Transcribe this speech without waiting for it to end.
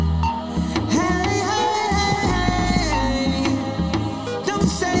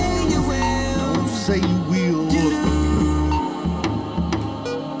say you will.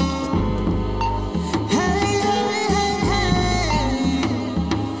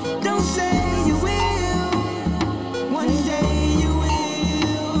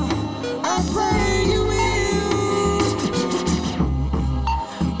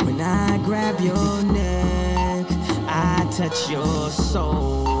 Your neck, I touch your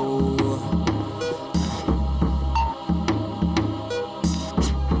soul.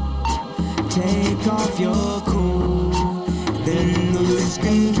 Take off your cool, then lose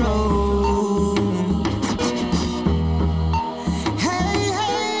control. Hey,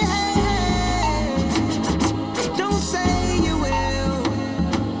 hey, hey, hey. Don't say you will.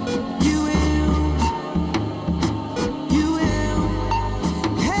 You will. You will.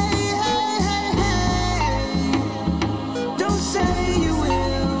 Hey, hey, hey, hey. Don't say you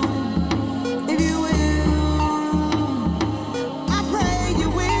will. If you will, I pray you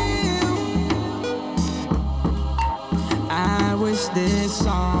will. I wish this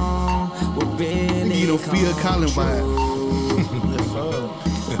song would really You don't feel Colin vibe. Yes, sir.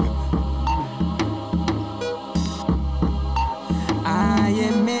 I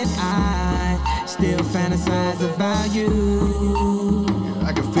admit I still fantasize about you.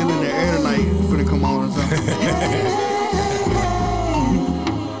 I can feel in the air tonight. You finna come on or something.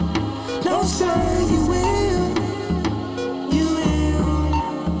 Don't say you will. You will.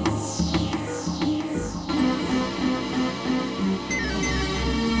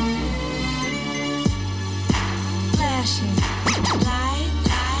 Flashing lights,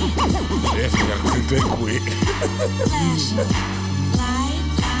 Definitely gotta cook that quick. flashing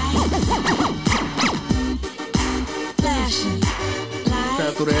lights, flashing Trying to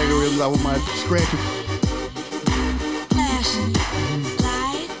lights, throw the algorithms out with my scratching. flashing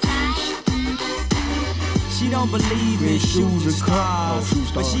lights. She don't believe in shoes and cars, shoe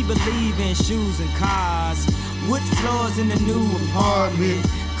but stars. she believe in shoes and cars. Wood floors in the new apartment.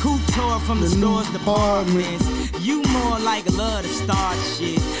 Couture from the The new store's departments. You more like love to start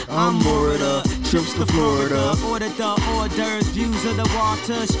shit. I'm more of the trips to Florida. Ordered the hors d'oeuvres, views of the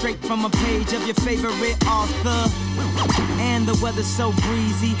water, straight from a page of your favorite author. And the weather's so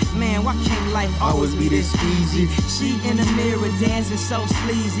breezy. Man, why can't life always be this easy? She in the mirror dancing so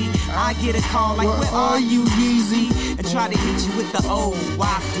sleazy. I get a call like, where are you, Yeezy? And try to hit you with the old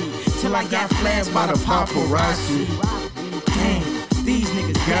wafty. Till I got flashed by the paparazzi. Damn, these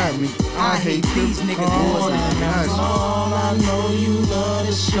niggas got me. I hate these niggas more than I do. All I know you love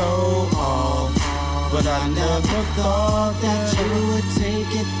to show off, but I never thought that you would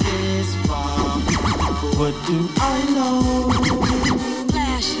take it this far. What do I know?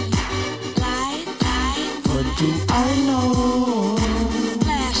 Flashing lights, What do I know?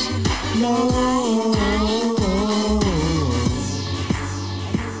 flashing No.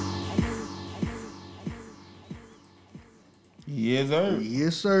 Yes, sir.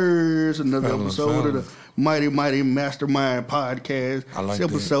 Yes, sir. It's another Fellas, episode of fellas. the Mighty Mighty Mastermind Podcast. I like it's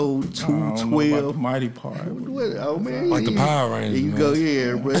that. episode I don't know about 212. the mighty part. What? Oh man, Like the Power Rangers, There you man. go,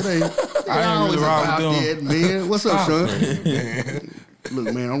 yeah, bro. It ain't, I ain't always really rock about with that, them. man. What's up, Stop son?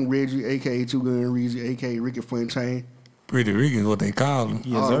 Look, man, I'm Reggie, aka Two Gun Reezy, aka Ricky Fontaine. Pretty Rican, what they call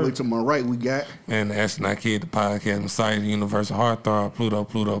him. All the way to my right, we got. And the Astronaut Kid, the podcast, Messiah, Universal Heartthrob,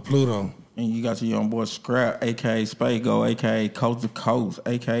 Pluto. And you got your young boy Scrap, a.k.a. Spago, a.k.a. Coast to Coast,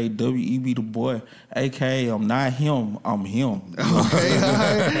 a.k.a. W.E.B. the boy, a.k.a. I'm not him, I'm him. Okay, all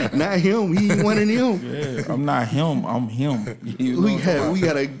right. Not him. He ain't one of them. Yeah, I'm not him, I'm him. You know We what I'm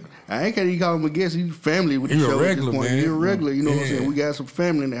got a. I ain't gonna call him a guest. He's family with the He a show at regular, this point. man. He a regular. You know what I'm Yeah. saying? We got some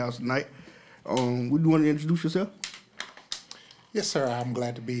family in the house tonight. Would you want to introduce yourself? Yes, sir. I'm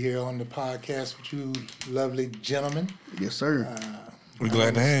glad to be here on the podcast with you lovely gentlemen. Yes, sir. We're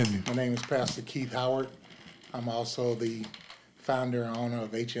glad to have you. My name is Pastor Keith Howard. I'm also the founder and owner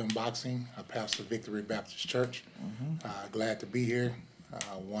of HM Boxing. I pastor Victory Baptist Church. Glad to be here.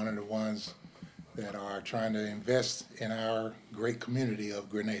 One of the ones that are trying to invest in our great community of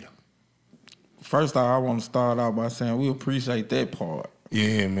Grenada. First off, I want to start out by saying we appreciate that part.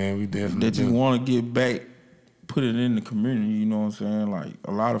 Yeah, man, we definitely That you do. want to get back, put it in the community, you know what I'm saying? Like,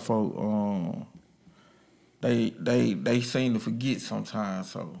 a lot of folk, they seem to forget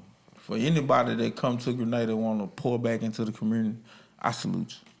sometimes. So, for anybody that come to Grenada and want to pour back into the community, I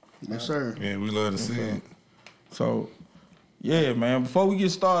salute you. Yes, sir. Yeah, we love to see it. So, yeah, man. Before we get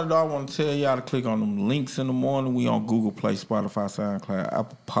started, I want to tell y'all to click on them links in the morning. We on Google Play, Spotify, SoundCloud,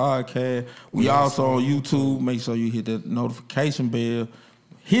 Apple Podcast. We also on YouTube. Make sure you hit that notification bell.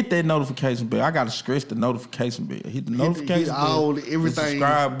 hit that notification bell. I gotta stress the notification bell. Hit the notification bell. Everything. The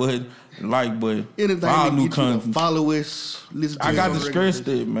subscribe button, like button. Anything for all that new get you to content. follow us, listen to I got to us. stress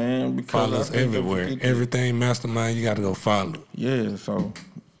that, man, because Follow I us think everywhere. people forget Everything Mastermind, you got to go follow. that. Yeah, so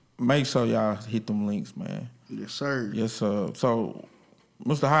make sure y'all hit them links, man. Yes, sir. Yes, sir. So,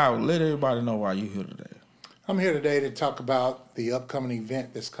 Mr. Howard, let everybody know why you here today. I'm here today to talk about the upcoming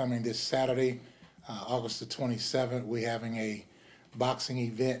event that's coming this Saturday, August the 27th. We're having a boxing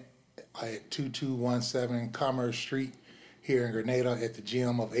event at 2217 Commerce Street here in Grenada at the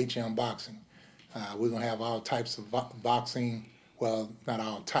gym of HM Boxing. We're going to have all types of boxing, well, not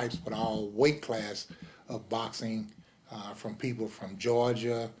all types, but all weight class of boxing from people from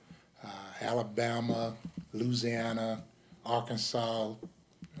Georgia, Alabama, Louisiana, Arkansas,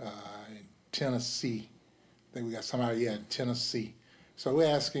 and Tennessee. I think we got somebody, in Tennessee. So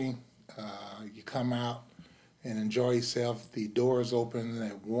we're asking you come out and enjoy yourself. The doors open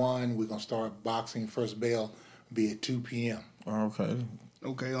at 1. We're going to start boxing. First bell will be at 2 p.m. Okay.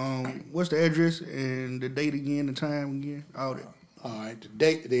 Okay, what's the address and the date again, the time again, all that? All right,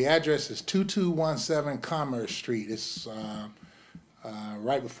 the address is 2217 Commerce Street. It's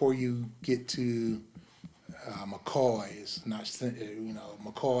right before you get to McCoy. It's not,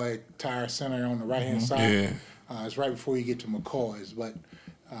 McCoy Tire Center on the right-hand side. Yeah. It's right before you get to McCoy's, but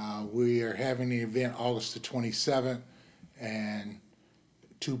we are having the event August the 27th, and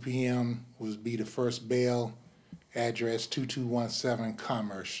 2 p.m. will be the first bell. Address 2217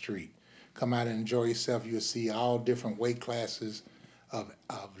 Commerce Street. Come out and enjoy yourself. You'll see all different weight classes of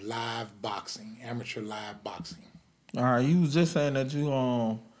live boxing, amateur live boxing. All right, you was just saying that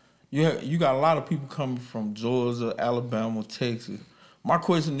you got a lot of people coming from Georgia, Alabama, Texas. My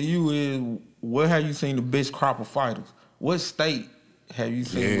question to you is, where have you seen the best crop of fighters? What state have you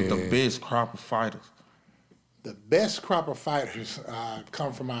seen with the best crop of fighters? The best crop of fighters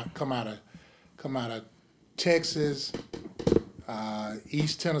come out of Texas,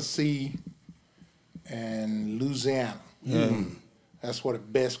 East Tennessee, and Louisiana. Yeah. That's where the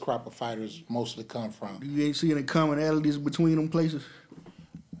best crop of fighters mostly come from. You ain't see any commonalities between them places?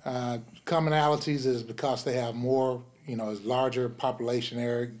 Commonalities is because they have more, it's larger population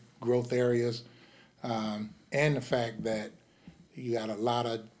area, growth areas, and the fact that you got a lot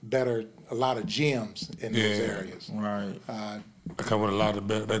of gyms in those areas. Right. I come with a lot of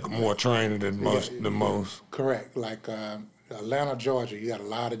better, they're more trained than most. Correct. Like Atlanta, Georgia, you got a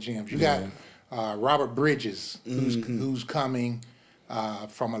lot of gyms. You got Robert Bridges, who's coming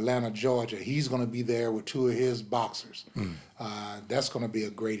from Atlanta, Georgia. He's going to be there with 2 of his boxers. That's going to be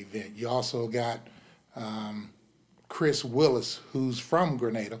a great event. You also got Chris Willis, who's from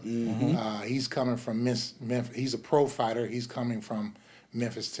Grenada. He's coming from Memphis. He's a pro fighter. He's coming from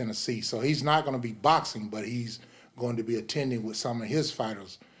Memphis, Tennessee. So he's not going to be boxing, but he's going to be attending with some of his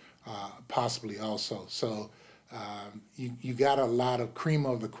fighters, possibly also. So you got a lot of cream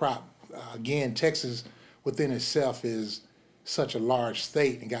of the crop. Again, Texas within itself is such a large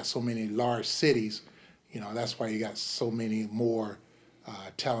state and got so many large cities. That's why you got so many more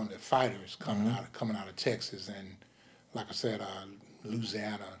talented fighters coming out of Texas and, like I said,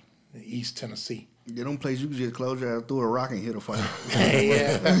 Louisiana, and East Tennessee. Yeah, them places you can just close your eyes, throw a rock and hit a fight.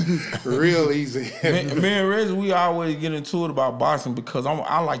 Yeah, real easy. Me and Reggie, we always get into it about boxing because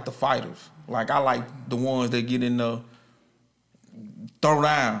I like the fighters. Like, I like the ones that get in the throw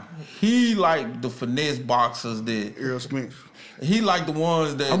down. He like the finesse boxers that Earl Smith. he like the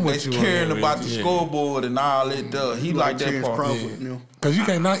ones that's caring about the scoreboard and all that. He like that Terrence part. Crawford, Because you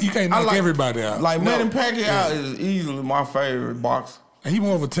can't knock everybody out. Like Manny Pacquiao is easily my favorite boxer. He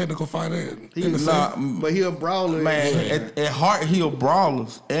more of a technical fighter. But he a brawler. Man, at heart he a brawler,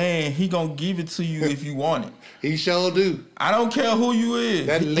 and he gonna give it to you if you want it. He sure do. I don't care who you is.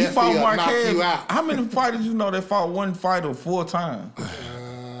 That He lefty fought will knock Marquez. you out. How many fighters you know that fought one fighter 4 times?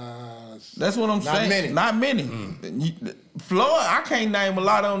 That's what I'm saying. Not many. Floyd, I can't name a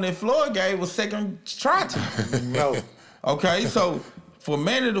lot on that Floyd gave a second try to. No. Okay, so for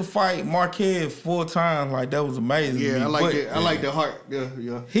Manny to fight Marquez 4 times, like, that was amazing. to me. Yeah, I like But that. I like the heart.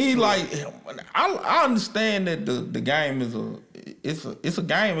 Yeah. He like, I understand that the game is it's a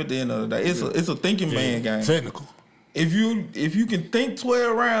game at the end of the day. It's a thinking man game. Technical. If you can think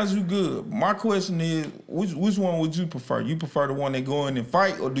 12 rounds, you good. My question is, which one would you prefer? You prefer the one that go in and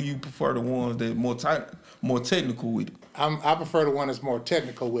fight, or do you prefer the ones that more technical with it? I prefer the one that's more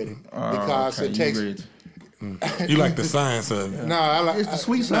technical with it because it takes. You like the science of it. No, I like It's the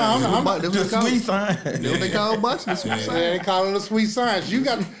sweet science. I'm That's what The they call sweet it. sign. That's what they call boxing. The sweet Yeah, science. they call it a sweet science. You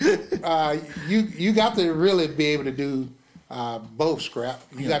got you got to really be able to do Both, Scrap.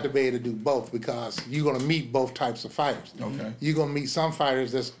 You got to be able to do both because you're going to meet both types of fighters. Okay. You're going to meet some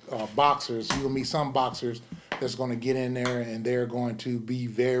fighters that's boxers. You're going to meet some boxers that's going to get in there and they're going to be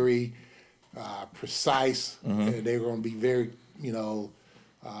very precise. They're going to be very,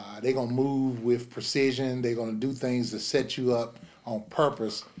 they're going to move with precision. They're going to do things to set you up on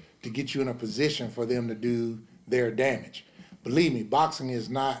purpose to get you in a position for them to do their damage. Believe me, boxing is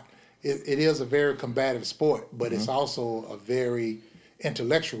not. It is a very combative sport, but it's also a very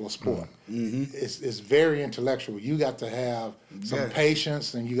intellectual sport. It's very intellectual. You got to have some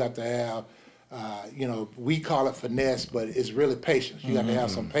patience, and you got to have, we call it finesse, but it's really patience. You got to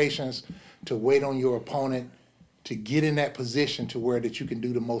have some patience to wait on your opponent to get in that position to where that you can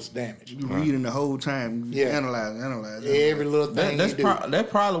do the most damage. You reading the whole time, Yeah. analyze. Every little thing That's you do.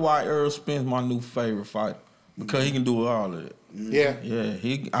 that's probably why Earl Spence my new favorite fighter because he can do all of it. Yeah. Yeah,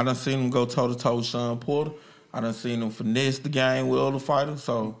 I done seen him go toe to toe with Sean Porter. I done seen him finesse the game with other fighters.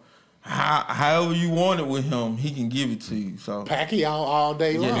 So, however you want it with him, he can give it to you. So, Pacquiao all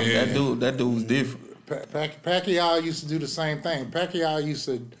day long. yeah, that dude was different. Pacquiao used to do the same thing. Pacquiao used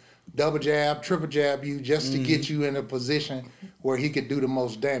to double jab, triple jab you just to get you in a position where he could do the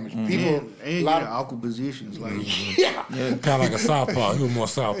most damage. People, And a you lot got of awkward positions. Like yeah, Kind of like a southpaw. He was more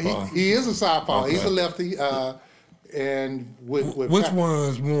southpaw. he is a southpaw. Okay. He's a lefty. And with Which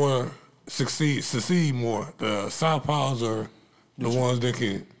ones more succeed more? The southpaws or the ones that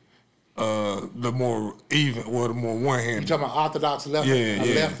can the more even or the more one You handed? talking about orthodox lefty, Yeah, a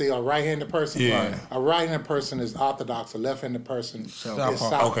yeah. lefty, a right-handed person? Yeah. A right-handed person is orthodox. A left-handed person is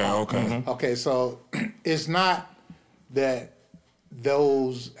southpaw. Okay. Okay, so it's not that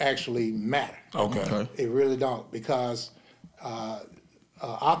those actually matter. Okay. It really don't because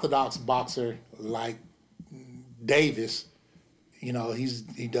orthodox boxer like Davis, he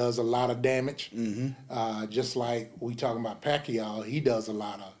does a lot of damage. Just like we talking about Pacquiao, he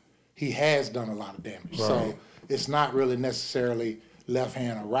has done a lot of damage. Right. So it's not really necessarily left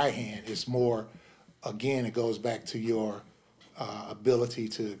hand or right hand. It's more, again, it goes back to your ability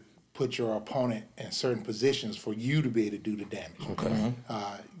to put your opponent in certain positions for you to be able to do the damage. Okay.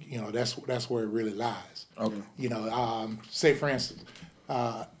 That's where it really lies. Okay. Say for instance,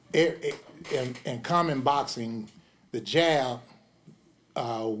 in common boxing, the jab,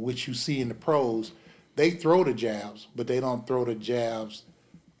 which you see in the pros, they throw the jabs, but they don't throw the jabs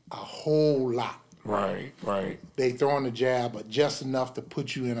a whole lot. Right. They throw in the jab, but just enough to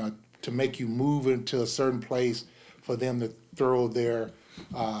put you to make you move into a certain place for them to throw their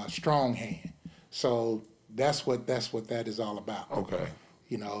strong hand. So that's what that is all about. Okay.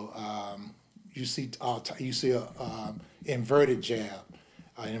 You see a inverted jab.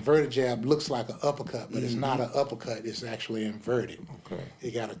 An inverted jab looks like an uppercut, but it's not an uppercut. It's actually inverted. Okay.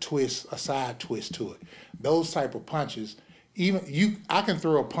 It got a side twist to it. Those type of punches, I can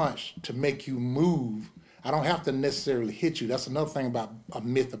throw a punch to make you move. I don't have to necessarily hit you. That's another thing about a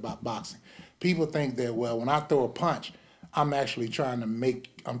myth about boxing. People think that, well, when I throw a punch, I'm actually trying to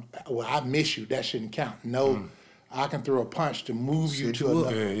I miss you. That shouldn't count. No, I can throw a punch to move you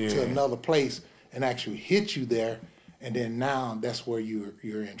to another place and actually hit you there, and then now that's where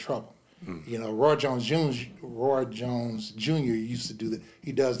you're in trouble. Roy Jones Jr. used to do that.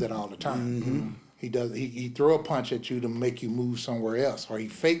 He does that all the time. He does. He throw a punch at you to make you move somewhere else, or he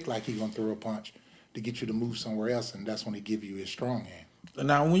fake like he gonna throw a punch to get you to move somewhere else, and that's when he give you his strong hand.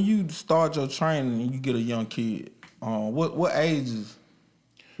 Now, when you start your training and you get a young kid, what ages?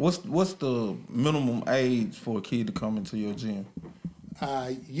 What's the minimum age for a kid to come into your gym?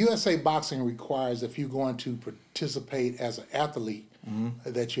 USA Boxing requires if you're going to participate as an athlete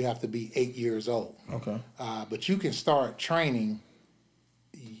that you have to be 8 years old. Okay. But you can start training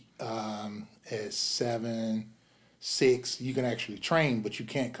at 7, 6. You can actually train, but you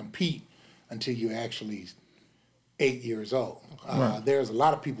can't compete until you're actually 8 years old. Right. There's a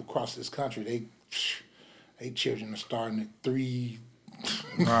lot of people across this country. They children are starting at 3.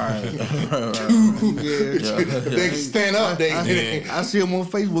 Right. They can stand up. I see them on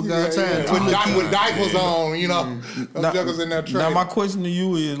Facebook all the time. With diapers on, Those jokers in there training. Now, my question to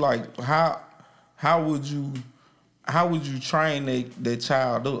you is like, how would you train that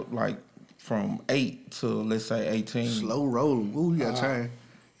child up, like from 8 to let's say 18? Slow rolling. Ooh, you got time.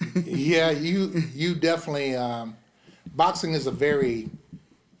 Yeah, you definitely. Boxing is a very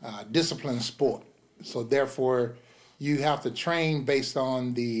disciplined sport, so therefore you have to train based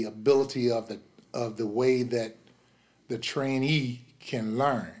on the ability of the way that the trainee can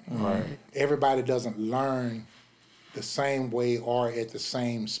learn. Right. Everybody doesn't learn the same way or at the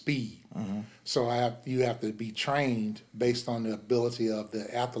same speed. So you have to be trained based on the ability of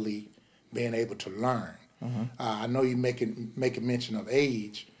the athlete being able to learn. I know you making mention of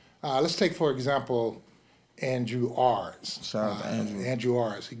age. Let's take, for example, Andrew Ars. Shout out to Andrew. Andrew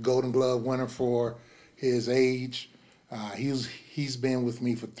Ars. He Golden Glove winner for his age. He's been with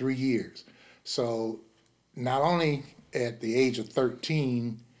me for 3 years. So not only at the age of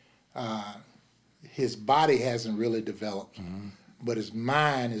 13, his body hasn't really developed, but his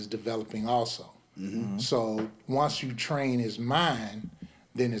mind is developing also. So once you train his mind,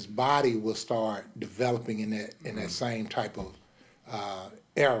 then his body will start developing in that same type of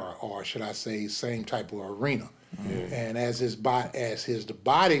era, or should I say, same type of arena. And as his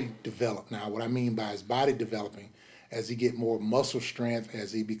body develop, now what I mean by his body developing, as he get more muscle strength,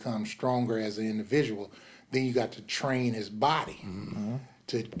 as he becomes stronger as an individual, then you got to train his body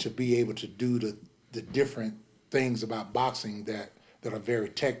to be able to do the different things about boxing that are very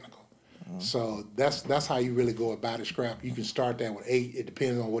technical. So that's how you really go about it, Scrap. You can start that with 8. It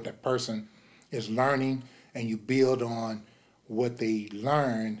depends on what that person is learning, and you build on what they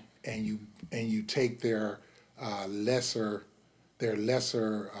learn, and you take their lesser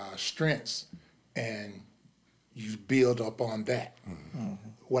strengths and you build up on that.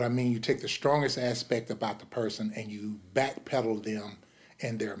 What I mean, you take the strongest aspect about the person and you backpedal them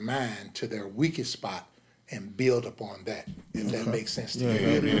in their mind to their weakest spot and build upon that, if that makes sense to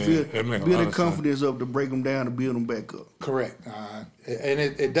you. Build the confidence up to break them down and build them back up. Correct. And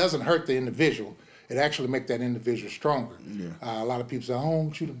it doesn't hurt the individual. It actually makes that individual stronger. A lot of people say, I don't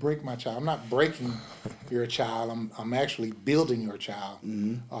want you to break my child. I'm not breaking your child. I'm actually building your child,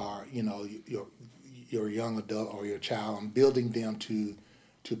 or your young adult or your child. I'm building them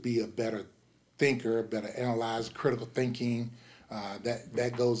to be a better thinker, better analyze, critical thinking.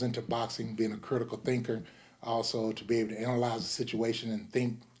 That goes into boxing, being a critical thinker. Also, to be able to analyze the situation and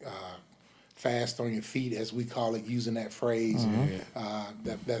think fast on your feet, as we call it, using that phrase.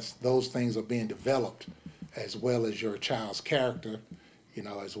 Those things are being developed, as well as your child's character,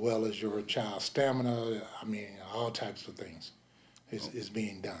 as well as your child's stamina. I mean, all types of things is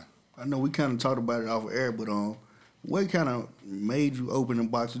being done. I know we kind of talked about it off air, but what kind of made you open a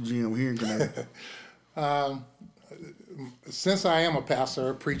boxing gym here in Connecticut? Since I am a pastor,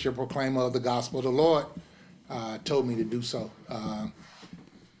 a preacher, proclaimer of the gospel, the Lord told me to do so.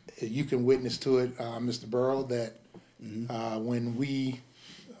 You can witness to it, Mr. Burrow, that when we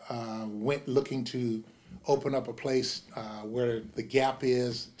went looking to open up a place where the Gap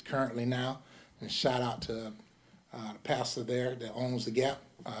is currently now, and shout out to the pastor there that owns the Gap.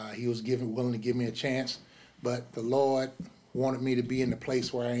 He was willing to give me a chance, but the Lord wanted me to be in the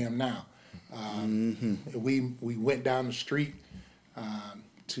place where I am now. We went down the street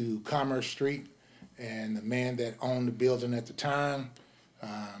to Commerce Street, and the man that owned the building at the time,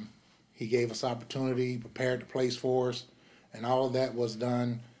 he gave us opportunity, prepared the place for us, and all of that was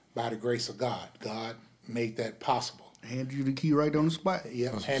done by the grace of God. God made that possible. Handed you the key right on the spot.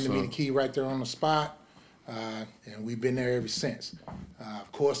 Yep, handed me the key right there on the spot, and we've been there ever since.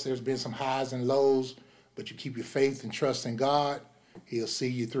 Of course, there's been some highs and lows, but you keep your faith and trust in God, He'll see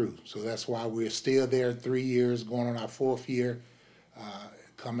you through. So that's why we're still there 3 years, going on our 4th year.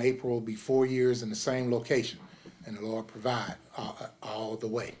 Come April, will be 4 years in the same location, and the Lord provide all the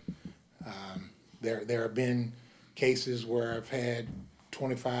way. There have been cases where I've had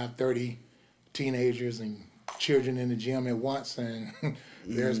 25, 30 teenagers and children in the gym at once, and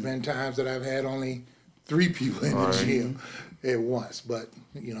there's been times that I've had only 3 people in the gym at once. But,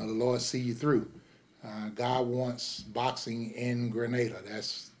 the Lord see you through. God wants boxing in Grenada.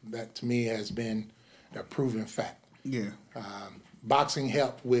 That to me has been a proven fact. Boxing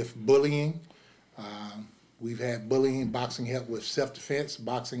helped with bullying. We've had bullying. Boxing helped with self-defense.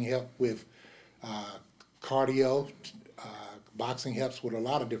 Boxing helped with cardio. Boxing helps with a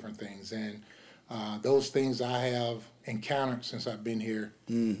lot of different things. And those things I have encountered since I've been here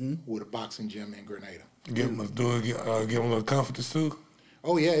with a boxing gym in Grenada. Give them a little confidence too?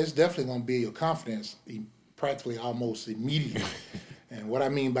 Oh, yeah, it's definitely going to build your confidence practically almost immediately. And what I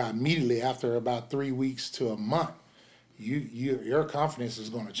mean by immediately, after about 3 weeks to a month, your confidence is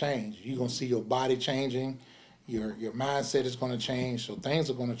going to change. You're going to see your body changing. Your mindset is going to change. So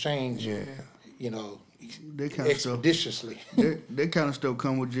things are going to change, that kind expeditiously. That kind of stuff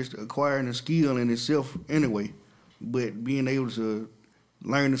come with just acquiring a skill in itself anyway. But being able to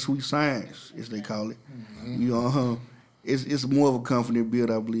learn the sweet science, as they call it, it's more of a confident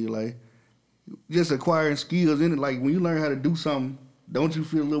build, I believe. Like, just acquiring skills in it. Like, when you learn how to do something, don't you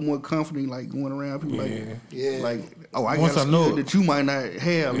feel a little more confident, like, going around people like, oh, I got a skill that you might not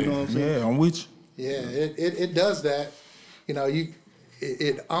have, you know what I'm saying? Yeah, I'm with you. Yeah, it does that.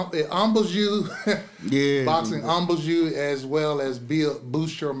 it humbles you. Yeah, Boxing humbles you as well as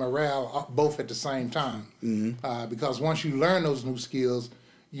boost your morale both at the same time. Because once you learn those new skills,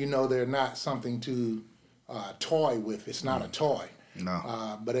 you know they're not something to toy with. It's not a toy.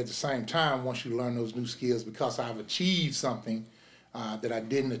 No. But at the same time, once you learn those new skills, because I've achieved something that I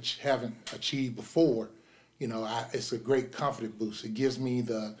haven't achieved before, it's a great confidence boost. It gives me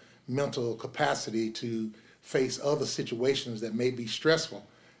the mental capacity to face other situations that may be stressful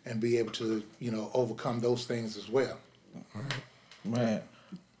and be able to, overcome those things as well. Man.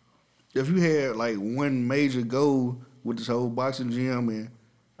 If you had like one major goal with this whole boxing gym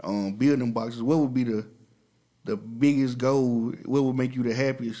and building boxes, what would be the biggest goal? What would make you the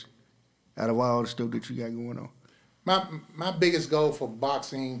happiest out of all the stuff that you got going on? My biggest goal for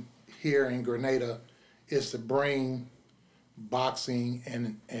boxing here in Grenada is to bring boxing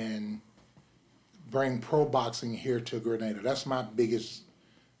and bring pro boxing here to Grenada. That's my biggest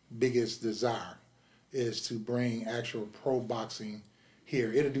desire, is to bring actual pro boxing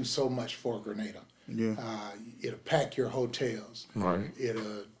here. It'll do so much for Grenada. Yeah. It'll pack your hotels. Right.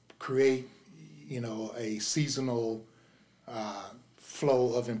 It'll create, a seasonal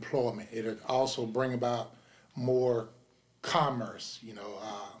flow of employment. It'll also bring about more commerce.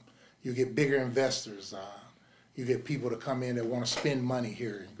 You get bigger investors. You get people to come in that want to spend money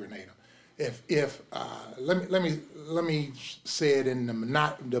here in Grenada. Let me say it in the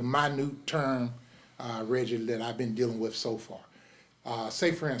minute term, Reggie, that I've been dealing with so far.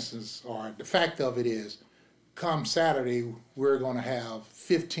 Say, for instance, or the fact of it is, come Saturday, we're going to have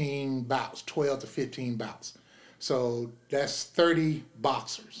 15 bouts, 12 to 15 bouts. So that's 30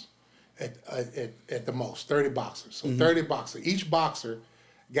 boxers at the most, 30 boxers. So 30 boxers. Each boxer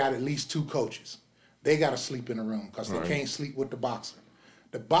got at least 2 coaches. They got to sleep in a room because they can't sleep with the boxer.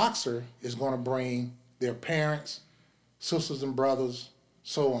 The boxer is going to bring their parents, sisters and brothers,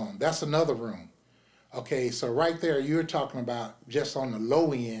 so on. That's another room. Okay, so right there, you're talking about just on the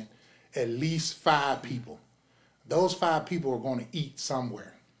low end, at least 5 people. Those 5 people are going to eat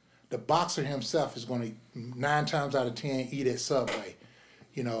somewhere. The boxer himself is going to, 9 times out of 10, eat at Subway.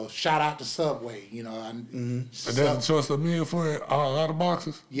 Shout out to Subway. That's a choice of meal for a lot of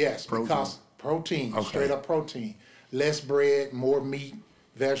boxers? Yes, because protein, straight up protein. Less bread, more meat,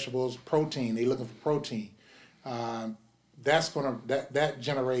 vegetables, protein. They're looking for protein. That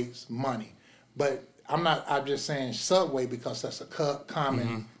generates money. But I'm just saying Subway because that's a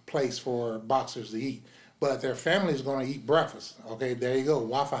common place for boxers to eat. But their family is going to eat breakfast. Okay, there you go,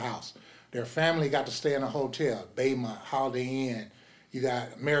 Waffle House. Their family got to stay in a hotel, Baymont, Holiday Inn. You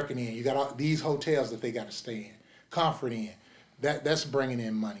got American Inn. You got all these hotels that they got to stay in. Comfort Inn. That's bringing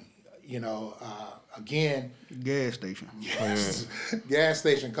in money. Again. Gas station. Yes, gas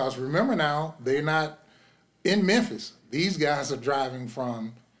station. Because remember now, they're not in Memphis. These guys are driving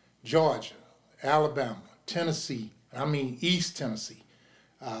from Georgia, Alabama, Tennessee. East Tennessee,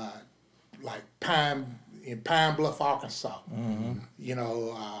 like Pine Bluff, Arkansas.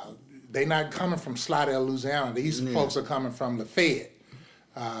 They're not coming from Slidell, Louisiana. These folks are coming from Lafayette,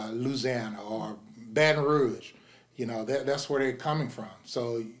 Louisiana, or Baton Rouge. That's where they're coming from.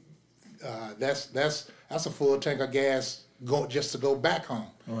 So that's a full tank of gas just to go back home.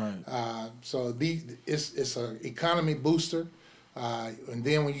 Right. So it's an economy booster. And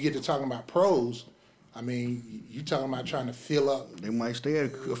then when you get to talking about pros, you talking about trying to fill up. They might stay a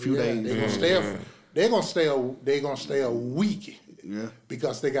few days. They're gonna stay a week. Yeah.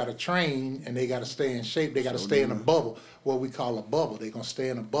 Because they got to train and they got to stay in shape. They got to stay in a bubble, what we call a bubble. They're gonna stay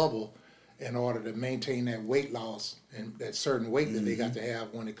in a bubble in order to maintain that weight loss and that certain weight that they got to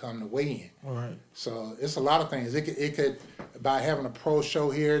have when they come to weigh in. All right. So it's a lot of things. It could by having a pro show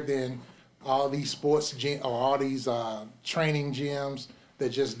here, then all these sports gym or all these training gyms that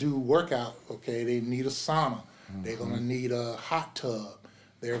just do workout. Okay, they need a sauna. They're gonna need a hot tub.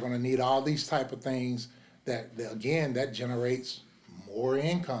 They're gonna need all these type of things that generates more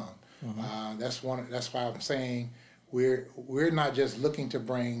income. That's why I'm saying we're not just looking to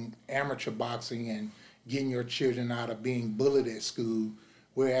bring amateur boxing and getting your children out of being bullied at school.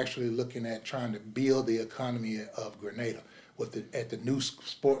 We're actually looking at trying to build the economy of Grenada. At the new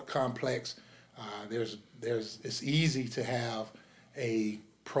sport complex, it's easy to have a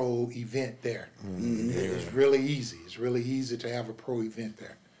pro event there. It's really easy. It's really easy to have a pro event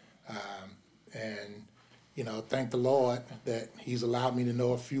there, and thank the Lord that He's allowed me to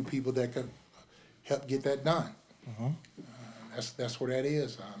know a few people that could help get that done. That's where that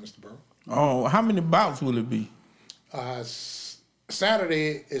is, Mr. Burrow. Oh, how many bouts will it be?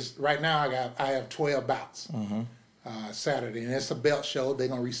 Saturday is right now. I have 12 bouts. Saturday, and it's a belt show. They're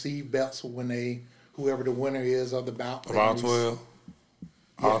gonna receive belts when whoever the winner is of the bout. About 12.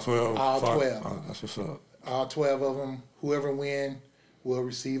 All 12? All Fuck. 12. Oh, that's what's up. All 12 of them, whoever win will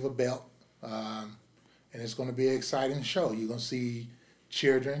receive a belt. And it's going to be an exciting show. You're going to see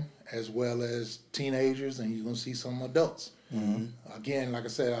children as well as teenagers, and you're going to see some adults. Again, like I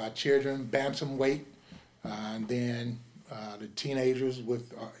said, our children, bantamweight, and then the teenagers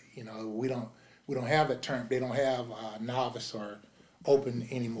with, we don't have that term. They don't have novice or open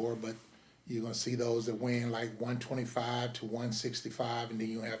anymore, but you're going to see those that win like 125 to 165, and then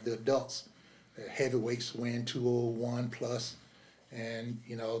you have the adults. The heavyweights win 201 plus, and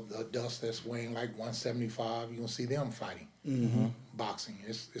the adults that's weighing like 175, you're gonna see them fighting boxing.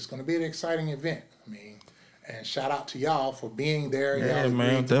 It's gonna be an exciting event. I mean, and shout out to y'all for being there. Yeah, y'all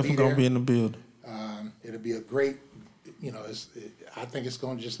man, definitely gonna be in the building. It'll be a great, I think it's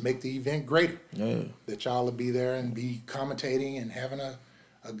gonna just make the event greater. Yeah, That y'all will be there and be commentating and having a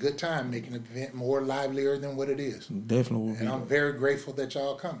good time, making the event more livelier than what it is. definitely will be. And I'm very grateful that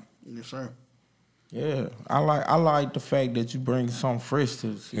y'all coming. Yes, sir. Yeah, I like the fact that you bring something fresh to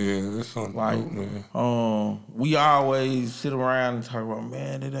the city. Yeah, that's something Like, dope, man. we always sit around and talk about,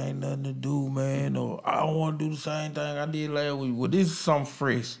 man, it ain't nothing to do, man, or I don't want to do the same thing I did last week. Well, this is something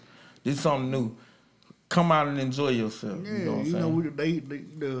fresh. This is something new. Come out and enjoy yourself. Yeah, You know what I'm saying? they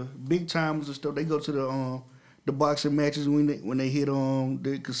the big timers and stuff. They go to the boxing matches when they hit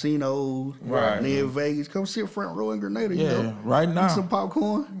the casinos. Right. And they in Vegas. Come sit front row in Grenada. Yeah, right now. Eat some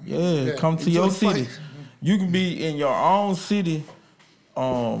popcorn. Yeah, come to Enjoy your the city. fight. You can be in your own city,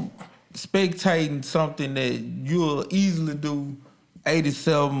 spectating something that you'll easily do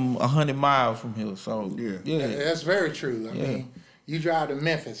 87, 100 miles from here. So, yeah. That's very true. I Yeah. mean, you drive to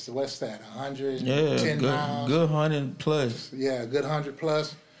Memphis, what's that, 110 Yeah, miles? good 100 plus. Yeah, a good 100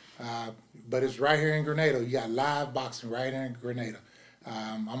 plus. But it's right here in Grenada. You got live boxing right here in Grenada.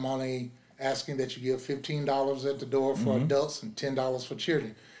 I'm only asking that you give $15 at the door for adults and $10 for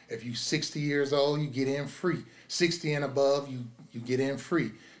children. If you're 60 years old, you get in free. 60 and above, you get in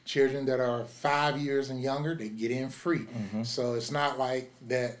free. Children that are 5 years and younger, they get in free. So it's not like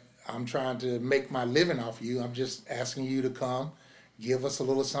that I'm trying to make my living off you. I'm just asking you to come, give us a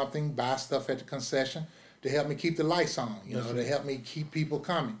little something, buy stuff at the concession to help me keep the lights on, to help me keep people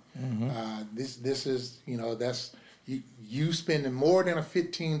coming. This is, that's you spending more than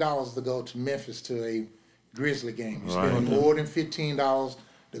 $15 to go to Memphis to a Grizzly game. You're spending more than $15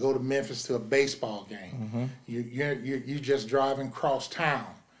 to go to Memphis to a baseball game. You're just driving cross town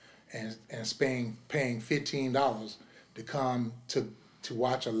and paying $15 to come to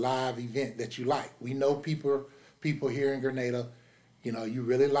watch a live event that you like. We know people here in Grenada, you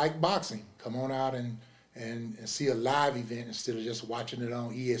really like boxing. Come on out and see a live event instead of just watching it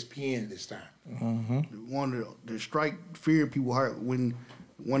on ESPN this time. One to strike fear in people's heart when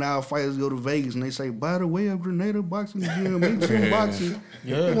our fighters go to Vegas and they say, by the way of Grenada Boxing Gym, HM Boxing.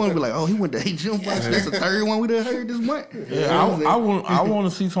 They want to be like, oh, he went to HM Boxing. That's the third one we done heard this month. Yeah, I want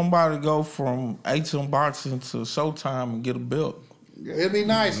to see somebody go from HM Boxing to Showtime and get a belt. It'd be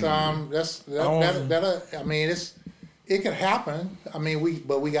nice. I mean, it could happen. I mean,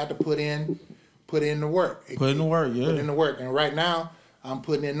 we got to put in the work. Put in the work, yeah. Put in the work. And right now, I'm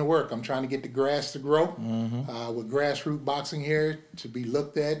putting in the work. I'm trying to get the grass to grow with grassroots boxing here to be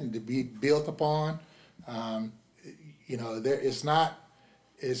looked at and to be built upon. It's not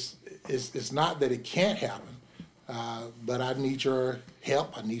that it can't happen, but I need your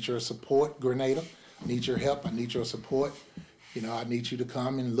help. I need your support, Grenada. I need your help. I need your support. I need you to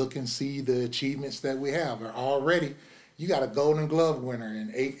come and look and see the achievements that we have. Already, you got a Golden Glove winner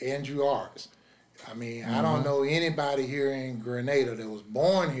in Andrew Arts. I mean, I don't know anybody here in Grenada that was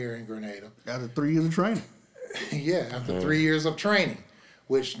born here in Grenada. After 3 years of training. Yeah, after 3 years of training,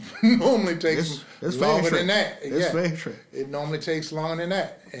 which normally takes longer than that. It normally takes longer than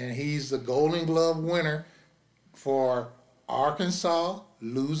that. And he's the Golden Glove winner for Arkansas,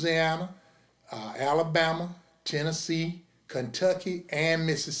 Louisiana, Alabama, Tennessee, Kentucky, and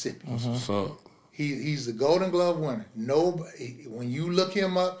Mississippi. So He's the Golden Glove winner. When you look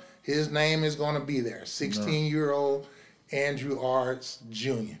him up, his name is going to be there. 16-year-old Andrew Arts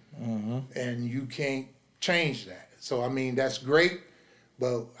Jr. And you can't change that. So, I mean, that's great,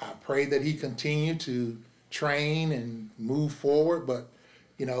 but I pray that he continue to train and move forward. But,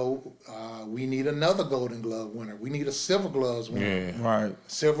 we need another Golden Glove winner. We need a Silver Gloves winner. yeah, Right.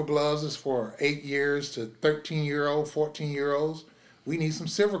 Silver Gloves is for 8 years to 13-year-old, 14-year-olds. We need some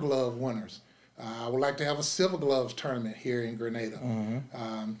Silver Glove winners. I would like to have a Silver Gloves tournament here in Grenada,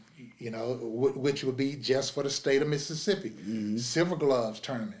 which would be just for the state of Mississippi. Silver Gloves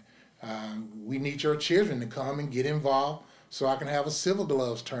tournament. We need your children to come and get involved so I can have a Silver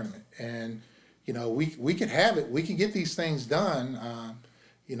Gloves tournament. And, we can have it. We can get these things done.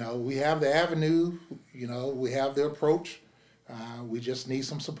 we have the avenue, we have the approach. We just need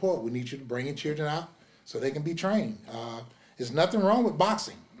some support. We need you to bring your children out so they can be trained. There's nothing wrong with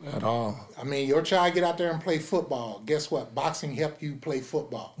boxing. At all. I mean, your child get out there and play football. Guess what? Boxing help you play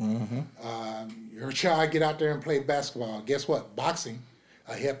football. Your child get out there and play basketball. Guess what? Boxing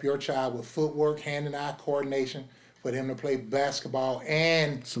help your child with footwork, hand and eye coordination for them to play basketball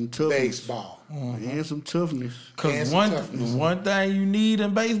and Some toughness. baseball. And some toughness. Because And some toughness. one thing you need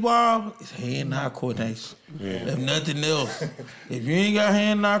in baseball is hand-eye coordination. If nothing else. If you ain't got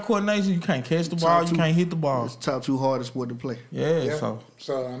hand-eye coordination, you can't catch the ball, you can't hit the ball. It's the top 2 hardest sport to play. Yeah, Yeah. so.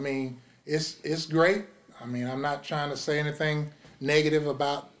 So I mean, it's great. I mean, I'm not trying to say anything negative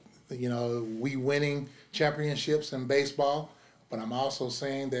about we winning championships in baseball, but I'm also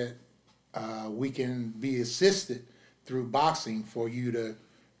saying that we can be assisted through boxing for you to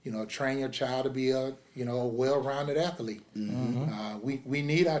train your child to be a well-rounded athlete. We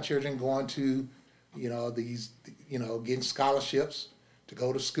need our children going to these getting scholarships to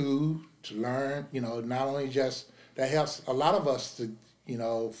go to school to learn. Not only just that helps a lot of us to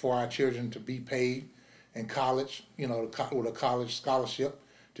for our children to be paid in college. With a college scholarship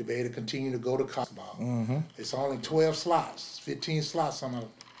to be able to continue to go to college ball. It's only 12 slots, 15 slots on a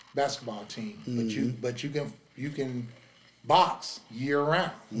basketball team, but you can box year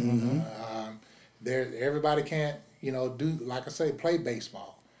round. Everybody can't do, like I say, play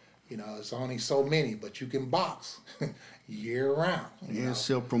baseball. It's only so many, but you can box year round. And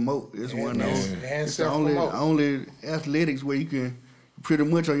self-promote. It's one of those. And It's the only, self-promote. only athletics where you can pretty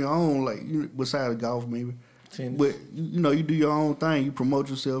much on your own, like besides golf maybe. Tennis. But you do your own thing. You promote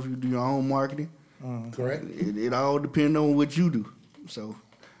yourself. You do your own marketing. Correct. It all depends on what you do. So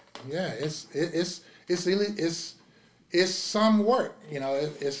Yeah, it's some work.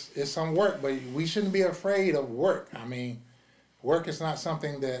 It's some work, but we shouldn't be afraid of work. I mean, work is not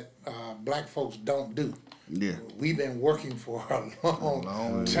something that black folks don't do. yeah, We've been working for a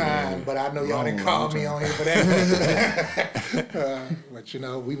long time, but I know y'all didn't call me on here for that. But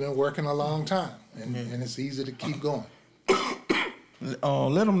we've been working a long time, and it's easy to keep going.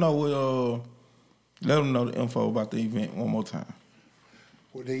 Let them know the info about the event one more time.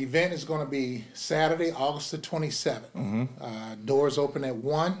 Well, the event is going to be Saturday, August the 27th. Doors open at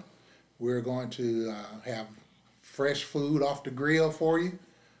 1. We're going to have fresh food off the grill for you.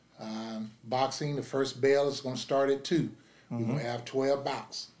 Boxing, the first bell is going to start at 2. We're going to have 12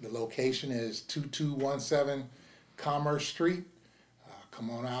 bouts. The location is 2217 Commerce Street. Come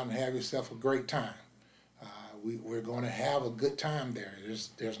on out and have yourself a great time. We're going to have a good time there.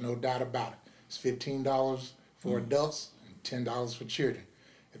 There's no doubt about it. It's $15 for adults and $10 for children.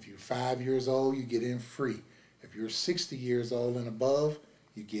 If you're 5 years old, you get in free. If you're 60 years old and above,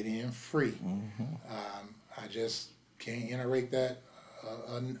 you get in free. I just can't iterate that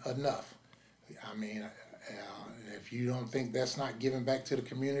enough. I mean, if you don't think that's not giving back to the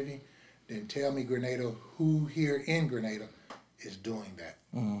community, then tell me, Grenada, who here in Grenada is doing that?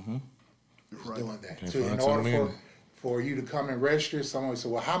 Is doing that. Can't So in find so order many. for you to come and register, someone would say,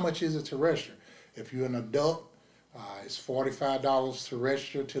 well, how much is it to register? If you're an adult, it's $45 to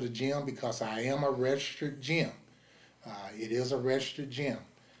register to the gym because I am a registered gym. It is a registered gym.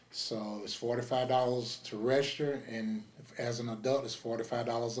 So it's $45 to register, and as an adult, it's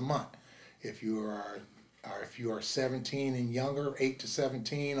 $45 a month. If you are 17 and younger, 8 to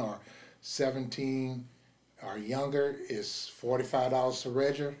 17, or 17 or younger, it's $45 to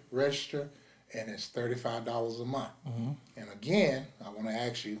register, and it's $35 a month. And again, I want to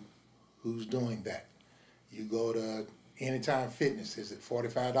ask you, who's doing that? You go to Anytime Fitness, is it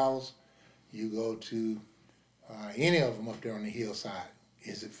 $45? You go to any of them up there on the hillside,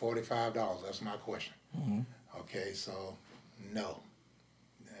 is it $45? That's my question. Okay, so no.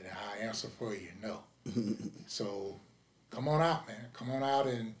 I answer for you, no. So come on out, man. Come on out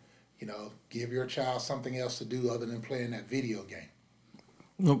and, give your child something else to do other than playing that video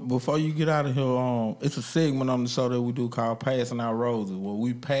game. Before you get out of here, it's a segment on the show that we do called Passing Out Roses, where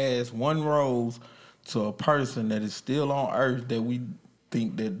we pass one rose to a person that is still on earth that we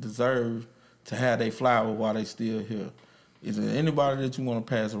think that deserve to have their flower while they still here. Is there anybody that you want to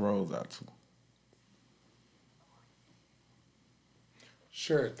pass a rose out to?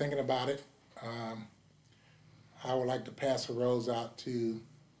 Sure, thinking about it, I would like to pass a rose out to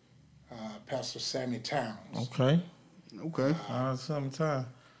Pastor Sammy Towns. Okay. okay. Sometime.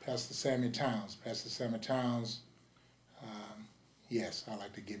 Pastor Sammy Towns. Pastor Sammy Towns, yes, I'd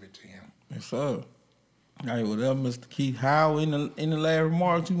like to give it to him. Yes, sir. Hey, whatever, Mr. Keith Howell, in the last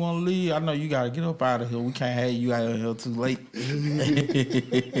remarks you want to leave? I know you got to get up out of here. We can't have you out of here too late.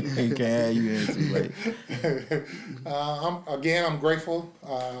 We can't have you out too late. I'm grateful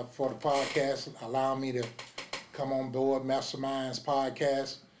for the podcast, allowing me to come on board Masterminds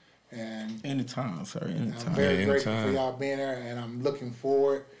podcast. And Anytime, sir. Anytime. I'm very grateful for y'all being there, and I'm looking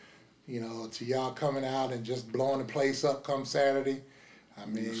forward, to y'all coming out and just blowing the place up come Saturday. I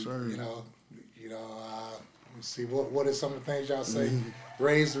mean, Yes, sir. Let's see, what are some of the things y'all say?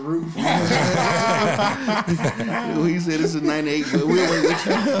 Raise the roof. He said this is 98, but we'll work with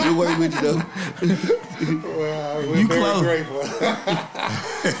you. We'll work with you, though. Well, we're You very close. grateful.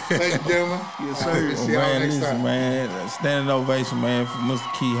 Thank you, gentlemen. Yes, sir. See y'all Man, next listen, time. man. Standing ovation, man, for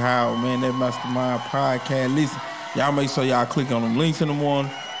Mr. Keith Howell, man. That Mastermind podcast. Listen, y'all make sure y'all click on them links in the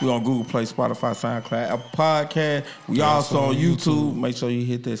morning. We on Google Play, Spotify, SoundCloud, Apple Podcast. We also on YouTube. Make sure you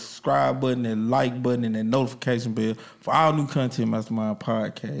hit that subscribe button, that like button, and that notification bell for all new content, Mastermind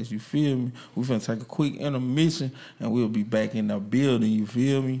Podcast. You feel me? We finna take a quick intermission, and we'll be back in the building. You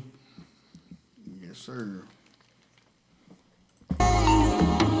feel me? Yes, sir.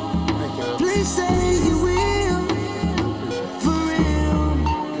 Please say you will. For real.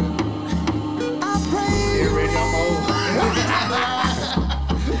 I pray Get ready, I'm old.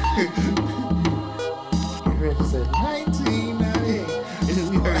 Get ready to say 1998.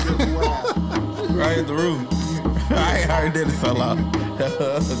 We heard that for a while. Right at the roof. I ain't heard that in so long.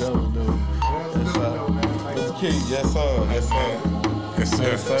 That's Keith, yes sir. Yes sir. Yes, sir.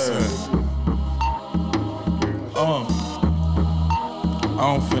 Yes, sir. I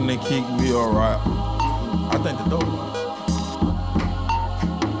don't finna kick me alright. I think the dope.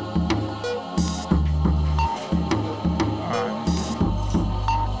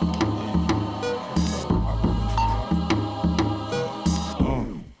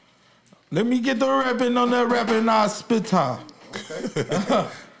 Let me get the rapping on that rapping I spit her.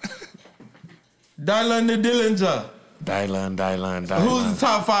 Dylan the Dillinger. Dylan. Who's the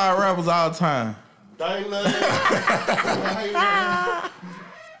top 5 rappers all time?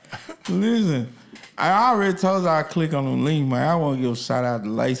 Listen, I already told you I click on the link, man. I want to give a shout out to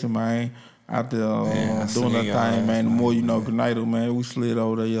Lacey, man. Out there Man, I doing seen that y'all thing, man. last The more you know, night, Grenada, man. We slid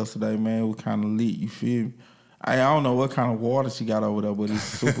over there yesterday, man. We kind of lit, you feel me? I don't know what kind of water she got over there, but it's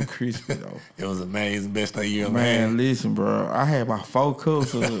super crispy, though. It was amazing. Best thing you ever Man, had. listen, bro. I had about 4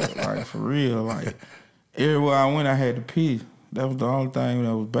 cups of it, like, for real. Like, everywhere I went, I had to pee. That was the only thing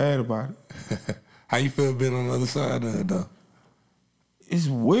that was bad about it. How you feel being on the other side of it, though? It's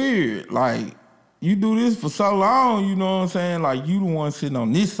weird. Like, you do this for so long, you know what I'm saying? Like, you the one sitting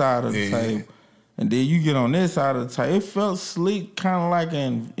on this side of the Yeah. table. And then you get on this side of the table. It felt sleek, kind of like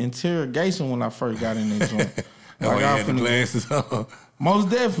an interrogation when I first got in this joint. Oh, you I had the finna- glasses on. Most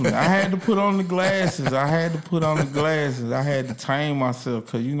definitely. I had to put on the glasses. I had to tame myself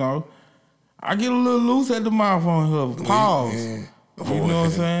because, I get a little loose at the mouth on her. Pause. Yeah. You know what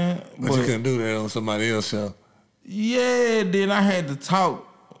I'm saying? But you couldn't do that on somebody else's show. Yeah, then I had to talk.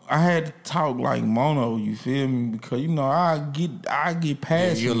 I had to talk like mono, you feel me? Because, I get Yeah,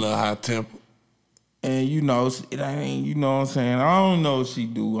 passionate. you're a little high temper. And it ain't, you know what I'm saying? I don't know what she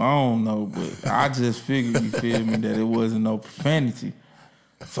do. I don't know, but I just figured, you feel me, that it wasn't no profanity.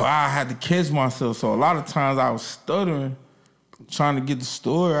 So I had to catch myself. So a lot of times I was stuttering, trying to get the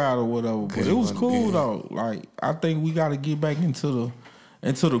story out or whatever. But it was cool though. Like, I think we gotta get back into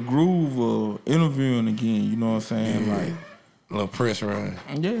the groove of interviewing again, you know what I'm saying? Yeah. Like, A little press run.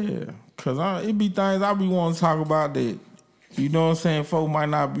 yeah. Cause it be things I be wanting to talk about that, you know what I'm saying, folk might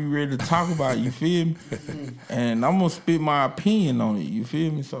not be ready to talk about, you feel me? And I'm gonna spit my opinion on it, you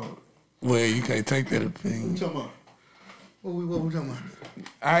feel me? So, Well, you can't take that What opinion. we talking about? What we talking about?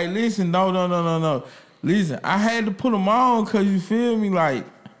 all right, listen, no. Listen, I had to put them on because you feel me, like,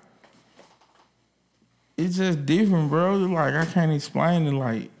 it's just different, bro. Like, I can't explain it.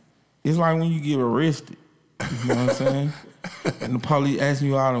 Like, it's like when you get arrested, you know what I'm saying? And the police asking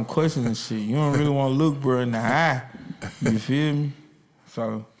you all them questions and shit. You don't really want to look, bro, in the eye. You feel me?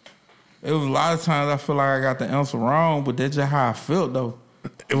 So, it was a lot of times I feel like I got the answer wrong, but that's just how I felt, though.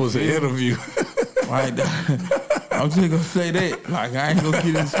 It was an interview. Like, I'm just gonna say that. Like, I ain't gonna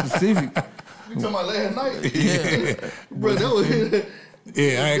get into specific. You talking about last night? Yeah. Bro, that was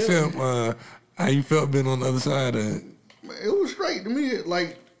Yeah, I asked him how you felt being on the other side of it. Man, it was straight to me.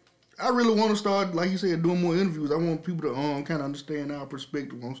 Like, I really want to start, like you said, doing more interviews. I want people to kind of understand our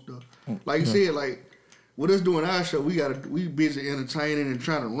perspective on stuff. Like you said, like with us doing our show, we busy entertaining and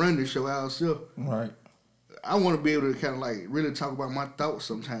trying to run the show ourselves. Right. I want to be able to kind of like really talk about my thoughts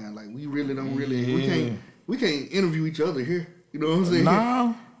sometimes. Like we really don't we can't interview each other here. You know what I'm saying?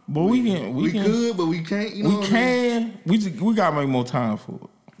 Nah, But we could, but we can't. You know we what I mean? can. We gotta make more time for it.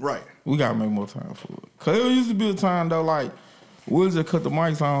 Right. We gotta make more time for it. Cause it used to be a time though, like we'll just cut the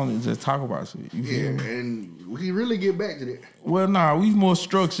mics on and just talk about shit. You feel me? And we can really get back to that. Well, nah, we more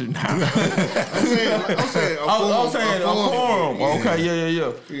structured now. I'm saying a forum. Yeah. Okay,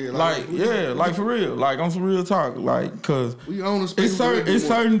 yeah. Yeah, like for real. Like on some real talk. Like, cause we own the space. it's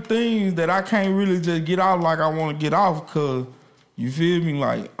certain things that I can't really just get off like I want to get off. Cause you feel me?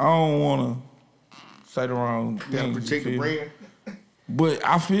 Like I don't want to say the wrong You gotta things. protect the brand. But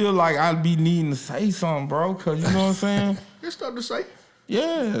I feel like I'd be needing to say something, bro. Cause you know what I'm saying? There's stuff to say.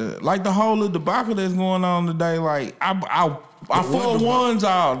 Yeah, like the whole of debacle that's going on today. Like I forewarned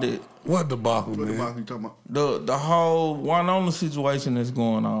y'all that What debacle, What man? debacle you talking about? the whole one on the situation that's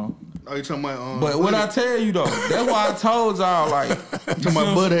going on. Oh, you talking about? But what I tell you though, that's why I told y'all like talking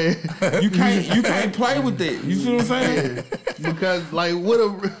about butt ass. you can't play with that. You see what I'm saying? Because like what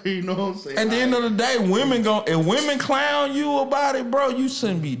a you know what I'm saying. At the end of the day, if women clown you about it, bro, you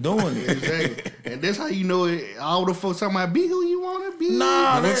shouldn't be doing it. Exactly. And that's how you know it. All the folks talking about be who you want to be.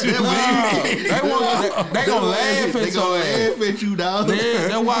 Nah, they gonna laugh They at gonna your ass. laugh at you, dog.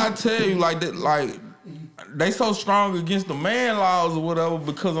 That's why I tell you like that. Like they so strong against the man laws or whatever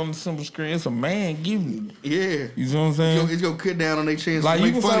because on the simple screen it's a man giving you. Yeah. You see what I'm saying? It's gonna cut down on their chance Like to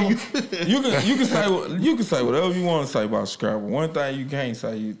you make can fun say, of you. you can say whatever you want to say about Scrabble. One thing you can't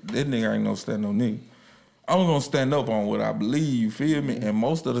say, that nigga ain't no stand no nigga. I'm gonna stand up on what I believe. You feel me? And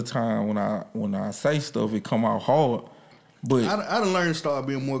most of the time when I say stuff, it come out hard. But I done learned to start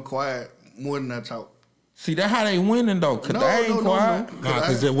being more quiet more than I talk. see, that's how they winning though. Cause they ain't quiet. Nah,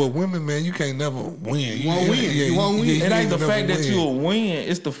 because with women, man, you can't never win. You won't win. You won't win. It ain't the never fact that win. you'll win.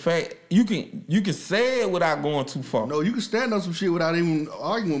 It's the fact you can say it without going too far. No, you can stand on some shit without even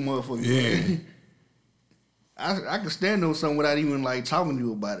arguing with motherfuckers. Yeah. I can stand on something without even like talking to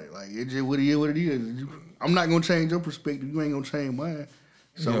you about it. Like it's just what it is. I'm not gonna change your perspective. You ain't gonna change mine.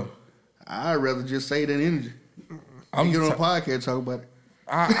 So Yeah. I'd rather just say that energy. I'm Get on a just podcast and talk about it.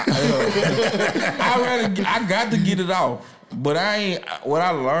 I got to get it off, but I ain't. What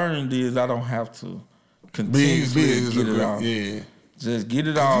I learned is I don't have to continuously get it off. Yeah. Just get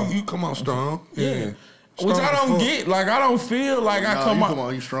it off. You come out strong. Yeah. Which Strong I as don't fuck. get. Like I don't feel like I Nah, come you out. come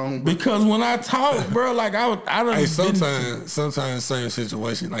on, you strong. Bro. Because when I talk, bro, like I done Hey, been- sometimes certain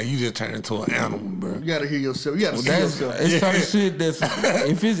situations, like you just turn into an animal, bro. You gotta hear yourself. You gotta see That's yourself. it's certain shit that's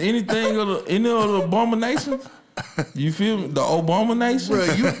if it's anything of any of the abominations, you feel me? The abominations.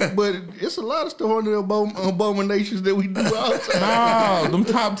 Bro, but it's a lot of stuff on the abominations that we do all the time. Nah, them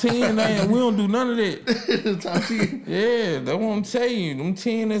top 10, we don't do none of that. Top 10. Yeah, that's what I'm telling you. Them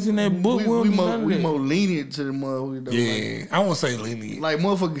 10 that's in that book, we don't do none of We that. more lenient to the motherfuckers. though. Yeah. I won't say lenient. Like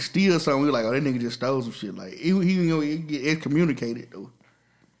motherfuckers steal something, we like, oh, that nigga just stole some shit. Like he get excommunicated though.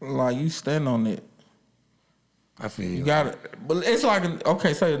 Like, you stand on that. I feel You you. got it. But it's like,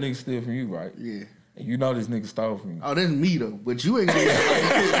 okay, say a nigga steal from you, right? Yeah. And you know this nigga stole from you. Oh, that's me though. But you ain't gonna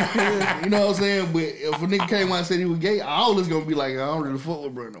you know what I'm saying? But if a nigga came out and said he was gay, all is gonna be like, I don't really fuck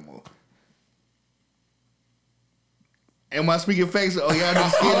with bro no more. Am I speaking facts? Oh, y'all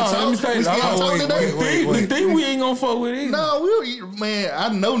just scared to talk? Let me say, We scared to talk today? we think we ain't gonna fuck with it. No, man, I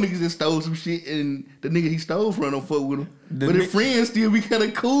know niggas that stole some shit and the nigga he stole from don't fuck with him. But his friends still be kind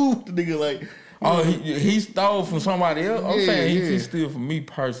of cool with the nigga like. Oh, he stole from somebody else? I'm Yeah, saying yeah. if he steal from me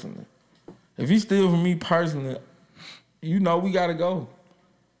personally. If he steal from me personally, you know we gotta go.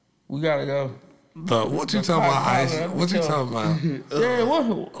 We gotta go. What you talking about, Ice? What you talking about? Yeah, what?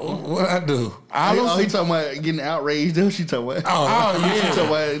 What I do? Oh, he talking about getting outraged. That's what she talking about. Oh, She yeah.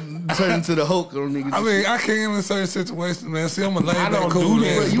 talking about turning to the Hulk on niggas. I mean, I can't in certain situations, man. See, I'm a laid I back, don't cool do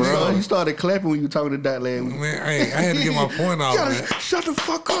that, ass, Bro, bro. you started clapping when you were talking to that lad. Man, I had to get my point off, man. Shut the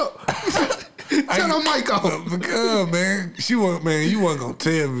fuck up. Turn the mic off. Because, man, you wasn't gonna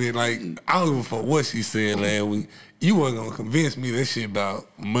tell me, like, I don't give a fuck what she said last week. You wasn't gonna convince me that shit about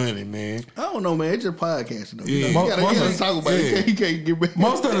money, man. I don't know, man. It's just podcasting. Though. Yeah. You know, he gotta talk about Yeah. it. He can't get back.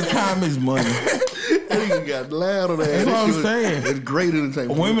 Most of the time it's money. That nigga got loud on that. That's what I'm That shit was- saying. It's great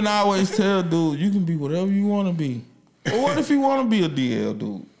entertainment. Women always tell dude, you can be whatever you want to be. But what if he want to be a DL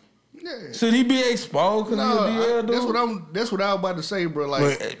dude? Yeah. Should he be exposed because No, he's a DL dude? that's what I was about to say, bro.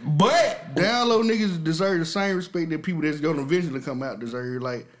 Like, But down low niggas deserve the same respect that people that's gonna eventually come out deserve.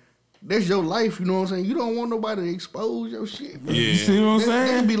 Like, that's your life, you know what I'm saying? You don't want nobody to expose your shit. Bro. you see what I'm That saying?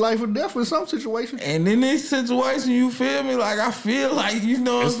 can be life or death in some situations. And in this situation, you feel me? Like I feel like you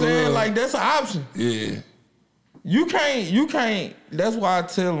know what I'm It's saying. real. Like that's an option. Yeah. You can't. That's why I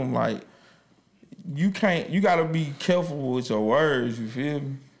tell them like, you can't. You gotta be careful with your words. You feel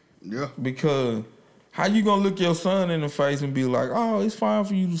me? Yeah. Because How you gonna look your son in the face and be like, "Oh, it's fine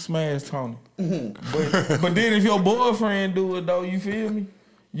for you to smash Tony," but then if your boyfriend do it though, you feel me?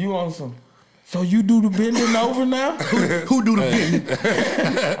 You on some. So you do the bending over now? Who do the bending?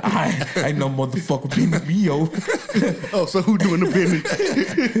 I ain't no motherfucker bending me over. Oh, so who doing the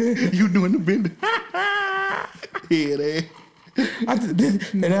bending? You doing the bending? Yeah, that.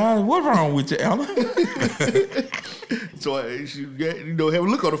 What's wrong with you, Ella? So have a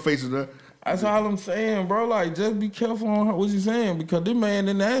look on the faces now. That's all I'm saying, bro. Like, just be careful on what you saying because this man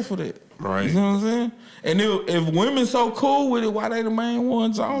didn't ask for that. Right. You know what I'm saying? And if women so cool with it, why they the main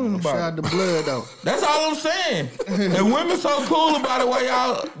ones on about Shout it? out the blood though. That's all I'm saying. If women so cool about it, why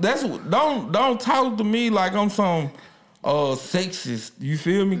y'all don't talk to me like I'm some sexist. You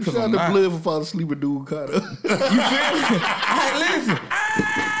feel me? Cause Shout out I'm the not. blood for falling asleep with dude Carter. You feel me? Hey, listen.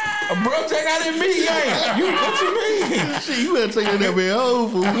 Bro, check out that meat game. What you mean? Shit, you better take that man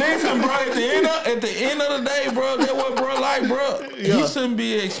home, fool. Listen, bro. At the end of the day, bro, that what bro like, bro. Yeah. He shouldn't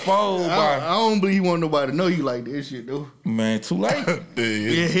be exposed I by. don't believe he want nobody to know you like that shit though. Man, too late.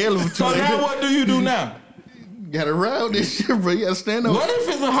 Yeah, hell of a too So late. now what do you do now? Gotta round this shit, bro. You gotta stand up. What if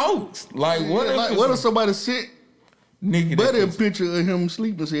it's a hoax? Like what if it's what if somebody sent nigga? Buddy a that- picture of him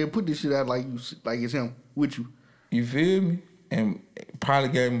sleeping and said, "Put this shit out like it's him with you." You feel me? And probably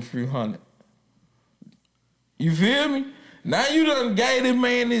gave him a few hundred. You feel me? Now you done gave this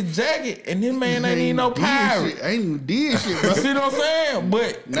man this jacket, and this man ain't even no did pirate. shit. Ain't even did shit, bro. See what I'm saying?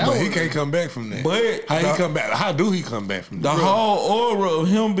 But But he can't come back from that. But how he come back? How do he come back from the that? whole aura of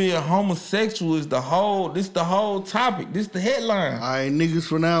him being homosexual is the whole topic. This the headline. All right, niggas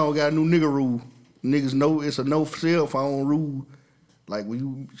for now got a new nigga rule. Niggas know it's a no cell phone rule. Like when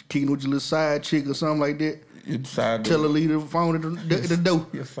you kicking with your little side chick or something like that, You decide tell her leave the phone at the door.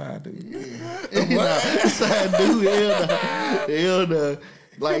 You're side dude. Nah, side dude, hell nah.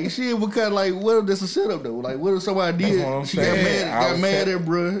 Like shit, because like what if that's a setup though? Like what if somebody That's did? what I'm She saying. got mad at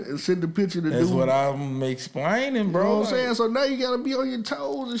bruh and sent the picture to That's dude. what I'm explaining, You know bro. what I'm saying? So now you gotta be on your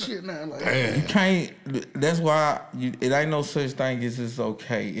toes and shit now. Like, You can't. That's why it ain't no such thing as it's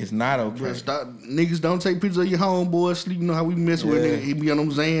okay. It's not okay. bruh, stop. Niggas don't take pictures of your homeboy sleep. You know how we mess with Yeah. nigga. He be on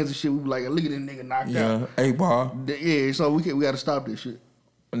them Zans and shit. We be like, look at this nigga knocked Yeah, out. hey, bar. Yeah, so we gotta stop this shit.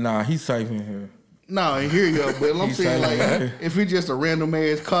 Nah, he's safe in here. No, and here you go. But I'm He's saying saying like, that. if it's just a random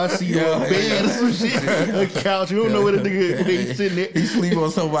ass car seat Yeah, or a bed or some shit, a couch, you don't know where the nigga he sitting He there. sleep on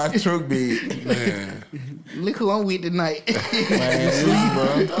somebody's truck bed. Man. Look who I'm with tonight. Man,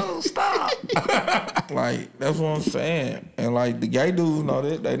 sleep, bro. Don't stop. Like, that's what I'm saying. And like the gay dudes know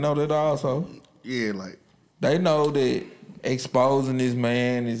that. They know that also. Yeah, like They know that exposing this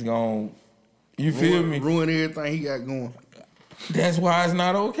man is gonna, you feel me? ruin everything he got going. That's why it's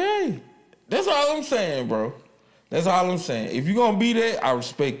not okay. That's all I'm saying, bro. That's all I'm saying. If you gonna be that, I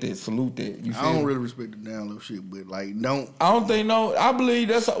respect that. Salute that. You feel I don't me? really respect the down low shit, but like don't. I don't think no. I believe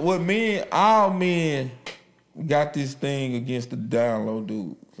that's what all men got this thing against the down low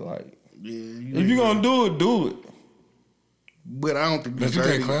dudes. Like, Yeah, if you gonna do it, do it. But I don't think you But you deserve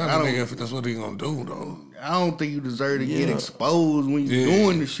can't it. clown I the nigga don't. if that's what he gonna do though. I don't think you deserve to get Yeah. exposed when you're Yeah.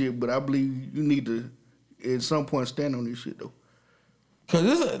 doing this shit. But I believe you need to at some point stand on this shit though. Cause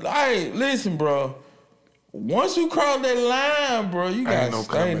this, hey, listen, bro. Once you cross that line, bro, you gotta no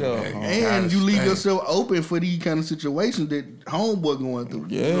stay coming there. back. homie. And Gotta you leave stay. yourself open for these kind of situations that homeboy going through.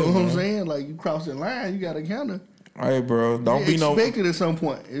 Yeah, you know what I'm man. saying? Like you cross that line, you gotta kind of Hey, bro, don't be no expect it at some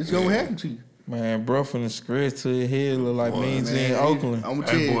point. It's gonna happen to you. man, bro. From the scratch to your head look like Mean Gene Man, Oakland. I'm gonna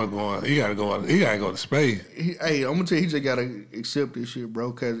tell That boy you, going. He gotta go. He gotta go to space. hey, I'm gonna tell you, he just gotta accept this shit,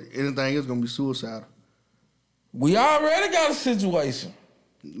 bro. Cause anything is gonna be suicidal. We already got a situation.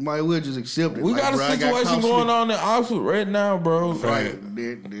 You might as well just accept it. We Like, got bro, a I situation caught going sleeping. on in Oxford right now, bro. Right,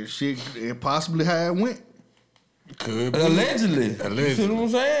 that shit, and possibly how it went. Could be. Allegedly. You see Allegedly. what I'm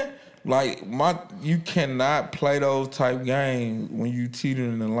saying? Like you cannot play those type games when you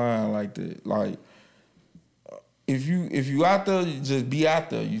teetering the line like that. Like if you out there, you just be out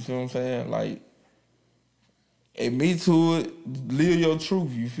there. You see what I'm saying? Like admit to it, live your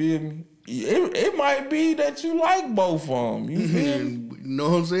truth. You feel me? It might be that you like both of them. You feel me? You know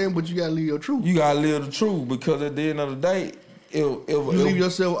what I'm saying? But you gotta leave your truth. You gotta live the truth because at the end of the day, You leave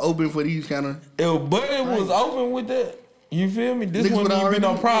yourself open for these kind of if Buddy was open with that, you feel me? This niggas. wouldn't even be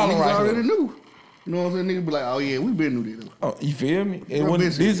no problem niggas right already here. knew. You know what I'm saying? Niggas be like, oh yeah, we been knew this. Oh, you feel me? It Bro, wouldn't,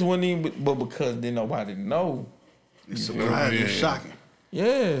 busy. this wouldn't even, but because then nobody know. It's surprising, Yeah. it's shocking.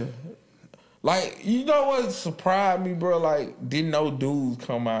 Yeah. Like, you know what surprised me, bro? Like, didn't no dudes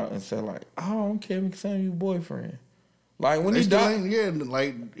come out and say, like, oh, I'm Kevin Samuel's boyfriend. Like, when They he still died. ain't, yeah,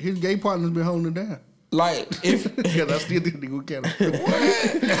 like his gay partner's been holding it down. Like if Because I still think nigga kind of.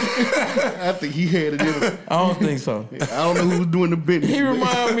 I think he had it in him. I don't think so. I don't know who was doing the business. He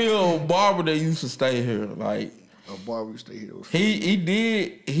remind me of a barber that used to stay here. Like A barber stay here. he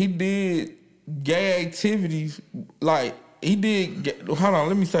did gay activities. Like he did. Hold on,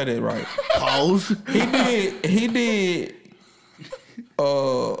 let me say that right. Pause. He did.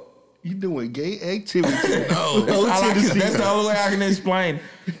 You doing gay activity? No. That's the only way I can explain.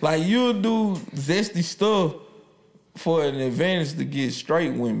 Like you'll do zesty stuff for an advantage to get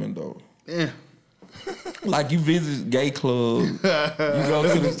straight women though. Yeah. Like you visit gay clubs, you go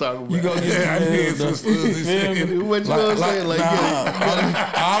to the, you go get Yeah, I did the, some stuff. What you gonna say?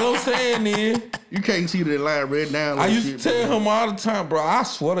 Like, all I'm saying is, you can't see the line right now. I used to tell him all the time, bro. I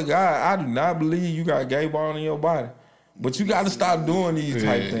swear to God, I do not believe you got gay ball in your body, but you got to stop doing these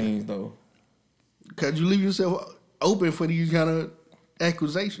type things though. Cause you leave yourself open for these kind of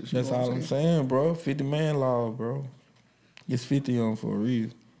accusations. That's all I'm saying, bro. 50 man law, bro. It's 50 on for a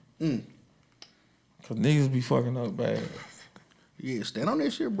reason. Cause niggas be fucking up bad. Yeah, stand on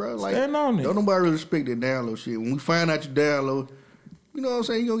that shit, bro. Like, Stand on it. Don't nobody really respect that down low shit. When we find out you down low, you know what I'm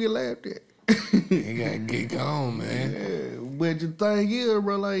saying? You gonna get laughed at. You gotta get gone, man. Yeah, but the thing is,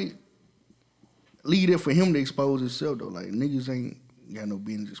 bro, like, leave it for him to expose himself, though. Like, niggas ain't got no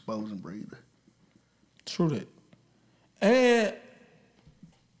business exposing, bro, either. True that. And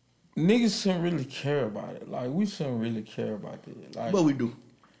niggas shouldn't really care about it. Like, we shouldn't really care about it. Like, But we do.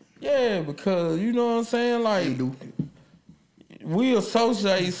 yeah, because, you know what I'm saying? Like, We do. we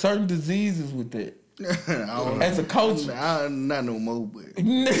associate certain diseases with that. I don't As a coach. Not no more, but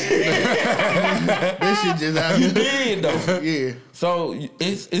You that shit just out here. did, though. Yeah. So,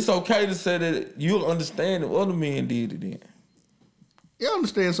 it's okay to say that you'll understand if other men did it then. You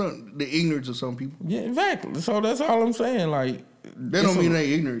understand something, the ignorance of some people. Yeah, exactly. So, that's all I'm saying. Like, That don't mean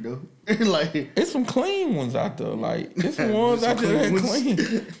they ignorant, though. Like, it's some clean ones out there. Like, it's some ones out there that Some clean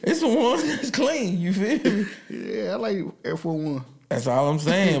clean. It's some ones that's clean. You feel me? yeah, I like Air Force One. That's all I'm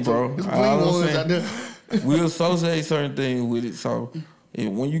saying, bro. It's All clean I'm ones saying. out there. We associate certain things with it. So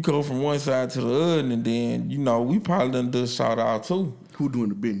when you go from one side to the other, and then, you know, we probably done do a shout out too. Who doing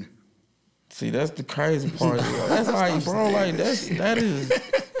the business? See, that's the crazy part. That's like, bro, like that is,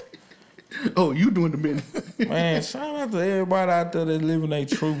 Oh, you doing the business? man, shout out to everybody out there that living their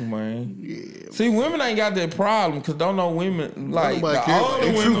truth, man. Yeah. See, women ain't got that problem because don't know women, like Nobody the care about older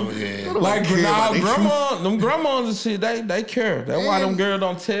they women, truth. Yeah. Nobody like care about now, they them grandmas and shit, they care. That's why them And- girls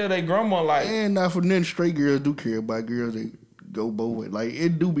don't tell their grandma, like, And not for nothing, straight girls do care about girls that go both ways. Like,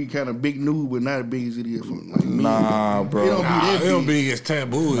 it do be kind of big news, but not as big as it is for like me. nah, bro. It don't be that It don't big. be as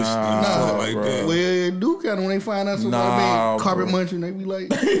taboo and Nah, stuff like bro. that. Well, it do kind of when they find out somebody Nah, been carpet bro. munching, they be like,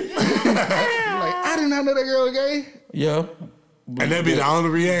 I did not know that girl was gay. Yeah. And that be the only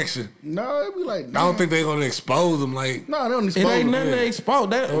reaction. No, it be like, I don't think they gonna expose them like. No, they don't It expose ain't them. nothing to expose.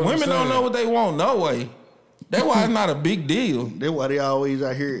 That what I'm women don't saying. know what they want, no way. That's why it's not a big deal. That's why they always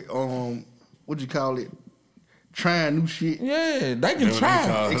out here, what you call it, trying new shit, Yeah, they can That's what they try.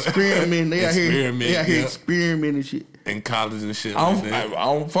 call it. experimenting. They out here, Yeah. experimenting shit. In college and shit I like that.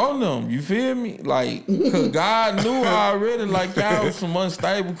 don't phone them. You feel me? Like, cause God knew already, like y'all was some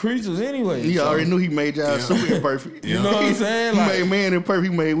unstable creatures anyway. He so- already knew he made y'all super imperfect. Yeah. You know what I'm saying? He Like, made man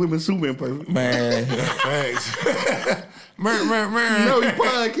imperfect. He made women super imperfect. man, Facts. Mer. You know he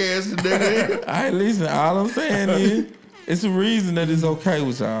podcasting, nigga. I listen. All I'm saying is, it's a reason that it's okay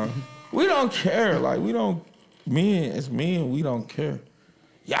with y'all. We don't care. Like, we don't. Men, as men, we don't care.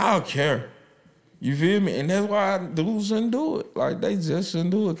 Y'all care. You feel me? And that's why dudes shouldn't do it. Like, they just shouldn't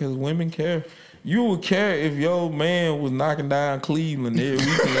do it because women care. You would care if your man was knocking down Cleveland every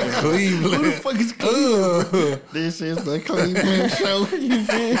weekend. Who the Cleveland. fuck is Cleveland? This is the Cleveland show. You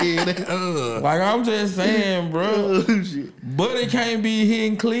feel me? Yeah, that- Like, I'm just saying, bro. oh, shit. But it can't be here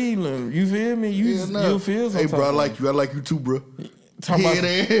in Cleveland. You feel me? Yeah, nah. You'll feel some Hey, bro, I type of like you. I like you too, bro. Talking Yeah, about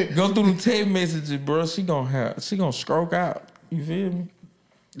that- go through them text messages, bro. She gonna stroke out. You feel me?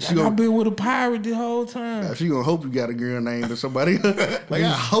 She Like, gonna- I've been with a pirate the whole time. She gonna hope you got a girl named or somebody. Like, I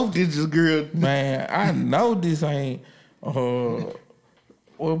hope this is girl. Man, I know this ain't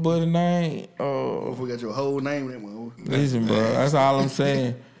what buddy name? I forgot your whole name. That one. Listen, bro. That's all I'm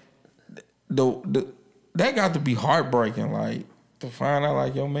saying. That got to be heartbreaking, like, to find out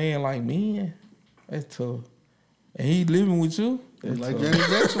like your man like me. That's tough. And he living with you. That's Like tough. Janet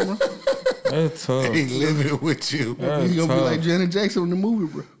Jackson, bro. That's tough. He living with you. That's He's gonna be tough. like Janet Jackson in the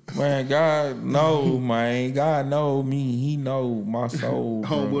movie, bro. Man, God know, man. God know me. He know my soul.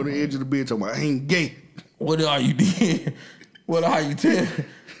 Homeboy bro. on the edge of the bed talking about, I ain't gay. What are you doing? What are you telling?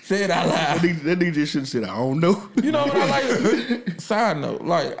 Say it out That loud. nigga just should have said, I don't know. You know what I like? Side note,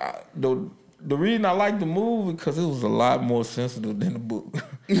 like the reason I liked the movie because it was a lot more sensitive than the book.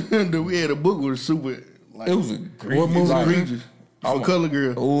 The book was super. Like, It was egregious. What movie? Like, egregious. For Color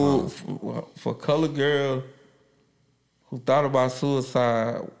Girl. Oh, for Color Girl who thought about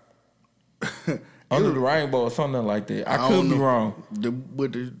suicide under the rainbow or something like that. I could don't be know. wrong. The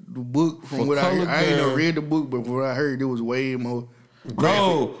book from For what I Color heard, I ain't never Girl. read the book, but from what I heard, it was way more.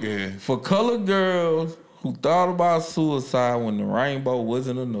 No, Yeah. for color girls who thought about suicide when the rainbow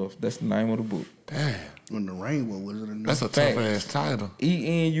wasn't enough. That's the name of the book. Damn. When the rainbow wasn't enough. That's a tough ass title.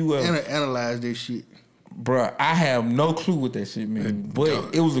 ENUF. Analyze that shit. Bruh, I have no clue what that shit means.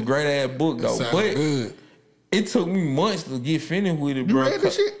 But it was a great ass book That though. sounds But good. it took me months to get finished with it, You bro. read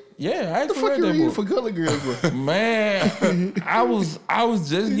that shit? Yeah, I What the actually fuck read you that reading book. for Color Girl, bro? Man, I was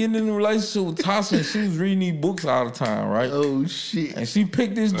just getting in a relationship with Tasha and she was reading these books all the time, right? Oh shit! And she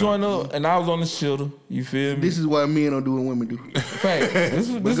picked this joint up and I was on the shitter. You feel me? This is why men don't do what women do. Fact. This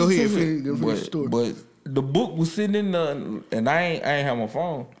go is ahead, true. finish the story. But the book was sitting in the and I ain't have my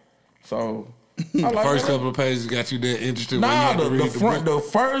phone. So I like First that. couple of pages got you that interested when you Nah, had to read the front book. the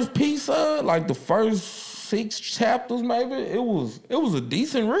first piece of like the first 6 chapters maybe, it was a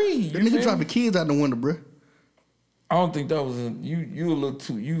decent read. The You nigga feel dropped the me? kids out the window, bro. I don't think that was you a little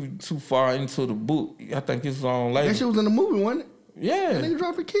too far into the book. I think it's on later. That shit was in the movie, wasn't it? Yeah. That nigga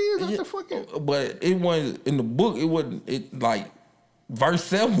dropped the kids out Yeah, the fucking. but it wasn't in the book. It wasn't. It like verse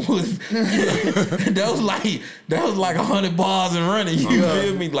 7 was that was like 100 bars and running. You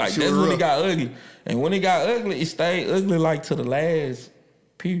feel me? Like Shit that's was when rough. it got ugly. And when it got ugly, it stayed ugly like to the last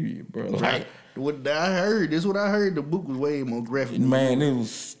period, bro. Like What I heard, this is what I heard. The book was way more graphic. man, it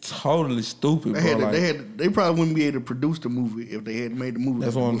was totally stupid, bro. Like, They probably wouldn't be able to produce the movie if they had made the movie.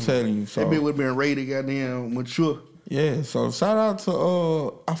 that's what I'm telling you. So That bitch would have been rated goddamn mature. yeah, so shout out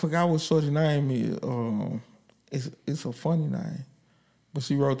to I forgot what shorty name is. It's a funny name, but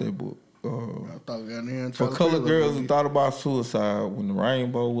she wrote that book. I thought goddamn. For Tyler color Perry girls wrote who it. thought about suicide when the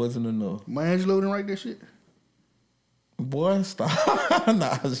rainbow wasn't enough. Maya Angelou didn't write that shit. Boy, stop.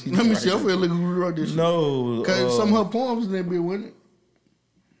 Nah, she Let me right. see. I feel like who wrote this shit. No. Cause some of her poems in that bitch, wasn't it?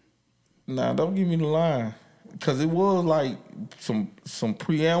 Nah, don't give me the line. Cause it was like some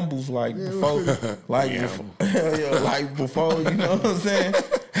preambles like before, like before, yeah, like before, you know what I'm saying?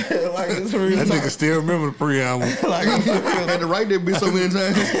 Like it's real That talk. nigga still remember the preamble. Like, Had to write that bitch so many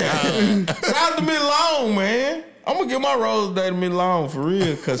times. shout out to Miss Long, man. I'm gonna give my rose day to Miss Long for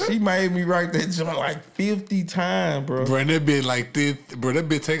real, cause she made me write that joint like 50 times, bro. Bro, that bit like this. Bro, that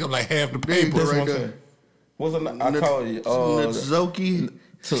bit take up like half the paper. That's right what I'm there. saying. What's it? I told you. Zoki,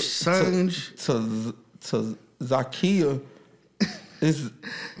 to Sanj, to Zakia is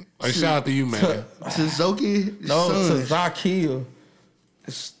Like, shout out to you, man. to Zoki, no to Sanj.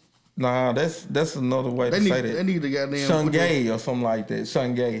 Zakia. Nah, that's another way They to need, say they that. need to goddamn put that- Shungay or something like that.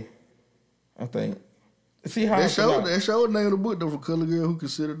 Shungay, I think. See how I That showed the name of the book though for color girl who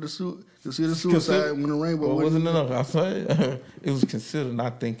considered suicide when the rainbow well, wasn't wasn't enough. I said it was considered,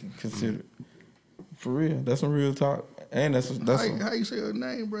 not thinking considered. For real, that's some real talk, and that's How you say her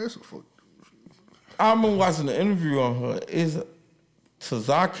name, bro? That's a fuck. I remember watching the interview on her. It's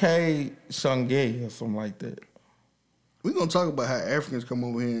Tazake Shungay or something like that. We gonna talk about how Africans come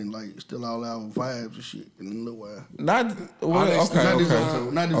over here and like steal all our vibes and shit in a little while. Not well, Honestly, okay, Not this okay.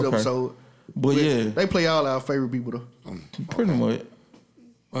 episode. Not this Okay. episode. But yeah, They play all our favorite people though. pretty much.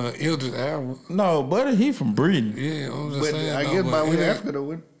 Idris Elba. No, buddy, he from Britain. Yeah, I'm just But saying. I though, guess but by it with ain't- Africa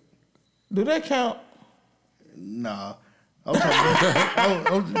though. Do that count? Nah. I'm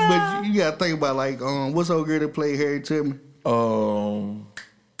talking about, but you gotta think about like what's old girl that played Harry Tubman?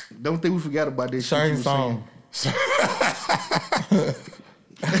 Don't think we forgot about this Shane shit. Song.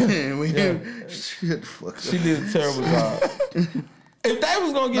 Shut the fuck up. She did a terrible job. If they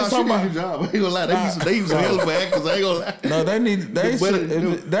was gonna get Nah, she did a somebody, good job. I ain't gonna lie. They used some hell of actors. I ain't gonna lie. no, they need. They But should.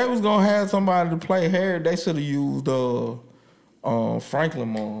 If they was gonna have somebody to play Harry, they should have used Franklin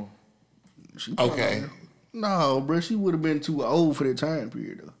Moore. Okay. No, bro, she would have been too old for that time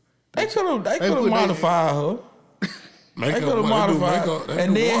period though. They could have. They could put have that- modified her. They could have modified.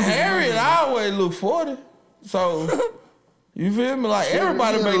 And then Harriet always look 40. So you feel me? Like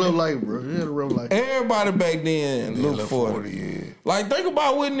everybody She back had a little then, life, bro. She had a rough life. everybody back then looked 40. Yeah. Like think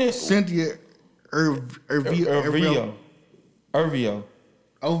about Whitney Cynthia Irvio. OVO.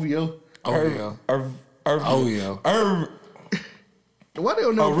 Oh, yeah. Oh, yeah. Why they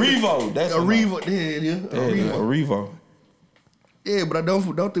don't know? Arrivo. That's her name. Arrivo. Yeah. Yeah, Arrivo. Arrivo. Yeah, but I don't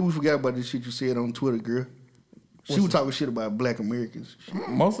think we forgot about this shit you said on Twitter, girl. She was talking shit about Black Americans.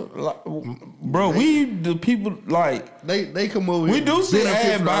 Most of, like, bro, we the people like They come over. we here do sit benefit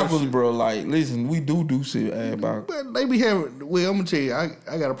ad from our backwards, shit. bro. Like, listen, we do sit ad backwards. But they be having. Well, I'm gonna tell you,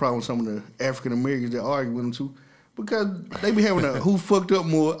 I got a problem with some of the African Americans that argue with them too, because they be having a who fucked up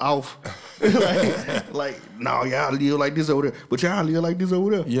more off. like, no, y'all live like this over there, but y'all live like this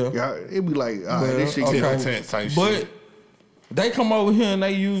over there. Yeah. Y'all, it be like, all right, Well, this shit. okay. get over. Content type But shit. they come over here and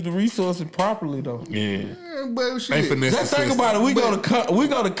they use the resources properly, though. Yeah. Yeah, but They shit. finesse Just the think system. about it. We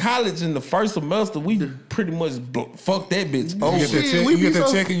go to college in the first semester. We pretty much fuck that bitch You over. get that Shit, check, we you be get that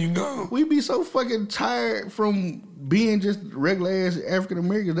so- check and you go. We be so fucking tired from being just regular ass African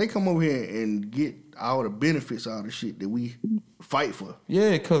Americans. They come over here and get all the benefits, all the shit that we fight for.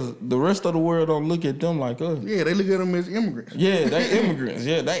 Yeah, because the rest of the world don't look at them like us. Yeah, they look at them as immigrants. Yeah, they immigrants.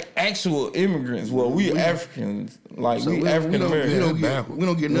 Yeah, they actual immigrants. Well, we Africans. Like, So we we African don't Americans. get, we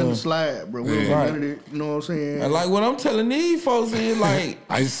don't get nothing to slide, bro. We don't get Right. none of that. You know what I'm saying? And like what I'm telling these folks is like,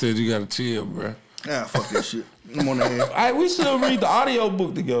 I just said you gotta chill, bro. Ah, fuck that shit. I'm on the ass. we should read the audio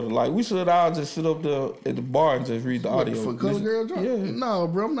book together. Like, we should all just sit up there at the bar and just read the audio. For Color Listen- Girl Drop? Yeah. No,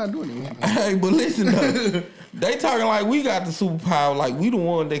 bro, I'm not doing it. Hey, but listen though, they talking like we got the superpower, like we the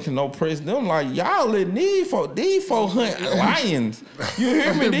one that can oppress them. Like, y'all let these folk hunt lions. You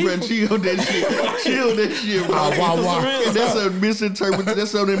hear me? Bro, These chill that shit. Chill that shit, bro. wah. That's a misinterpretation.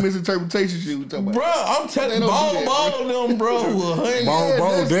 That's some of that misinterpretation shit we talking about. bro, I'm telling They don't do that, Bo them, bro, will hunt. Bo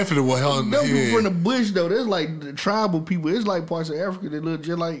that's- definitely will help Them people yeah. from the bush though, that's like the tribal people. It's like parts of Africa that look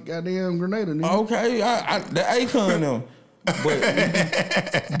just like goddamn Grenada. Nigga. Okay, the Akon them. But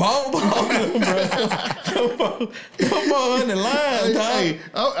Bo them, bro. Come on, the line, dog. Hey,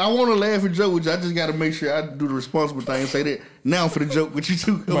 I want to laugh and joke with you. I just got to make sure I do the responsible thing and say that now for the joke with you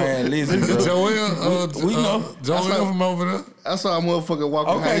too. Come Man, on. listen, bro. Joel, we know. Joel from over there. I saw a motherfucker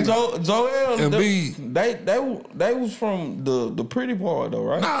walking Okay, behind Joel, And they was from the pretty part though,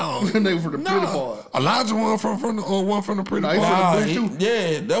 right? No, They from the pretty part. Elijah one from the one from the pretty Nah, he part. from the bush, too.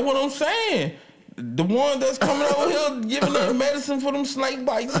 Yeah, that's what I'm saying. The one that's coming over here giving them medicine for them snake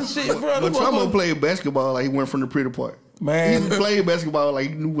bites and shit, bro. But Trumbo played basketball like he went from the pretty part. Man. He played basketball like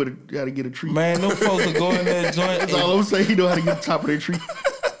he knew how to get a tree. Man, them folks are going that joint. That's all I'm saying. He know how to get the top of that tree.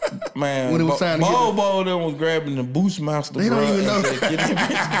 Man, When it was time to get Bo them was grabbing the Boostmaster, They bro. don't even know. and just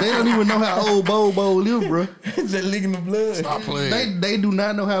getting They don't even know how old Bobo live, bro. just licking the blood. Stop playing. They do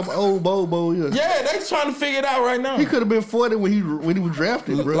not know how old Bobo is. Yeah, they trying to figure it out right now. He could have been 40 when he was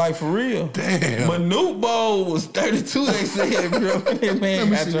drafted, bro. Like, for real. Damn. Manute Bo was 32, they said, bro. Let Man,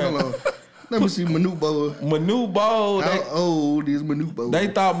 me got see. tried. Hold on. Let me see Manute Bo. Manute Bo, How old is Manute Bo? they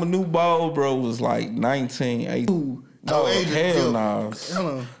thought Manute Bo, bro, was like 19, 18. Ooh. Oh, age is hell still- no.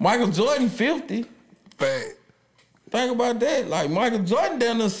 Hold on. Michael Jordan, 50. Fact. Think about that. Like, Michael Jordan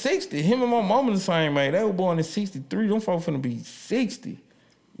down to 60. Him and my mama the same age. They were born in 63. Them folks finna be 60.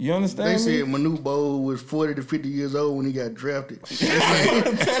 You They understand said me? Manute Bo was 40 to 50 years old when he got drafted. It's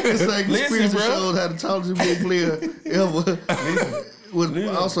like Listen, conspiracy bro. shows how the tallest NBA player ever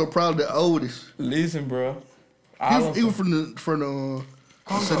was also probably the oldest. Listen, bro. He was from the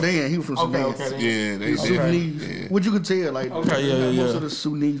Sudan. He was from Sudan. Yeah, they Sudanese. Yeah. What you could tell, like Okay, yeah, most yeah. of the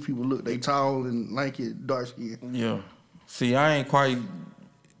Sudanese people look, they tall and lanky, dark skin. Yeah. See, I ain't quite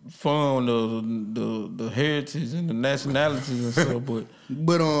fond of the heritage and the nationalities and stuff, but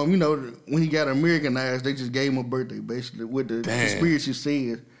But you know, when he got Americanized, they just gave him a birthday, basically. What the conspiracy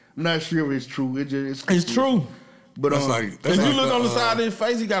says. I'm not sure if it's true. it's true. But That's like If that's you like look on the side of his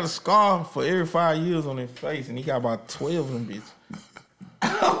face, he got a scar for every 5 years on his face, and he got about 12 of them bitches.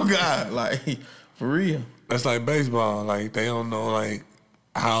 Oh God, like for real. That's like baseball. Like they don't know like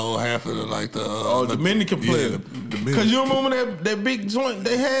how half of the Dominican player. Dominican. Cause you remember that big joint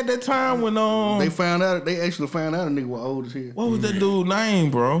they had that time when they actually found out a nigga was old as hell. what was that dude's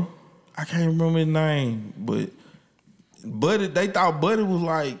name, bro? I can't remember his name, but Buddy, they thought Buddy was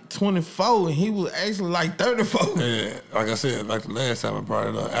like 24 and he was actually like 34. Yeah, like I said, like the last time I brought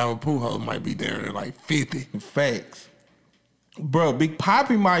it up, Albert Pujols might be there at like 50. Facts. Bro, Big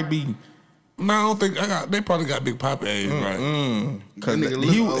Poppy might be. No, I don't think they probably got Big Poppy age, right? Cause That nigga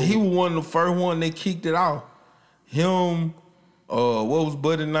he look old. was one of the first one that kicked it off. Him, what was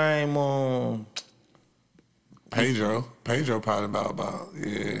Buddy's name? Pedro probably about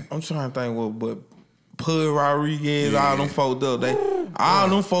yeah. I'm trying to think what, but Pud Rodriguez, all them folks up.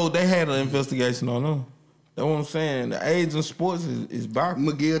 They had an investigation on them. That's what I'm saying. The age in sports is back.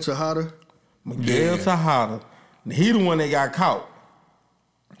 Miguel Tejada. Miguel Tejada. He the one that got caught.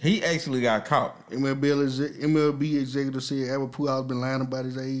 He actually got caught. MLB executive said Albert Pujols been lying about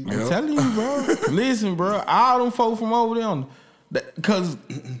his age. I'm Yep. telling you, bro. Listen, bro. All them folks from over there, Because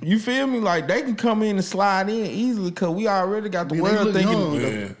you feel me, like they can come in and slide in easily. Because we already got the Yeah, they world look thinking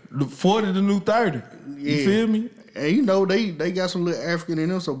young. the 40 the new 30. Yeah. You feel me? And you know they got some little African in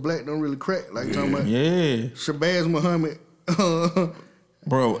them, so black don't really crack. Like talking about Yeah, Shabazz Muhammad,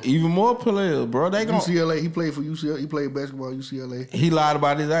 bro. Even more players, bro. They gon' UCLA. He played for UCLA. He played basketball at UCLA. He lied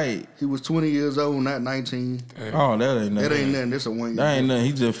about his age. He was 20 years old, not 19. Oh, that ain't nothing. That ain't nothing. That's a 1 year. That ain't nothing.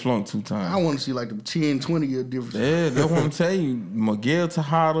 He just flunked 2 I times. want to see like the 10, 20 year difference. Yeah, that's what I'm telling you. Miguel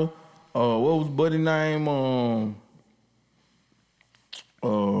Tejada. What was buddy name?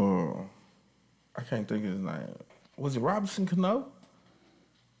 I can't think of his name. Was it Robinson Cano?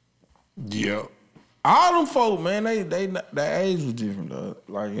 Yep. All them folk, man, their age was different though.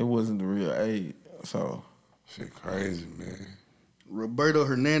 Like it wasn't the real age. So Shit crazy, man. Roberto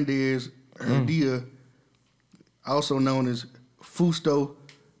Hernandez Herdia, also known as Fusto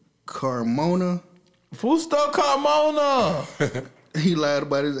Carmona. Fusto Carmona. He lied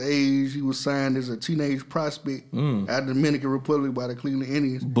about his age. He was signed as a teenage prospect out of the Dominican Republic by the Cleveland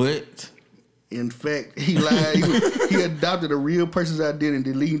Indians. But In fact, he lied. He adopted a real person's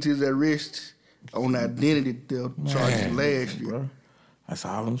identity, leading to his arrest on identity theft charges last year. bro, that's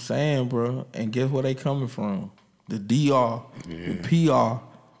all I'm saying, bro. And guess where they coming from? The DR, the PR.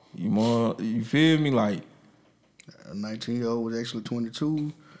 You feel me? Like A 19-year-old was actually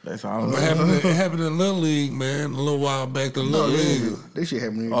 22. that's all I'm It saying. happened in Little League, man, a little while back. The Little League. That shit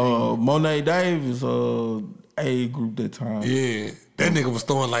happened here. Monet Davis, A group that time. Yeah. That nigga was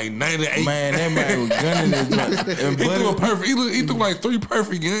throwing like 98. Man, that man was gunning his and He threw a Buddy, perfect. He threw like 3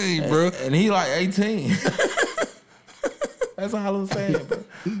 perfect games, bro. and he like 18. That's all I'm saying, bro.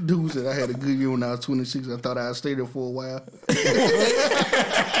 Dude said I had a good year when I was 26. I thought I'd stay there for a while.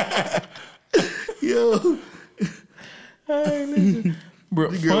 Yo, Hey, listen.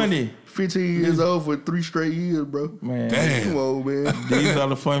 Bro, the girl funny. 15 years old for 3 straight years, bro. Man, Damn. Come on, man. these are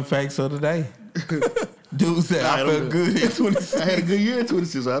the fun facts of the day. Dude said I felt good at 26. I had a good year at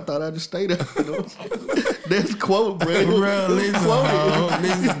 26. So I thought I'd just stay there. You know? That's a quote, bro. Bro, listen,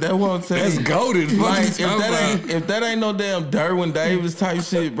 listen, that's what I'm saying. That's goated. Like, What you talking about? if that ain't no damn Derwin Davis type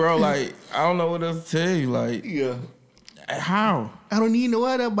shit, bro, like, I don't know what else to tell you. Like, Yeah. how? I don't need no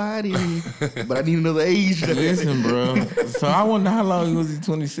other body, but I need another age. Listen, bro. So I wonder how long he was he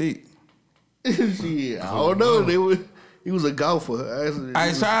 26. Shit, I don't know. He was a golfer.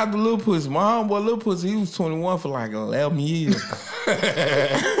 I shout out to Lil Pussy. My homeboy Lil Pussy, he was 21 for like 11 years.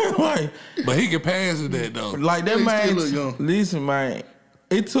 like, But he can pass it that though. like that He man. still look young. Listen, man.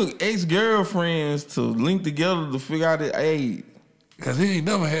 It took ex-girlfriends to link together to figure out his age. Cause he ain't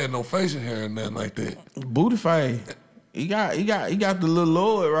never had no facial hair or nothing like that. Booty face. He got the little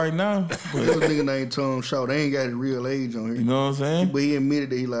Lord right now. That But, was a nigga named Tom Shaw. They ain't got his real age on you here. know what I'm saying? But he admitted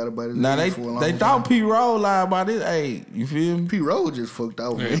that he lied about his Now age for a long they time. thought P. Roll lied about his age. You feel me? P. Rose just fucked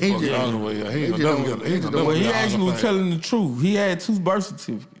out, Yeah, man. he fucked all the way up. He ain't just gonna don't- never get. he He just gonna don't- But never he get actually Hall was of Fame. telling the truth. He had 2 birth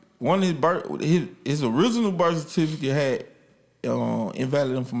certificates. One his original birth certificate had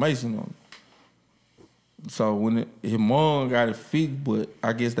invalid information on it. So when his mom got it fixed, but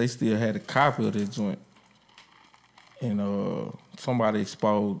I guess they still had a copy of that joint. And somebody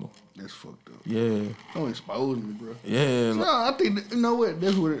exposed him. That's fucked up. Yeah. Don't expose me, bro. Yeah. No, I think, you know what?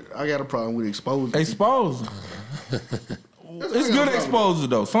 That's what I got a problem with exposing. Exposed him. It's good exposure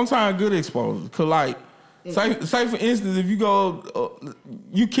though. Sometimes good exposure. Cause like, say for instance, if you go,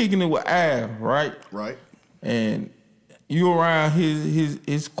 you kicking it with Al, right? Right. And you around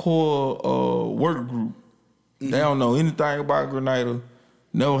his core work group. They don't know anything about Grenada.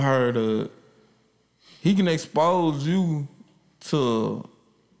 Never heard of. He can expose you to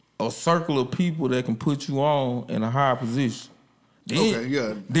a circle of people that can put you on in a higher position. Then, Okay,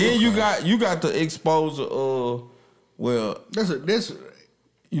 yeah. Then you got the exposure of, well, That's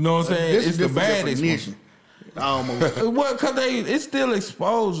you know what I'm saying? This It's is the different bad definition. Almost. Well, cause it's still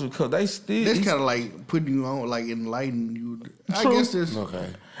exposure, cause they still. That's kind of like putting you on, like enlightening you. I True. guess this. Okay.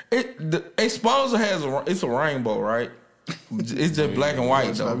 The exposure it's a rainbow, right? It's just black and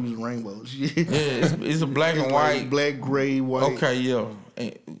white Stop though. using rainbows. Yeah, it's a black and Like white. black, gray, white. Okay, yeah.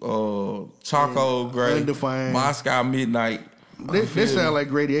 And, charcoal gray, Undefined. Moscow midnight. That sound like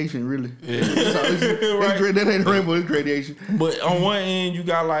gradation, really. Yeah. That ain't a rainbow, it's gradation. But on one end, you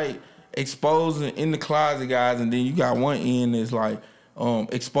got like exposing in the closet guys, and then you got one end that's like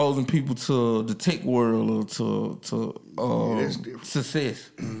exposing people to the tech world or to that's different. success.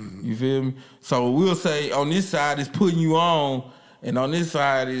 You feel me? So we'll say on this side it's putting you on, and on this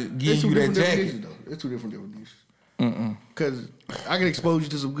side is It's giving two you that different jacket. definitions, though. It's 2 different definitions. Because I can expose you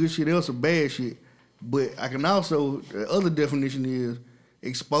to some good shit and some bad shit, but I can also, the other definition is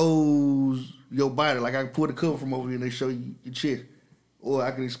expose your body. Like I can pull the cover from over here and they show you your chest. or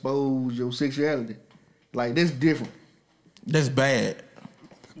I can expose your sexuality. Like that's different. That's bad.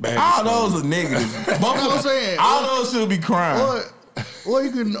 Bad All exposure. those are negatives. Both know what of I'm them, saying? all those should be crime. Or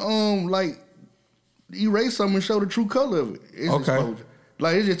you can like erase something and show the true color of it. It's Okay. exposure.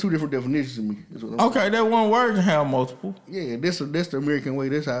 Like it's just two different definitions to me. That's what I'm Okay, that one word can have multiple. saying. Yeah, that's the American way.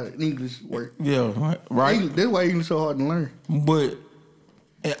 That's how English works. Yeah, right. That's why English so hard to learn. But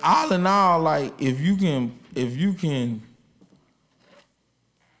all in all, like if you can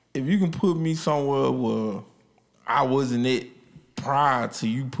put me somewhere where I wasn't it prior to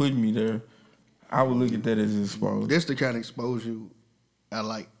you putting me there, I would look at that as exposure. That's the kind of exposure I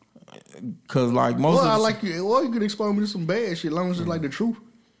like. Cause like most Or of I the, like you. Or you can expose me to some bad shit, as long as it's like the truth.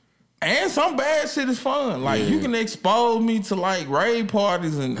 and some bad shit is fun. Like you can expose me to like rave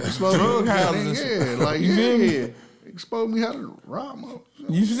parties and Expose drug me, houses. yeah, like you feel me? yeah. Expose me how to rob motherfuckers.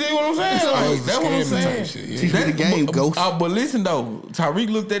 You see what I'm saying? Like, that's what I'm Scamming saying. type shit, yeah. Teach me the game, Ghost. But listen though, Tyreek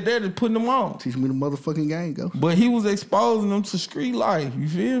looked at that and putting them on. Teach me the motherfucking game, Ghost. But he was exposing them to street life. You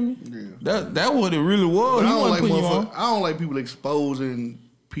feel me? Yeah. That what it really was. But He I don't wasn't like putting you on. I don't like people exposing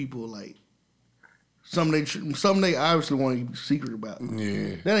people like some they obviously want to keep secret about.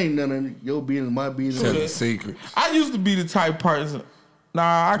 Yeah. That ain't none of your business, my business. Tell the secrets. I used to be the type person. Nah,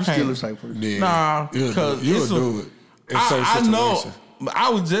 I You can't. still a type person. Yeah. Nah, You'll because do it. In certain I know. situations. I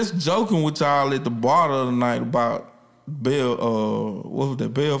was just joking with y'all at the bar the other night about Bell. What was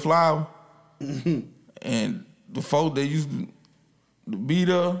that? Bell Flower. And the folk that used to be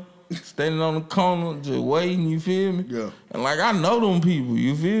there, standing on the corner, just waiting. You feel me? Yeah. And like I know them people.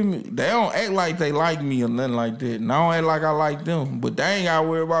 You feel me? They don't act like they like me or nothing like that. And I don't act like I like them. But they ain't gotta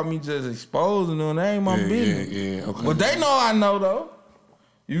worry about me just exposing them. They ain't my business. Yeah, okay. But they know I know though.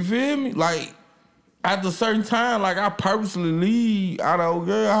 You feel me? Like at a certain time, like I purposely leave out of old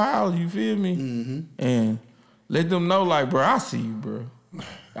girl house. You feel me? Mm-hmm. And let them know, like, bro, I see you, bro.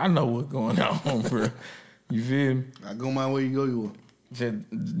 I know what's going on, bro. You feel me? I go my way, you go your way. Just,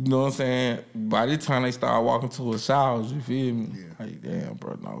 you know what I'm saying? By the time they start walking to a showers, you feel me? Yeah. Like, damn,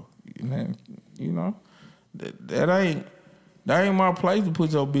 bro, no. You know? That ain't my place to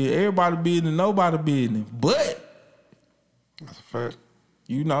put your business. Everybody business, nobody business. But That's a fact.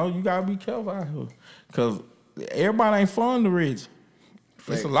 you know, you gotta be careful out here. Cause everybody ain't fun to Reggie.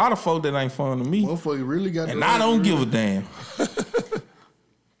 There's a lot of folk that ain't fun to me. Motherfucker really got the And right I don't to give a damn.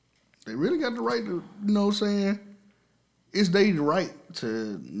 They really got the right to, you know what I'm saying? It's their right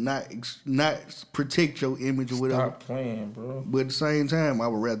to not protect your image or whatever. Stop playing, bro. But at the same time, I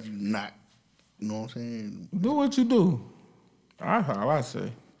would rather you not. You know what I'm saying? Do what you do. That's all I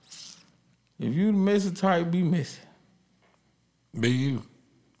say. If you the messy type, be messy. Be you.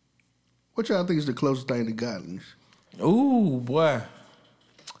 What y'all think is the closest thing to godliness? Ooh, boy.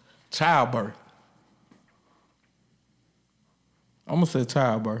 Childbirth. I'm gonna say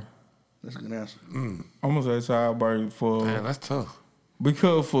childbirth. That's a good answer. I'm gonna say childbirth for Man, that's tough.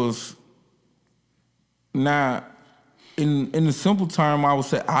 because for now in the simple term I would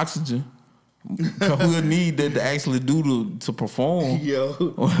say oxygen. Cause we'll need that to actually do to perform. Yo.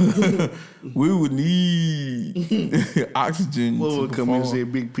 We would need oxygen What to would come in and perform. say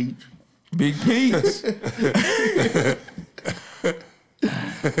Big Peach? Big Peach.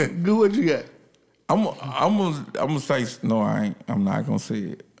 Good, what you got? I'm gonna say no. I ain't. I'm not gonna say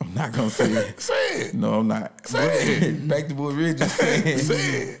it. I'm not gonna say it. Say it. No, I'm not. Say it. Back to what Rich is saying. Say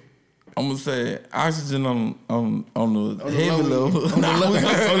it. I'm gonna say oxygen on the heavy low level. end. Nah, we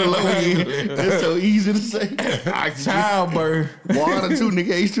gonna say On the low end. That's so easy to say. childbirth. Water too,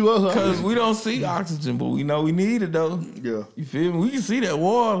 nigga. H2O. Cause we don't see oxygen, but we know we need it though. Yeah. You feel me? We can see that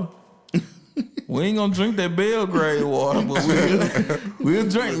water. We ain't gonna drink that Belgrade water, but we'll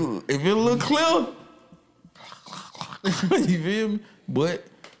drink if it look clear. You feel me? But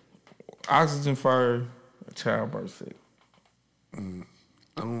oxygen first, childbirth sick. I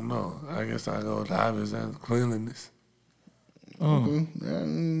don't know. I guess I go with obvious and cleanliness.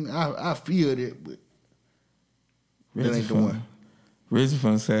 I feel that, but that ain't the one. Reggie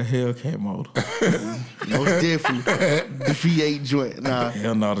finna say Hellcat motor. Most definitely. The V8 joint. Nah.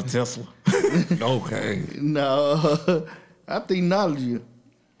 Hell no, the Tesla. Okay. No. I think knowledge.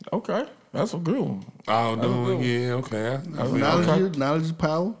 Okay, that's a good one. Oh, no, yeah, okay. I feel Knowledge, knowledge is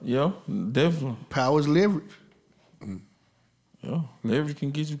power. Yeah, definitely. Power is leverage. Yeah, leverage can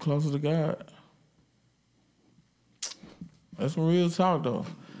get you closer to God. That's some real talk, though.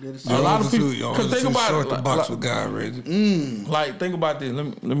 A lot of people. Cause think about short it. the Like, box with God, Reggie. like, think about this.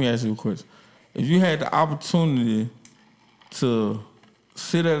 Let me ask you a question. If you had the opportunity to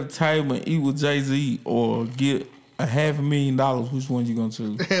sit at a table and eat with Jay-Z or get $500,000, which one you gonna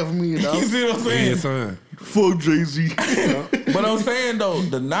choose? $500,000. You see what I'm saying? Yes, sir. Fuck Jay-Z. But I'm saying though,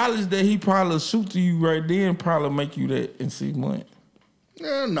 the knowledge that he probably shoot to you right then probably make you that in 6 months.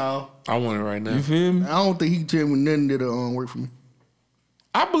 Yeah, no. I want it right now. You feel me? I don't think he can tell me nothing that'll work for me.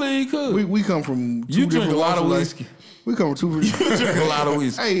 I believe he could. We come from two You drink different a lot of walks whiskey. life. We come from two You different. drink a lot of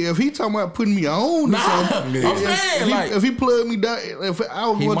whiskey. Hey, if he talking about putting me on, or something, I'm saying like if he plugged me down, if I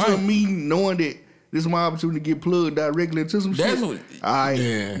was He going to a might. meeting knowing that this is my opportunity to get plugged directly into some That's shit. what- All right.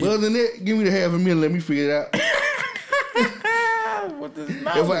 Yeah. But other than that, give me the $500,000. Let me figure it out. what this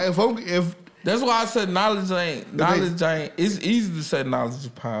knowledge? if That's why I said knowledge ain't. It's easy to say knowledge is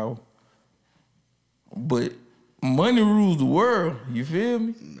power, but money rules the world. You feel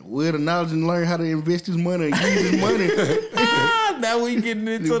me? with the knowledge and learn how to invest his money and use his money. Now we getting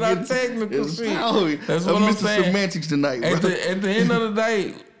into that technical It's shit. power. That's what I'm Mr. saying. Semantics tonight, bro. At the end of the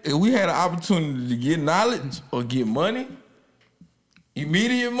day, if we had an opportunity to get knowledge or get money,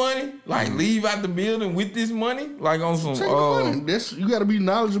 immediate money, like leave out the building with this money, like on some. Take the money. That's, you got to be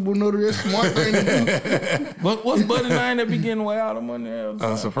knowledgeable, know that that's a smart thing to do. But what's Buddy Nine that be getting away all the money?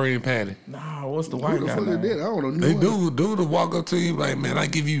 Supreme Patty. Nah, what's the Who white the guy? fuck is name? that? I don't know. They do the walk up to you like, man, I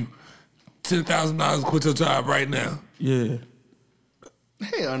give you $10,000 to quit your job right now. Yeah,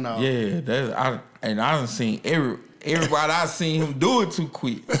 Hell no. yeah. I done seen everybody I seen him do it too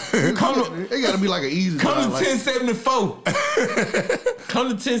quick. It got to be like an easy Come to job. Like, 1074. Come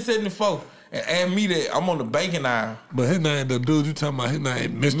to 1074 and add me that I'm on the banking aisle. But his name, the dude you talking about, his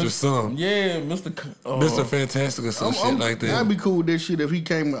name Mr. Some. Yeah, Mr. Mr. Fantastic or some shit like that. I'd be cool with that shit if he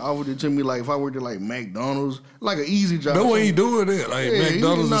came and offered it to me. Like if I worked at like McDonald's, like an easy job. No way he doing it. Like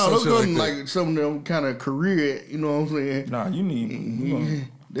McDonald's or some shit like that. like some of them kind of career. You know what I'm saying? Nah, you need.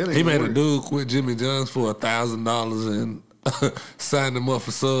 That ain't He made gonna a work. dude quit Jimmy John's for $1,000 and signed him up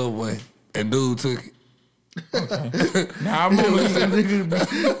for Subway. And dude took it. Nah, I remember. That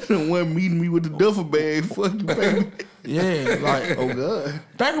nigga the one meeting me with the duffel bag. Fuck you, baby. Yeah, like Oh God.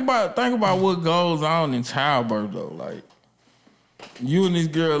 think about what goes on in childbirth though. Like you and this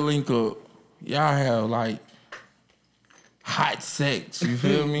girl link up, y'all have like hot sex. You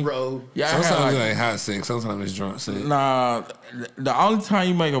feel me, Bro. Y'all Sometimes have it's like, like hot sex. Sometimes it's drunk sex. nah. The only time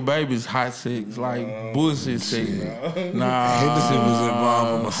you make a baby is hot sex, like bullshit sex. Nah, Henderson was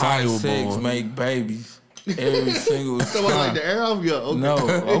involved with Messiah hot sex Boy. make babies every single So I like time. the air off you. Okay. No,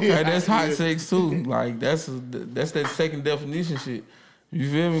 okay, that's hot sex too. Like that's that second definition shit. You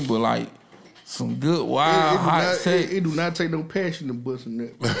feel me? But like some good wild hot sex. It do not take no passion to bust in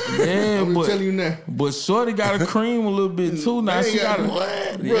that. Yeah, I'm but just telling you now. but shorty got to cream a little bit too. Now They she got to.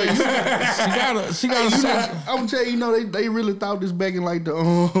 what? Bro, She got I'm gonna tell you, they really thought this back in like the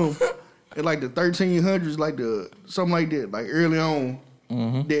in like the 1300s, like the something like that, like early on,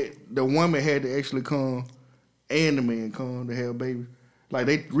 that the woman had to actually come and the man come to have babies. Like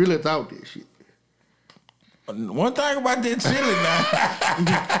they really thought that shit. One thing about that chili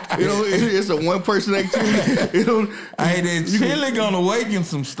now, You know, it's a one person activity. You know, hey, that chili gonna awaken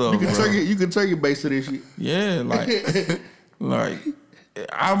some stuff. Bro. you can turkey base to this shit. Yeah, like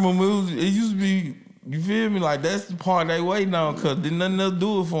I remember it used to be. You feel me? Like that's the part they waiting on because didn't nothing else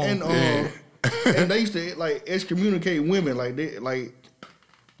do it for them. And and they used to like excommunicate women, like they like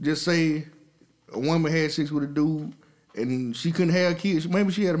just say a woman had sex with a dude and she couldn't have kids.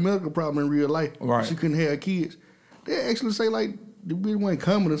 Maybe she had a medical problem in real life. Right. She couldn't have kids. They actually say like the bitch wasn't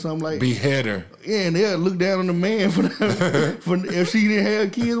coming or something like. Behead her. Yeah, and they'll look down on the man for if she didn't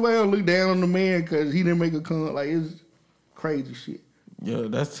have kids. Well, look down on the man because he didn't make a come. Like it's crazy shit. Yeah,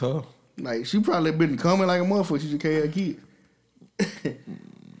 that's tough. Like she probably been coming like a motherfucker. She just can't have kids.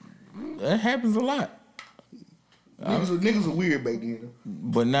 That happens a lot. Niggas are weird back then.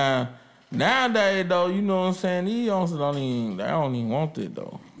 But nowadays though, you know what I'm saying? These youngsters don't even want it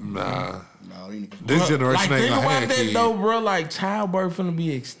though. Nah. No, these niggas. This generation Like ain't think gonna about have that kids. though, bro. Like childbirth finna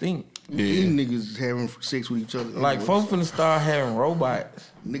be extinct. These Yeah. niggas is having sex with each other. Like anyways. folks finna start having robots.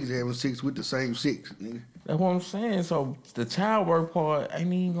 Niggas having sex with the same sex. Nigga. That's what I'm saying. So the childbirth part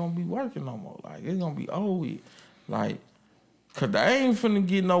ain't even gonna be working no more. Like it's gonna be old with. Like, cause they ain't finna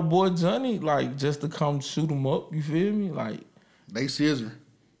get no boy Johnny like just to come shoot him up. You feel me? Like They scissor.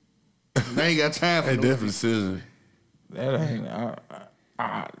 They ain't got time for They no. definitely scissor. that ain't.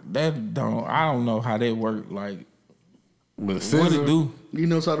 I don't know how that work. Like With a what scissor. it do? You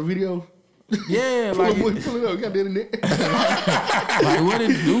know, saw the video? Yeah, Pull like it up. Got that in there. like what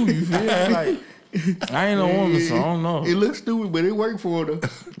it do? You feel me? Like I ain't no woman, so I don't know. It looks stupid, but it worked for them.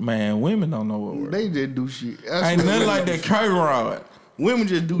 Man, women don't know what work. They just do shit. I Ain't swear, nothing like that curtain rod. Women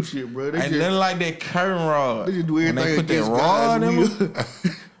just do shit, bro. They Ain't just, nothing like that curtain rod. they just do When everything they put that against rod God's in will. them,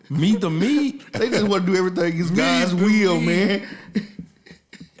 meat the meat. They just want to do everything against God's will, man.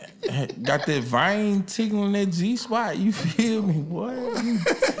 got that vein tickling that G spot. You feel me? What?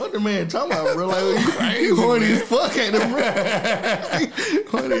 What the man talking about, bro? Like, you horny as fuck at him, bro.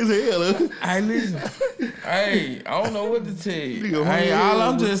 Horny as hell, huh? Hey, listen. Hey, I don't know what to tell you. Nigga, Hey, horny all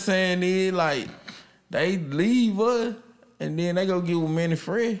as I'm hell, just saying is, like, they leave us and then they go get with Manny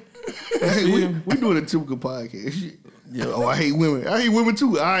Fred. Hey, we doing a typical podcast shit. Yeah. Oh, I hate women. I hate women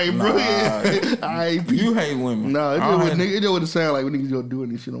too. All right, bro. Yeah. I hate people. You hate women. Nah, it I just, hate- it just what it sound like when niggas go doing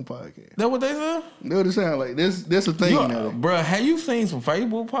this shit on podcast. That what they said? That what it sound like. That's a thing now. Bruh, have you seen some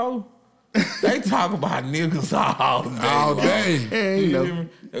Facebook posts? They talk about niggas all day. All bro. day. Yeah, You you know. hear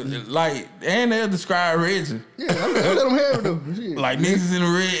me? Like, and they'll describe Reggie. Yeah, I let them have it though. Shit. Like niggas in the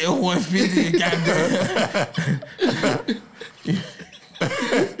red F-150 goddamn.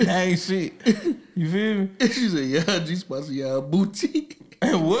 That ain't shit. You feel me? She said, "Yeah, G sponsor y'all boutique."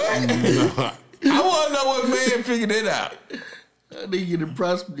 And what? I want to know what man figured it out. They get a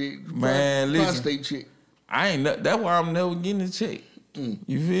prostate, Man, listen. prostate chick. I ain't. That's why I'm never getting a check. You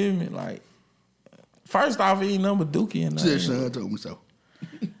feel me? Like, first off, he ain't number Dookie and Said Sean told me so.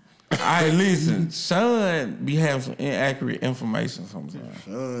 I listen. Son be having some inaccurate information sometimes.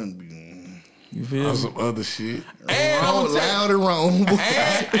 Son, be You feel On me? some other shit. And I'm wrong, gonna tell, loud and wrong.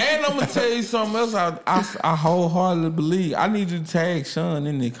 and I'm gonna tell you something else. I wholeheartedly believe. I need you to tag Sean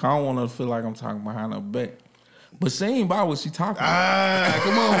in there. 'Cause I don't want her to feel like I'm talking behind her back. But she ain't about what she talking about.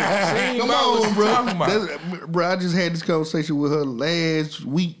 Come on, ain't come about what on, you bro. talking about. Bro, I just had this conversation with her last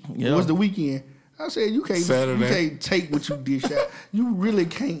week. Yeah. It was the weekend. I said, you Saturday. can't take what you dish out. You really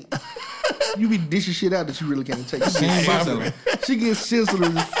can't. You be dishing shit out that you really can't take. She ain't about to. She gets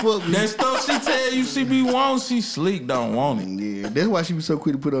sensitive as fuck. That stuff she tell you she be want, she sleek don't want it. Yeah, that's why she be so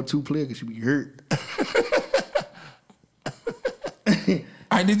quick to put on 2 players because she be hurt.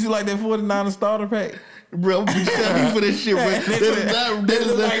 Hey, did you like that 49er starter pack? Bro, I'm be shouting for that shit, bro. That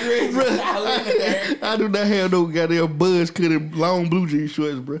is not, bro. I do not have no goddamn buzz cutting long blue jean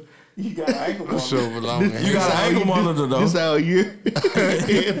shorts, bro. You got an ankle monitor. Show belong. You got an ankle monitor though. This all year.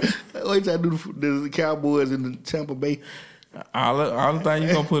 Wait till I do the Cowboys in the Tampa Bay. All the thing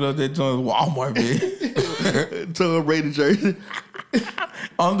you gonna put up that joint is Walmart bed. Tom Brady jersey.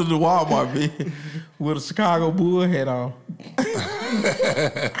 Under the Walmart bed with a Chicago Bull hat on.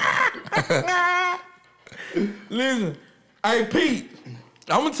 Listen, hey Pete,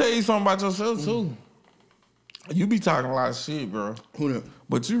 I'm gonna tell you something about yourself too. You be talking a lot of shit, bro. Who that?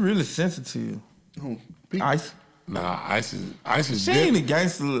 But you really sensitive. Who? Pete? Ice. Nah, Ice is She ain't a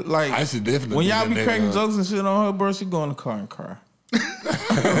gangster. Like Ice is definitely when y'all be that cracking nigga. jokes and shit on her, bro, she go in the car and cry.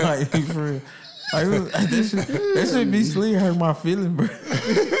 Like for real. Like, that shit be sleep hurt my feelings, bro.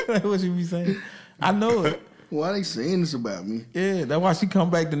 That's what you be saying. I know it. Why they saying this about me? Yeah, that's why she come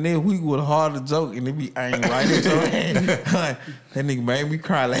back the next week with a harder joke and it be aimed right at your hand. Like, that nigga made me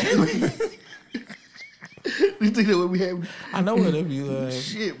cry last week. You think that what we have? I know what it be like.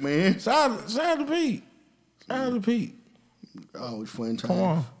 Shit, man. Shout out to Pete. Shout out to Pete. Always fun time. Come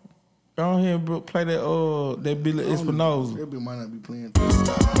on. Go on here, bro. Play that Billy Espinosa. That bitch might not be playing.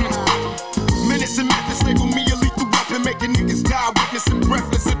 Minutes and methods label me a lethal weapon, making niggas die, witnessing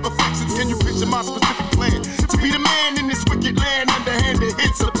breathless imperfections. Can you picture my specific plan? To be the man in this wicked land, underhanded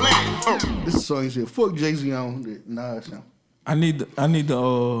hits a plan. This is a song he said, fuck Jay-Z on that Nas sample. I need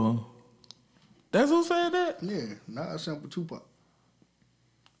the that's who said that? Yeah, Nas sample Tupac.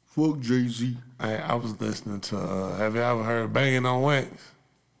 Fuck Jay-Z. Hey, I was listening to. Have you ever heard "Banging on Wax"?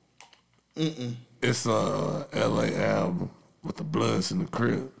 It's a L.A. album with the Bloods in the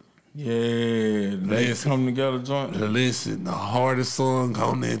crib. Yeah, they come together joint. Listen, the hardest song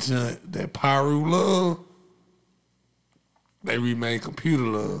on that joint, that Pyru Love. They remade Computer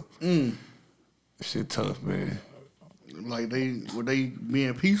Love. Shit tough, man. Like were they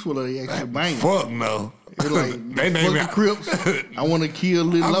being peaceful or they actually banging? Fuck no. They like They fuck named the it- Crips. I want to kill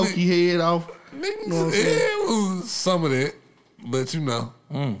little I mean- Loki head off. Niggas, know what I'm saying? it was some of that, but you know.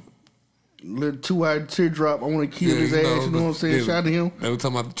 Little 2-eyed teardrop. I want to kill his ass. You know what I'm saying? yeah, Shout out to him. They were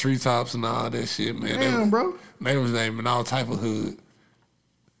talking about the treetops and all that shit, man. Damn, bro. They was naming all type of hood.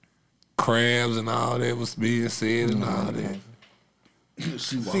 Crabs and all that was being said and all that.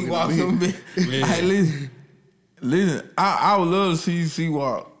 See See walk some bit. Hey, listen. I would love to see you see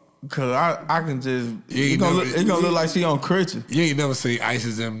walk. Cause I can just Yeah, it gonna look like she on crutches. You ain't never seen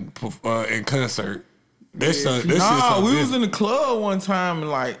Isis in concert. That shit Nah, something we was different. in the club one time and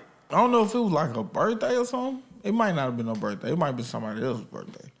like I don't know if it was like her birthday or something. It might not have been her birthday. It might be somebody else's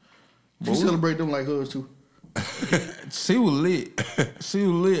birthday. You celebrate them like hers too. She was lit. She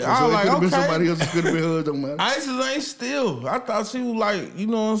was lit. I So was it like, could have been somebody okay. else. It could have been hers. Don't matter. Isis ain't still. I thought she was like, you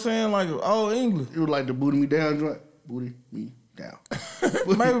know what I'm saying, like old English. It was like the booty me down joint. Booty me down.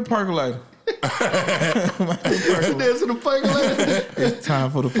 Maybe percolator. Dance to the percolator. It's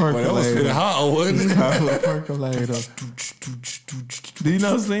time for the That was percolator. pretty hard, wasn't It's it? time for the percolator. Do you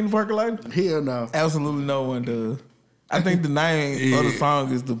know seen the percolator? Hell no. Absolutely no one does. I think the name of the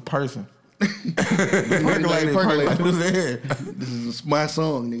song is the person. Percolator. Percolator. This is my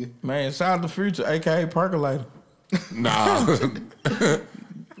song, nigga. Man, shout out to Future, aka Percolator. Nah,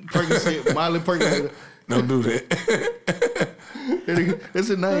 Percolator, Miley Percolator. don't do that. That's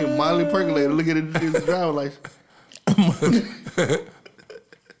his name, Miley Percolator. Look at it, his driver's license.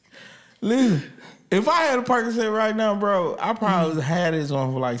 Listen, if I had a Percocet right now, bro, I probably had this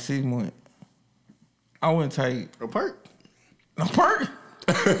on for like 6 months. I wouldn't take A perk. a perk.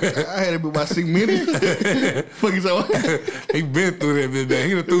 I had it about 6 minutes. Fuck is that? He been through that bitch, man.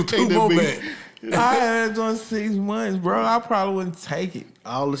 He done threw two Ain't that more big. back. I had it on 6 months, bro. I probably wouldn't take it.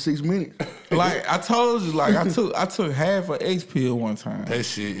 All the 6 minutes. Like I told you, like I took half of X pill one time. That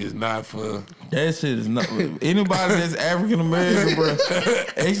shit is not for. That shit is not anybody that's African American, bro.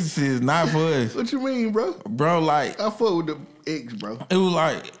 Ecstasy is not for us, What you mean, bro? bro. Like I fuck with the X, bro. it was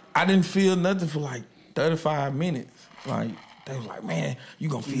like I didn't feel nothing for like 35 minutes. Like they was like, man, you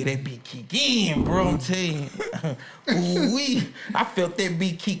gonna feel that beat kick in, bro. I'm telling you. Ooh-wee. I felt that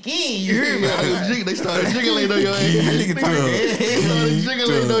beat kick in. You hear me? They started jiggling on your ass. Nigga talking, They started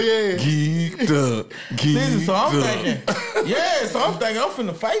jiggling on your ass. Geeked up. Geeked Listen, so I'm up. thinking, I'm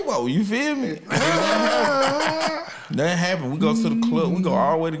finna Fabo. You feel me? That happened. We go to the club. We go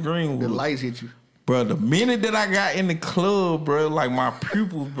all the way to The Greenwood. lights hit you. Bro, the minute that I got in the club, bro, like my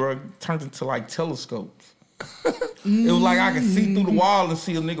pupils, bro, turned into like telescopes. It was like I could see through the wall and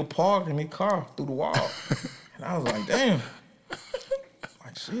see a nigga parking their car through the wall. And I was like, damn.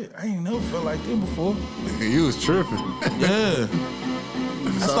 Like, shit, I ain't never felt like this before. Nigga, you was tripping. Yeah.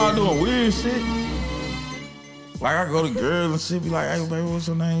 I started doing weird shit. Like, I go to girls and shit, be like, hey, baby, what's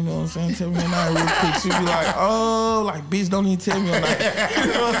your name? You know what I'm saying? Tell me your name real quick. She be like, oh, like, bitch, don't even tell me your name.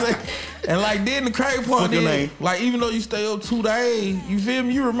 You know what I'm saying? And, like, then the crazy part Fuck your is, name. like, even though you stay up 2 days, you feel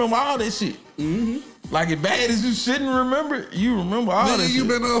me? You remember all that shit. Mm-hmm. Like, as bad as you shouldn't remember, you remember all that Nigga, you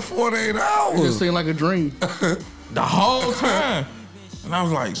shit. been up 48 It just hours. seemed like a dream. The whole time. And I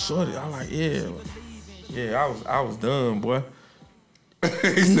was like, shorty, I like, yeah, I was done, boy. He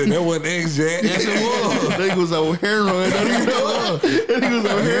said that wasn't X-Jack. Yes, it was. That nigga was on heroin. Don't even know. That nigga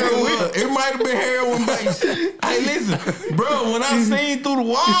was on heroin. It might have been heroin based. Hey, listen, bro, when I seen through the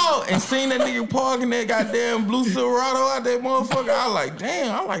wall and seen that nigga parking that goddamn blue Silverado out that motherfucker, I was like,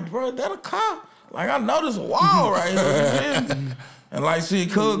 damn, I'm like, bro, is that a car? Like, I noticed a wall right here. You feel me? And like, see,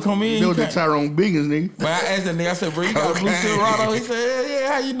 Cub come in. That he was that can't- Tyrone Biggins, nigga. But I asked that nigga, I said, bro, you got a blue Cocaine. Silverado? He said,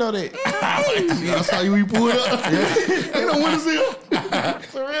 yeah, how you know that? I saw you when you pulled up. They don't want to see him.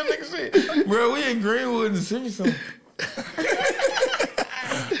 It's a real nigga shit. Bro, we in Greenwood in the city, so. I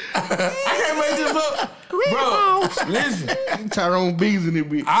can't make this up. Bro, listen. Tyrone Biggins in it,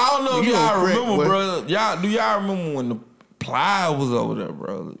 bitch. I don't know if You y'all on crack, remember, boy. bro. Do y'all remember when the Ply was over there,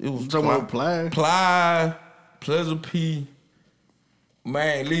 bro? It was Talking about Ply? Ply, Pleasure P.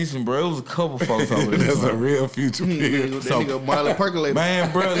 Man, listen, bro. It was a couple folks over there. That's a real future That period. nigga Miley Percolator.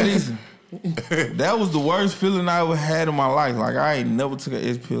 Man, bro, listen. That was the worst feeling I ever had in my life. Like, I ain't never took an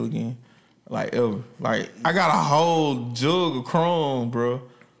S pill again. Like, ever. Like, I got a whole jug of Chrome, bro,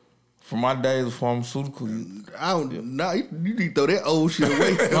 from my days of pharmaceutical use. I don't. Nah, you need to throw that old shit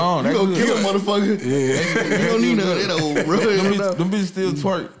away. No, you that gonna good. kill a motherfucker. Yeah. You don't need none of that old, bro. Them bitches still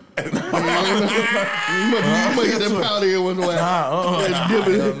twerk. You might get that powder here once in a while.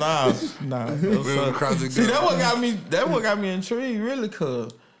 Nah. See, That what got me intrigued, really,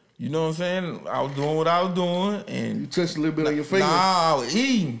 cause you know what I'm saying. I was doing what I was doing, You and touched a little bit on your finger. I was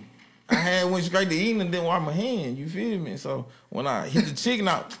eating. I went straight to eating and didn't wash my hand. You feel me? So when I hit the chicken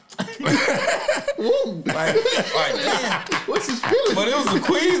out, Ooh. like damn. What's this feeling? But it was a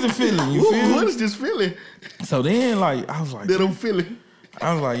queasy feeling. You Ooh, feel what me? is this feeling So then, like I was like, that I'm feeling?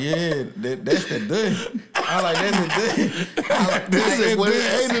 yeah, that's the day. I was like, that's the day. This is what it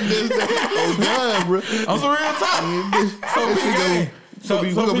ain't in this. Oh God, bro. I'm some real talk. So big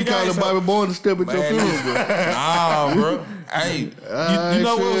game. We're gonna be calling Bobby Bourne to step at your Man, funeral, bro. Nah, bro. Hey, you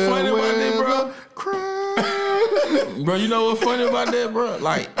know what's funny about that, bro? Cry. Bro, you know what's funny about that, bro?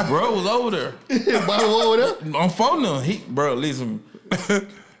 Like, bro was over there. Bobby over there. I'm phoning him. Bro, listen.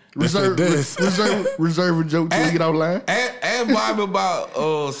 Reserve a joke till you get online. Ask Bobby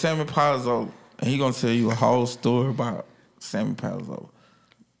about Sammy Palazzo, and he gonna tell you a whole story about Sammy Palazzo.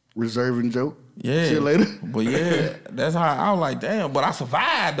 Reserving joke. Yeah. See you later. But yeah, that's how I was like, damn. But I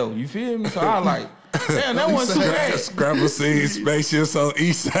survived though. You feel me? So I was like, damn, that wasn't too bad. Scrabble seeds, spaceships on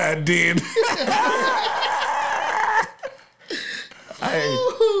east side den.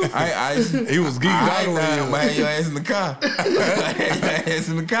 He was geeked out on you. I had your ass in the car. I had your ass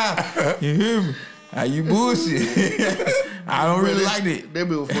in the car. You hear me? How you bullshit? I don't really like it. That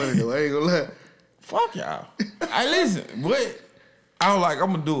bit was funny though. I ain't gonna lie. Fuck y'all. I listen, but I was like,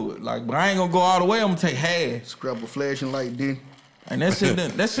 I'm gonna do it. Like, but I ain't gonna go all the way. I'm gonna take half. Scrap a flashing light then. And that shit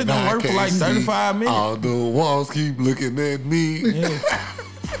done work for like 35 minutes. All the walls keep looking at me. Yeah.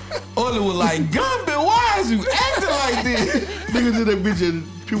 Oli was like, Gumby, why is you acting like this? Niggas in that bitch and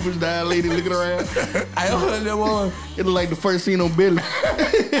pupils dilated looking around. I heard that one. It look like the first scene on Billy.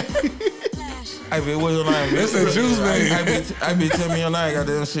 I be what's your name? That's that juice, man. I be telling me your name,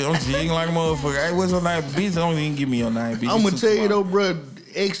 goddamn shit. I'm jigging like a motherfucker. Hey, what's your name? Bitch, don't even give me your name, bitch. I'm gonna tell you though, bro.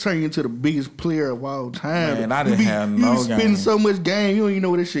 X turned you into the biggest player of all time. Man, I didn't have no You spending game. so much game, you don't even know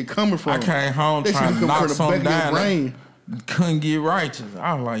where this shit coming from. I came home that trying shit to come knock from the something back of your down. brain. Couldn't get righteous.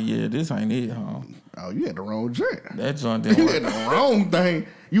 I was like, yeah, this ain't it, huh? Oh, you had the wrong joint. That joint didn't You work. had the wrong thing.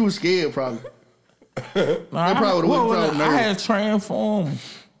 You was scared probably. Nah, probably what would've was probably it? I nervous. had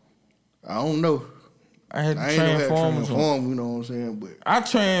transformers. I don't know. I had I ain't never had transformers. transform, you know what I'm saying? But I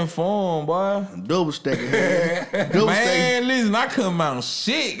transformed, boy. double stacking. Double stacking. Man, listen, I come out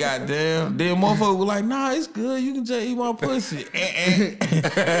shit, goddamn. Then motherfucker was like, nah, it's good. You can just eat my pussy.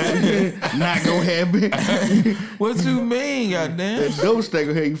 Not gonna happen. What you mean, goddamn? That double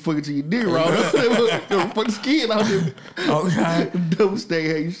stacker had you fucking to your dick wrong. Fuck the skin out there. Okay. Double stack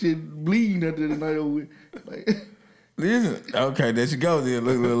had you shit bleeding after the night over with. Like, Listen, okay, there you go. Then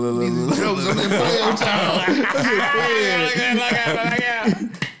look. these jokes, I'm just playing with y'all.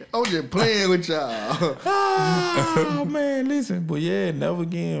 I'm just playing with y'all. Oh man, listen, but yeah, never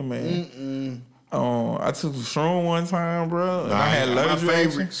again, man. I took a shroom one time, bro. And I had My allergic reaction.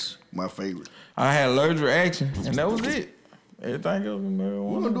 favorites. My favorite. I had allergic reaction, and that was it. Everything else was We're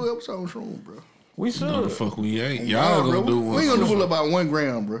marijuana. gonna do an episode on Shroom, bro. We No, the should. fuck we ain't. Nah, Y'all bro. gonna do We one. ain't gonna do about 1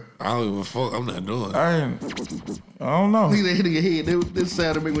 gram, bro. I don't give a fuck. I'm not doing it. I don't know. Nigga that hit in your head. This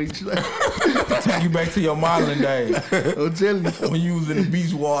sound to me when you Take you back to your modeling days I'm telling you. when you was in the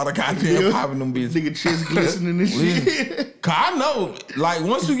beach water, goddamn popping them bitches. Nigga chest glistening and shit. Cause I know, like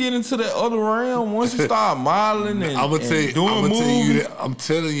once you get into that other realm, once you start modeling and, I'm gonna tell you. doing I'm gonna tell you movies, that. I'm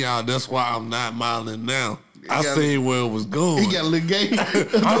telling y'all. That's why I'm not modeling now. I got- seen where it was going. He got a little gay. I'm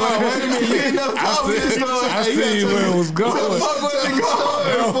like, wait a minute, you ain't never told me this story. I seen where it was going. Fuck was it going?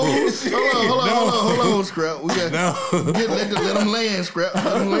 Hold on, Scrap. We got let them land, Scrap. Let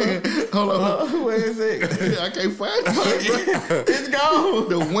them land. Hold on. Where is it? I can't find it. Bro. It's gone.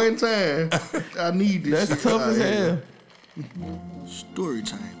 The one time I need this. That's shit. tough as hell. Story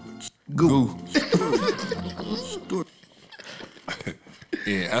time. Goo. Story.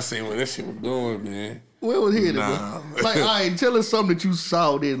 Yeah, I seen where that shit was going, man. Where was he? Nah. Bro? Like, all right, tell us something that you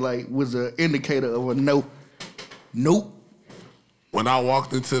saw that like was an indicator of a no. Nope. When I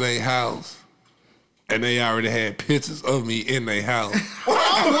walked into their house, and they already had pictures of me in their house.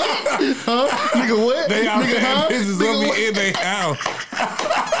 Huh? Nigga, what? They already Nigga, had huh? pictures Nigga, of me what? in their house.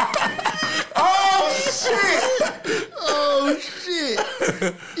 Oh shit! Oh shit!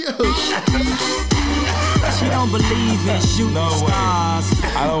 Yo, She don't believe in shooting No way. stars.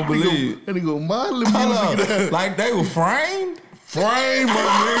 I don't believe it. that nigga modeling Hold music. up. Like they were framed? Frame, my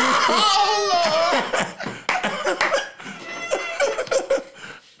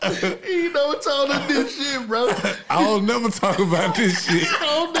You know what's all of this shit, bro. nigga. I don't never talk about this shit. I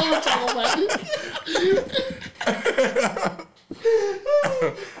don't know what talking about this.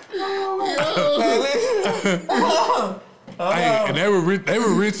 Hey, and they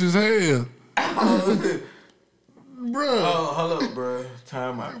were rich as hell. Bro, Oh, hold up, bro.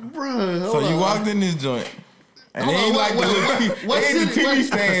 Time out. bro. So you walked in this joint. And they ain't like the little what they ain't the city- TV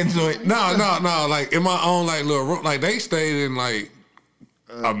stand joint. No. Like in my own like little room. Like they stayed in like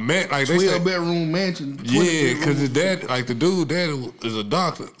a man. Like they 12 stayed. bedroom mansion. 20 Yeah, bedroom. because his dad, like the dude, dad is a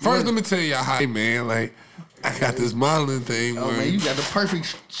doctor. First, let me tell y'all how, man. Like I got this modeling thing Oh where man, you got the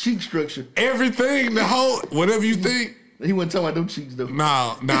perfect cheek structure. everything, the whole, whatever you think. He wasn't talking about them cheeks though.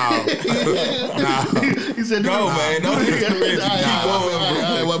 No. He said, Go, "Nah." man. Don't get too rich. All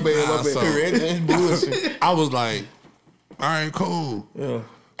right, my bad. So, That's bullshit. I was like, all right, cool. Yeah.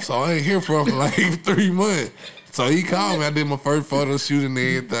 So I ain't here for him for like 3 months. So he called me. I did my first photo shoot and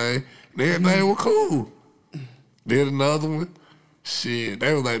everything. And everything was cool. Did another one. Shit,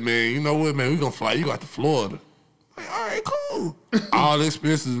 they was like, man, you know what, man? We gonna fly you out to Florida. Like, all right, cool. All the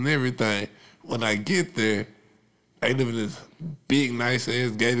expenses and everything. When I get there, they live in this big, nice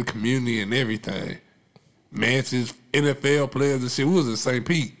ass gated community and everything. Mansions, NFL players and shit. We was in St.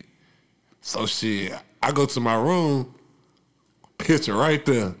 Pete. So shit, I go to my room, picture right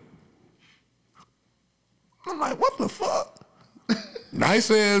there. I'm like, what the fuck?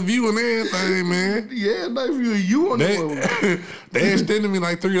 Nice ass view and everything, man. Yeah, nice view of you on the way. They extended me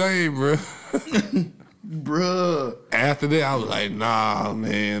like 3 days, bro. Bruh. After that, I was like, nah,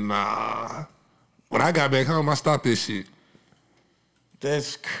 man, nah. When I got back home, I stopped this shit.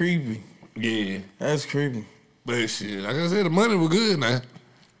 That's creepy. Yeah. That's creepy. But shit, like I said, the money was good now.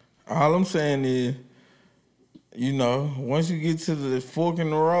 All I'm saying is, you know, once you get to the fork in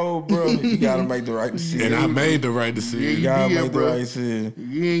the road, bro, you gotta make the right decision. And I made the right decision. You gotta make the right decision.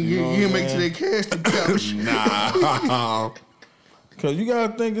 You ain't make to that cash to couch. Nah. Cause you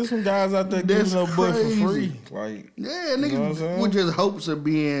gotta think there's some guys out there That's giving no butt for crazy. free. Like, Yeah, you know what I'm niggas saying? with just hopes of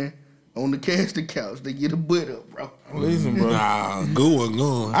being on the cash to couch. They get a butt up, bro. Listen, bro. Nah,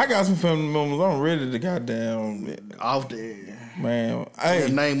 going. I got some family members. I'm ready to goddamn Off there. man. In Hey, the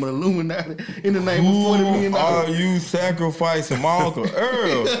name of Illuminati. In the name of $40 who million. are you sacrificing, my Uncle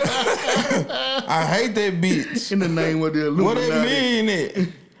Earl? I hate that bitch. In the name of the What Illuminati. that mean? It?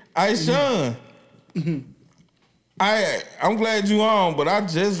 Hey, Sean. I'm glad you on, but I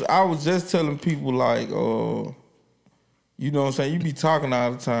was just telling people like, you know what I'm saying? You be talking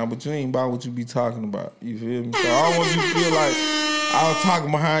all the time, but you ain't about what you be talking about. You feel me? So I don't want you to feel like I was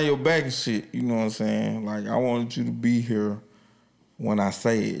talking behind your back and shit. You know what I'm saying? Like I wanted you to be here when I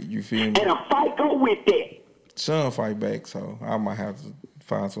say it. You feel me? And a fight go with that. Sean fight back, so I might have to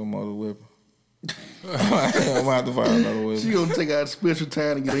find some other weapon. I might have to find another weapon. She gonna take out special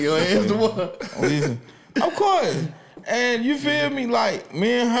time to get on your ass to what? Listen, of course. And you feel me? Like,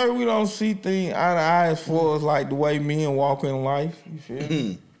 me and her, we don't see things eye to eye as far as like the way men walk in life. You feel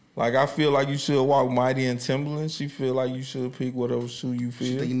me? Like, I feel like you should walk Mighty and Timberland. She feel like you should pick whatever shoe you You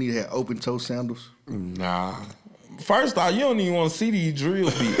feel. think you need to have open toe sandals? Nah. First off, you don't even want to see these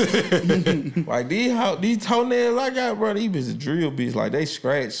drill beats. Like, these toenails I got, bro, these bitches drill beats. Like, they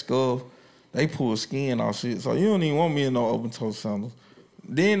scratch, scuff, they pull skin off shit. So you don't even want me in no open toe sandals.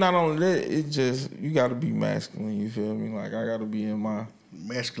 Then not only that, it just, you gotta be masculine, you feel me? Like, I gotta be in my...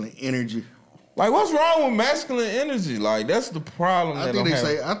 Masculine energy. Like, what's wrong with masculine energy? Like, that's the problem I that think I'm they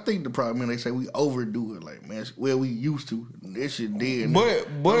having. say. I think the problem is they say we overdo it. Like, man, well, we used to. That shit dead. But-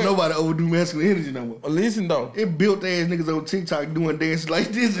 Don't nobody overdo masculine energy no more. Listen, though. It built ass niggas on TikTok doing dances like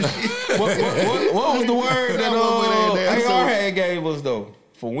this and shit. What was the word that That AR had gave us, though,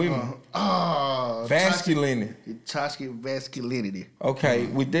 for women? Masculinity. Toxic masculinity. Okay,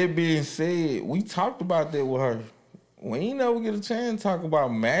 with that being said, we talked about that with her. We ain't never get a chance to talk about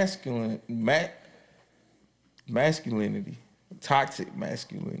masculinity, toxic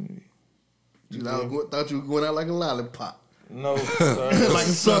masculinity. Thought you were going out like a lollipop. No, sir. Like a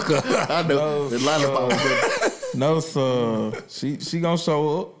sucker. I know. No, The lollipop was better. No, sir. She gonna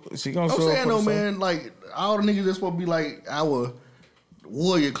show up. She gonna I'm show up. saying for though, the man, like all the niggas that's supposed to be like our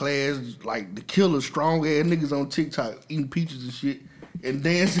warrior class, like the killer, strong ass niggas on TikTok eating peaches and shit and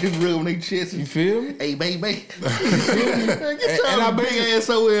dancing real on their chest. You feel me? Hey, baby. You feel me? Man, get your And I big bet ass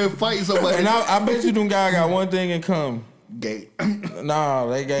over there and fight somebody. And I bet you them guys got one thing in common. Gay. Nah,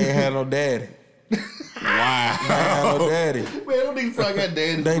 they ain't had no daddy. Wow. They ain't had no daddy. Man, them niggas probably got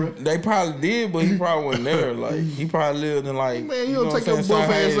daddies, bro. They probably did, but he probably wasn't there. Like he probably lived in like. Man, you know don't what take your I'm buff saying, South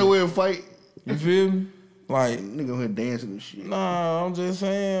ass Haven. somewhere and fight. You feel me? Like, Nigga on here dancing and shit. nah, I'm just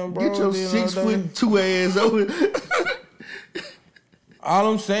saying, bro. Get your at the end of the day, 6'2" ass over.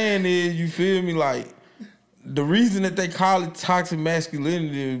 all I'm saying is, you feel me? Like, the reason that they call it toxic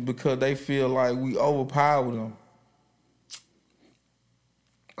masculinity is because they feel like we overpower them.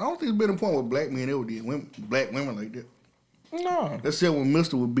 I don't think it's been a point where black men ever did black women like that. No. That's it when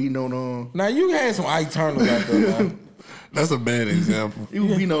Mister was beating on Now, you had some Ike Turners out there, man. That's a bad example. he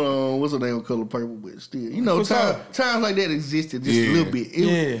was beating on what's her name, Color Purple, but still, you know, For sure. times like that existed just Yeah. a little bit.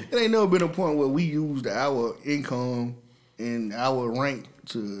 It ain't never been a point where we used our income and our rank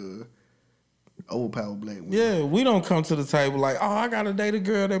to overpower black women. Yeah, we don't come to the table like, oh, I gotta date a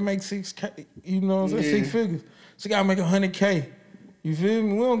girl that makes $6K. You know what I'm saying? Yeah. 6 figures. She gotta make $100K. You feel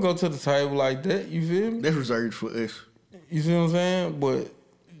me? We don't go to the table like that. You feel me? That's reserved for us. You see what I'm saying? But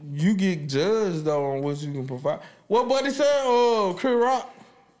you get judged though on what you can provide. What buddy said? Oh, Chris Rock.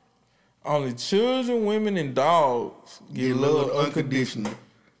 Only children, women, and dogs get loved unconditionally.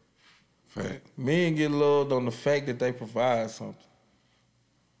 Fact. Men get loved on the fact that they provide something.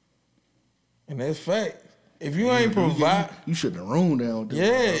 And that's fact. If you ain't provide, You shouldn't have room down there.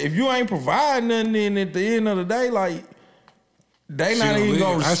 yeah, if you ain't provide nothing, then at the end of the day, like, they not even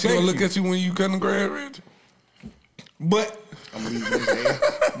gonna How she respect gonna look you. at you when you cutting the grass, Rich? But I'm leaving this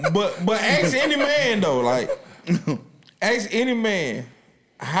ass. but ask any man though, like ask any man,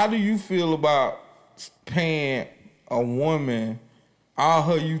 how do you feel about paying a woman all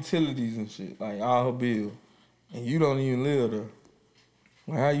her utilities and shit, like all her bills, and you don't even live there?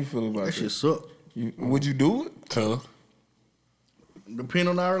 Like, how you feel about That that? shit suck. Would you do it? Tell her. Depend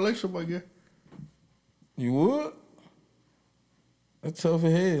on our relationship, I guess. You would? That's tough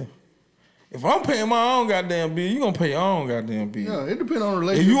as hell. If I'm paying my own goddamn bill, you gonna pay your own goddamn bill. Yeah, it depends on the If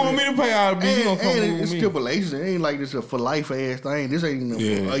relationship. you want me to pay all the bill, you gonna come and with it's me. stipulations. It ain't like this a for life ass thing. This ain't even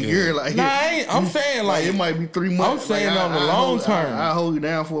Yeah, a yeah. year. Like Nah, I ain't, I'm saying like it might be 3 months. I'm saying Like, on the long hold, term. I hold you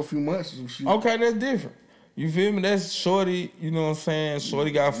down for a few months. And shit. Okay, that's different. You feel me? That's shorty. You know what I'm saying?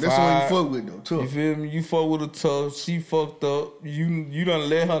 Shorty got fired. That's the one you fuck with though. You Tough. feel me? You fuck with her tough. She fucked up. You done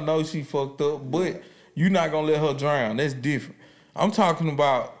let her know she fucked up, but you not gonna let her drown. That's different. I'm talking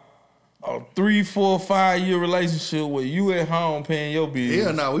about a 3, 4, 5 year relationship where you at home paying your bills.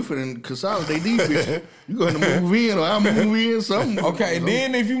 Yeah, nah, we finna consolidate these bitches. You going to move in or I'm move in something. Okay,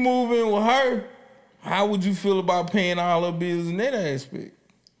 then if you move in with her, how would you feel about paying all her bills in that aspect?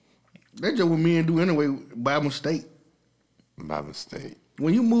 That's just what men do anyway by mistake. By mistake.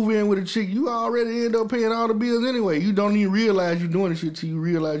 When you move in with a chick, you already end up paying all the bills anyway. You don't even realize you're doing the shit till you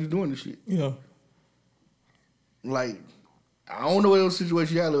realize you're doing the shit. Yeah. Like, I don't know what else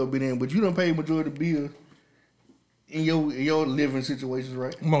situation y'all ever been in, but you done paid majority of the bills in your living situations,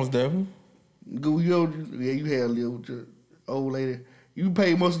 right? Most definitely. Go, you had live with your old lady. You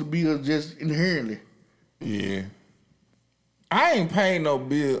pay most of the bills just inherently. Yeah. I ain't paying no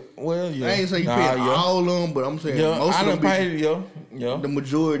bill. Well, yeah. I ain't saying you pay all of them, but I'm saying Yeah, most I of done them paid bitches, it, yeah. the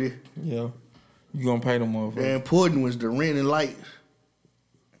majority. Yeah. You gonna pay them The motherfuckers. important was the rent and lights.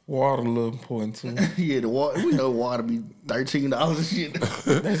 Water a little important too. Yeah, the water. We know water be $13 and shit.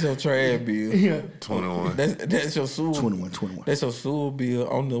 That's your trash bill. Yeah, 21. That's your sewer. 21. That's your sewer bill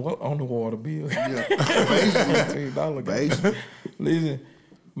on the water bill. Yeah, $13. basically. Listen,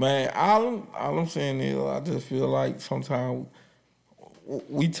 man, all I'm saying is I just feel like sometimes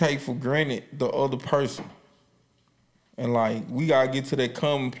we take for granted the other person. And like we gotta get to that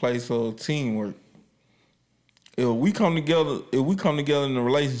common place of teamwork. If we come together in a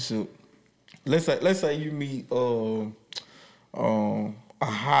relationship, let's say you meet a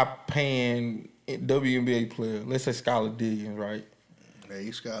high paying WNBA player, let's say Skylar Diggins, right? Hey,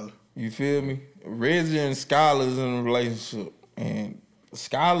 Skylar. You feel me? Reggie and Skylar's in a relationship, and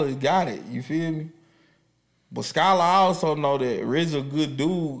Skylar got it. You feel me? But Skylar also know that Reggie a good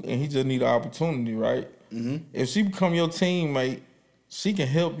dude, and he just need an opportunity, right? Mm-hmm. If she become your teammate, she can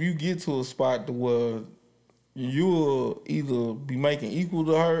help you get to a spot to where you'll either be making equal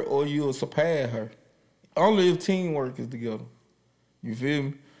to her or you'll surpass her. Only if teamwork is together. You feel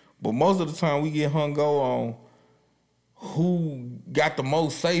me? But most of the time we get hung on who got the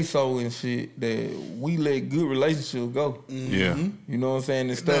most say so and shit that we let good relationships go. Yeah. You know what I'm saying?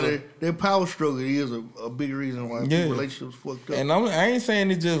 Instead of That power struggle is a big reason why relationships fucked up. and I ain't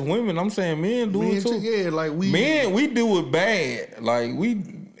saying it's just women. I'm saying men do it too. Yeah, like we do it bad. Like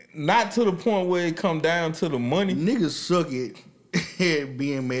we not to the point where it come down to the money. niggas suck at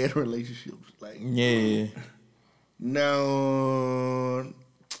being mad in relationships. Like Yeah. now,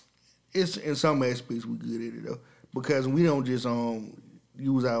 it's in some aspects we good at it though, because we don't just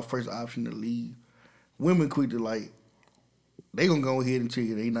use our first option to leave. Women quick to like. They gonna go ahead and tell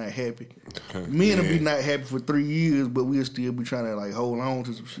you they not happy. Men will be not happy for 3 years, but we'll still be trying to like hold on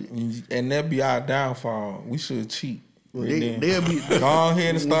to some shit. And that be our downfall. We should cheat. They'll be Go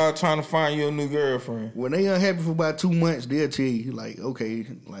ahead and start trying to find you a new girlfriend. when they unhappy for about 2 months. They'll tell you like, okay,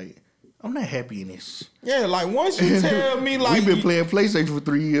 like I'm not happy in this. Yeah, like once you tell me like we been playing PlayStation for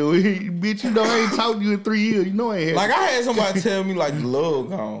 3 years, bitch. You know I ain't talked to you in 3 years. You know I ain't happy. like I had somebody tell me like the love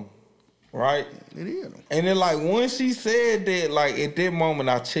gone, right? It is. And then like once she said that, like at that moment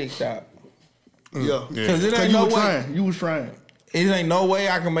I checked out. Yeah, Cause it Cause ain't you no was way. trying. You was trying. It ain't no way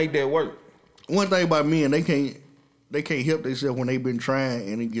I can make that work. One thing about men, they can't help themselves when they been trying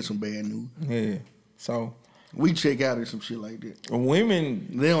and they get some bad news. Yeah. So We check out or some shit like that. women,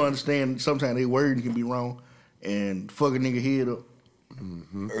 They don't understand. Sometimes they word can be wrong and fuck a nigga head up.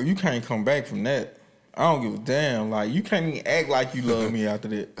 you can't come back from that. I don't give a damn. Like you can't even act like you love me after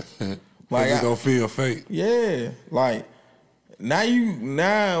that. Like Like it's gonna feel fake. yeah, like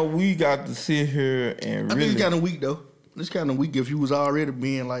now we got to sit here and I really. think it's kind of weak though. It's kind of weak if you was already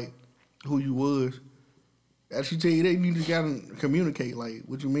being like who you was. I should tell you they need to kind of communicate. Like,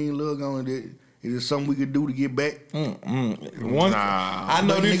 what you mean, love going? Is it something we could do to get back? One, I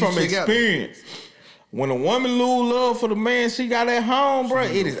know But this niggas from check out. experience. When a woman lose love for the man she got at home, bro,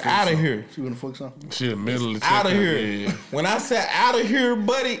 it is out of here. She wanna fuck something? Shit, mentally Out of check here. Yeah. When I say out of here,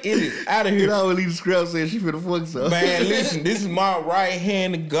 buddy, it is out of You here. know, leave the scrap saying she finna fuck something. Man, listen, this is my right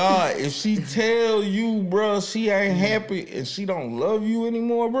hand to God. If she tell you, bro, she ain't happy and she don't love you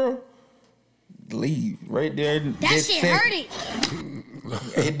anymore, bro, leave right there. That shit hurt it.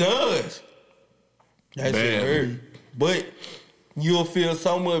 It does. That shit Bad. hurt. But you'll feel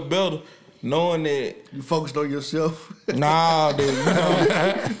so much better knowing that. You focused on yourself. Nah, that,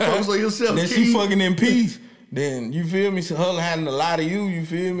 you know, Focus on yourself. then she King. fucking in peace. Then you feel me? Her having a lot of you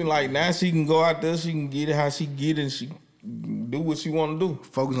feel me? Like now she can go out there, she can get it how she get it, and she do what she want to do.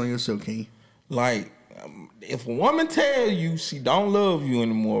 Focus on yourself, King. Like, if a woman tell you she don't love you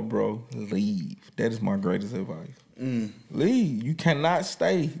anymore, bro, leave. That is my greatest advice. Leave. You cannot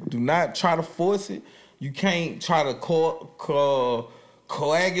stay. Do not try to force it. You can't try to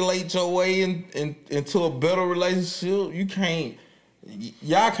coagulate your way into a better relationship. You can't.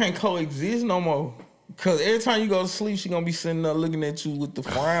 Y'all can't coexist no more. Cause every time you go to sleep, she gonna be sitting there looking at you with the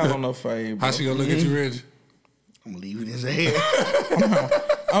frown on her face. Bro. How she gonna look at you, Reggie? I'm leaving his head.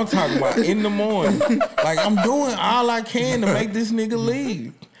 I'm talking about in the morning. Like, I'm doing all I can to make this nigga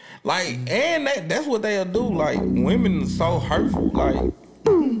leave. Like, and that's what they'll do. Like, women are so hurtful. Like,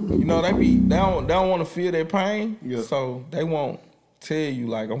 you know, they don't want to feel their pain. Yeah. So they won't tell you,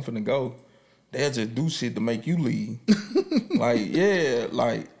 like, I'm finna go. They'll just do shit to make you leave. Like, yeah,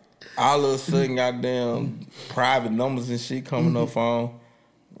 like, all of a sudden, goddamn private numbers and shit coming up on.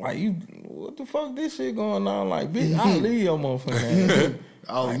 Like, you, what the fuck this shit going on? Like, bitch, I'll leave your motherfucking ass.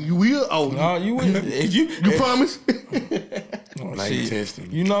 Oh, you will? Oh, No, you will. If you promise? Oh, Now you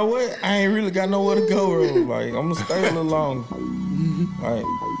testing. You know what? I ain't really got nowhere to go, bro. Like, I'm gonna stay a little longer. Like,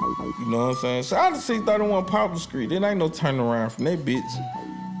 you know what I'm saying? Shout out to 631 Poplar Street. It ain't no turning around from that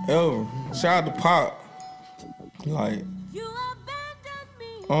bitch. Ever. Shout out to Pop. Like, You abandoned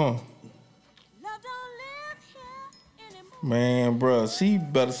me. uh. Love don't live here anymore. Man, bro, she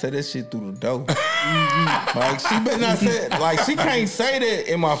better say that shit through the door. Like, she better not say it. Like, she can't say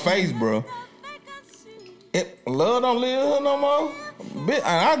that in my face, bro. Make us see. Love don't live here no more. Bitch,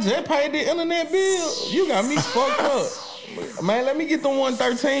 I just paid the internet bill. You got me fucked up. Man, let me get the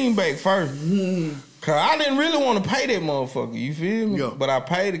 113 back first. Cause I didn't really want to pay that motherfucker. You feel me? Yeah. But I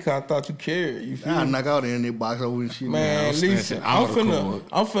paid it cause I thought you cared. You feel I'll me? knock out the internet box over and shit. Man, I'm snatching listen, all I'm the finna, cord.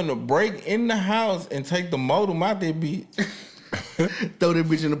 I'm finna break in the house and take the modem out that bitch. Throw that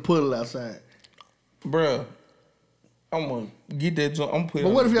bitch in the puddle outside. Bruh, I'm gonna get that joint. I'm putting.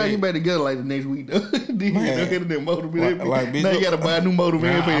 But what if y'all get back together like the next week though? Then you Man. get the internet modem. Like, bitch, now you gotta buy a new modem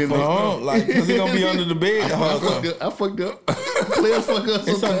and everything. Like, cause it gonna be under the bed the whole time. I fucked up. Players fuck up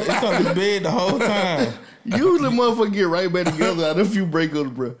It's sometimes. under the bed the whole time. Usually motherfuckers get right back together out of a few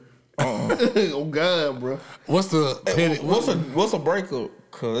breakups, bro. Oh God, bro. What's the petty? What's a breakup?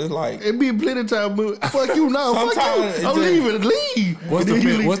 Cause it's like It be plenty of time, but fuck you now. Fuck Sometimes you. it I'm just- leaving. Leave. What's And then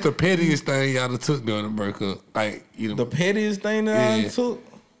you leave. what's the pettiest thing y'all done took during the breakup? Like, you know, the pettiest thing that I Yeah. took.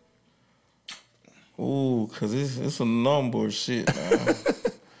 Ooh, cause it's a number of shit, man. I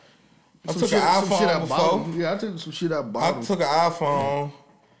Some took shit- an some shit I iPhone bought. before. Yeah, I took some shit I I bought. took an iPhone.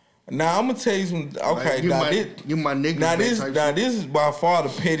 Now I'm gonna tell you some. Okay, give my niggas now that this type now shit. this is by far the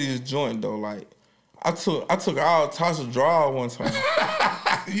pettiest joint though. Like I took all Tasha draw one time.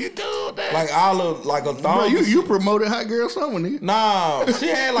 you do that. Like all of like a Bro, thong. you promoted Hot Girl Summer, nigga. Nah, she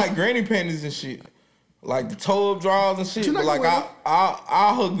had like granny panties and shit. Like the toe up drawers and shit. You But not like gonna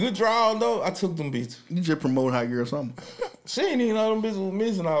all her good drawers though, I took them bitches. You just promoted Hot Girl Summer. She ain't even know them bitches was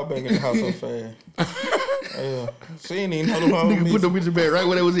missing all back in the house so fast. Yeah. She ain't even know them hoes Nigga put missing. them bitches back right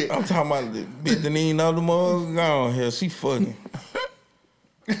where they was at. I'm talking about the bitch didn't even know them hoes gone. Hell, she fucking.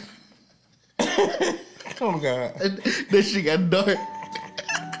 Oh God. That shit got dark.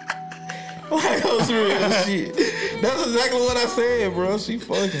 Like that was real shit. That's exactly what I said, bro. She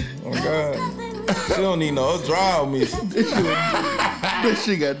fucking. Oh God. She don't need no draw missing. That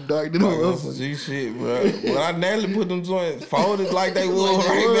shit got dark. Then That's some G shit, bro. When I naturally put them joints folded like they was Like they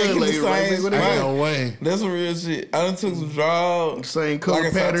right was, back in like the right same back where they spot. Ain't no way. That's some real shit. I done took some draws. Same color Like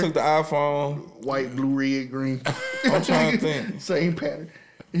I said, I pattern. took the iPhone. White, blue, red, green. I'm trying to think. Same pattern.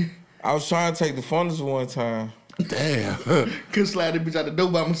 I was trying to take the furniture one time. Damn. Couldn't slide that bitch out the door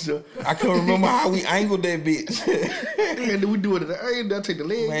by myself. I couldn't remember how we angled that bitch. And then we do it at the end. I take the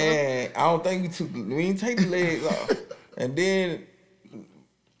leg. Man, I don't think we didn't take the legs off. And then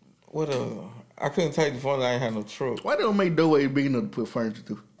I couldn't take the furniture. I ain't had no truck. Why they don't make doorways big enough to put furniture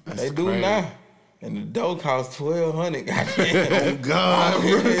through? They do crazy. now. And the dough costs $1,200. Goddamn. Oh God,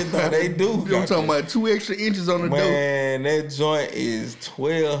 bro. They do. I'm goddamn. talking about 2 extra inches on the door. Man, that joint is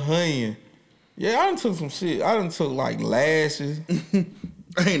 $1,200. Yeah, I done took some shit. I done took like lashes, I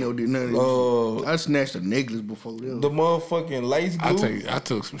ain't no did none of this. I snatched a necklace before this. the motherfucking lace glue. I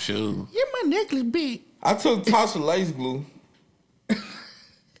took some shoes. Yeah, my necklace big. I took Tasha lace glue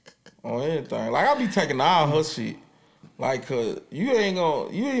on everything. Like I be taking all her shit. Like, cause you ain't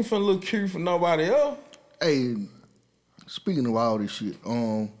finna look cute for nobody else. Hey, Speaking of all this shit,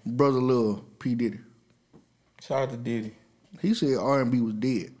 Brother Lil P Diddy, Shout out to Diddy. he said R&B was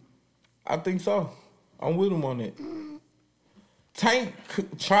dead. I think so. I'm with him on that. Tank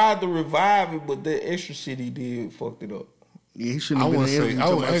tried to revive it, but that extra shit he did fucked it up. Yeah, he shouldn't I have been wouldn't in the say. interview I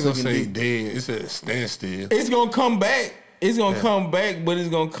talking ain't about gonna sucking say dick. dead. It's a standstill. It's gonna come back. It's gonna come back, but it's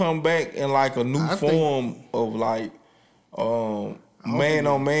gonna come back in like a new I think- form of like man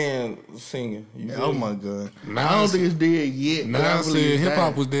on man singing. You Yeah, feel oh me? my god! Nah, I don't think it's dead yet. but I Nas believe said it's hip hop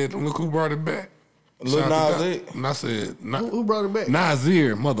dying. was dead. Look who brought it back. Lil Shout out to Nas God. X. And I said, Who brought it back?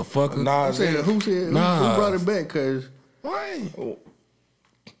 Nasir, motherfucker. I'm Nas saying, X. who said who Nas. brought it back? Cause Why?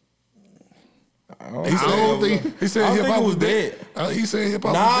 I don't He I said, don't think he said I don't hip think hop it was was dead. He said hip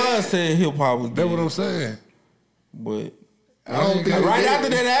hop was Nas dead. said hip hop was That's dead. what I'm saying. But I don't think it was right dead. after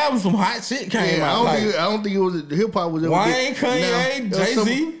that album, some hot shit came Yeah, out. I don't think it was hip hop was ever Wayne, dead. Kanye, Now, if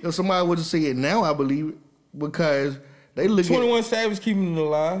Jay-Z? if somebody was to say it now, I believe it because they look 21 Savage keeping it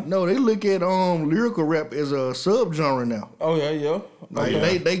alive. at no, they look at lyrical rap as a subgenre now. Oh yeah. Like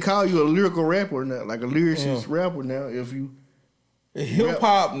Okay. they call you a lyrical rapper now, like a lyricist rapper now. If you Hip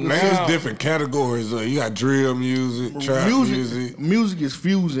hop Man, now. there's different categories. You got drill music, trap music. music is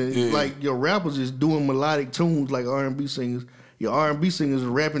fusing. Yeah. Like your rappers is doing melodic tunes like R&B singers. Your R&B singers are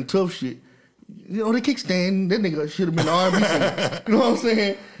rapping tough shit. You know, the kickstand, that nigga should have been an R&B singer. You know what I'm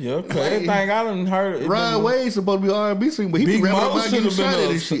saying? Yeah, cause Like, everything I done heard. Rod Wade's supposed to be R&B singer, but he Big be rapping Mo about should getting have shot at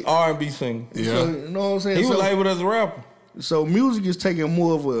been and shit. an R&B singer. Yeah. So, you know what I'm saying? He was So- labeled as a rapper. So music is taking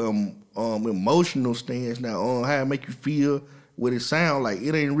more of a emotional stance now on how it make you feel, what it sound like.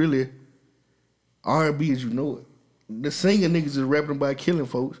 It ain't really R&B as you know it. The singing niggas is rapping about killing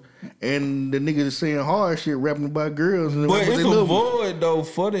folks, and the niggas is saying hard shit rapping about girls. And But what it's they a love. void though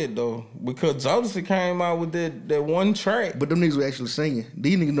for that though, because Jodeci came out with that one track, But them niggas were actually singing.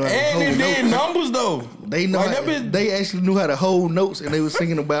 These niggas know how to and it hold did notes. numbers though. They know Like, how, that bitch- they actually knew how to hold notes, and they was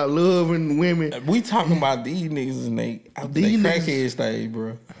singing about love and women. We talking about these niggas and they These niggas- crackhead stage,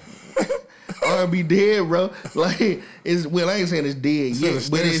 bro. R&B dead, bro. Like it's I ain't saying it's dead It's yet, at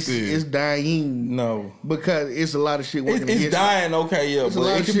a but standstill. it's dying. No, Because it's a lot of shit working it's against dying. Okay, yeah, It's a but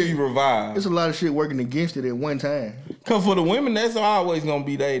lot it of can shit. be revived. It's a lot of shit working against it at one time. Cause for the women, that's always gonna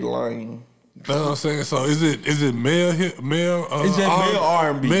be their lane. That's what I'm saying. So is it male male? It's just male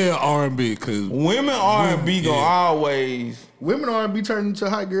R&B. Male R&B because Women R&B gonna Yeah. always. Women R&B turning into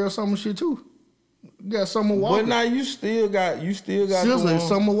hot girl summer shit too. You got Summer Walker. But now you still got the SZA one- and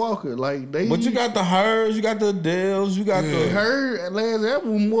Summer Walker. Like they. But you got the Hers, you got the Adeles, you got the her last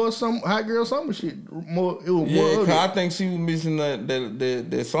album more some hot girl summer shit. More it was yeah. more. Cause Of I it. think she was missing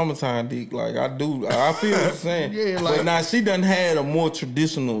that summertime dick. Like I feel what you're saying. Yeah, like- but now she done had a more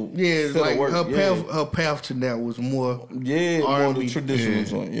traditional. Yeah, set of like work. her path to that was more. Yeah, more R&B. the traditional Yeah.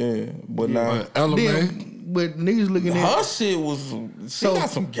 joint. Yeah, but now LMA. Then, but niggas looking her at shit was. She So- got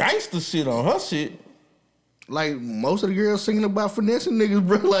some gangster shit on her shit. like most of the girls singing about finessing niggas,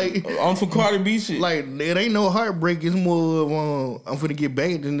 bro. Like. On some Cardi B shit. Like it ain't no heartbreak. It's more of I'm finna get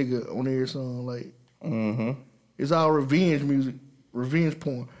back at this nigga on their song. Like it's all revenge music, revenge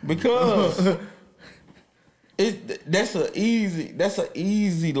porn. Because that's a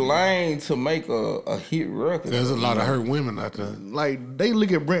easy lane to make a hit record. There's a lot of hurt women out there. Like they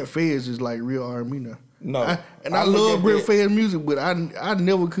look at Brent Fayez as like real R&B now. No, I I look love at Brent that- Fayez music, but I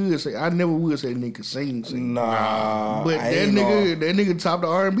never would say nigga could sing. Nah, But I that ain't nigga topped the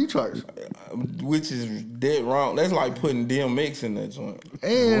R&B charts, which is dead wrong. That's like putting DMX in that joint.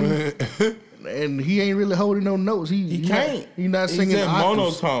 and he ain't really holding no notes. He can't. He not He's singing just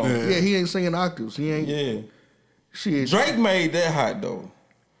octaves. monotone. Yeah, he ain't singing octaves. He ain't. Yeah, Shit. Drake made that hot though.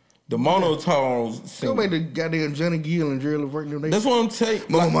 The monotones. Still made the goddamn Johnny Gill and Jerry Levert. That's what I'm telling.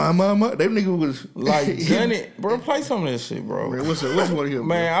 Mama. That nigga was Like Johnny, bro, play some of that shit, bro. Man, what you want to hear,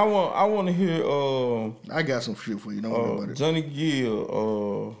 Man, I want to hear I got some shit for you. Don't worry about it. Johnny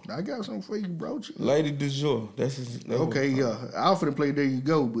Gill, I got something for you, bro. Lady Du Jour. That's his. Okay, yeah. I'll finna play There You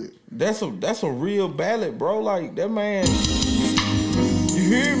Go, but That's a real ballad, bro. Like that man. You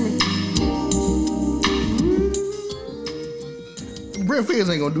hear me? Brent Fayez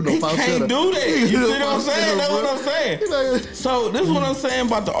ain't gonna do no He falsetto. can't do that. You see do no what I'm saying? falsetto, That's bro. what I'm saying. He like- So this is what I'm saying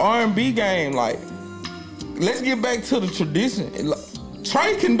about the R&B game. Like, let's get back to the tradition.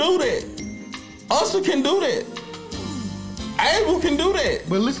 Trey can do that. Usher can do that. Abel can do that.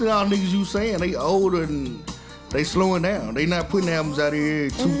 But listen to all the niggas you saying. They older and they slowing down. They not putting albums out here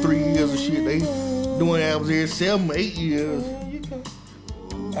 2-3 years of shit. They doing albums here 7-8 years.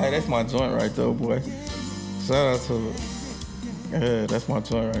 Hey, that's my joint right there, boy. Shout out to it. Yeah, that's my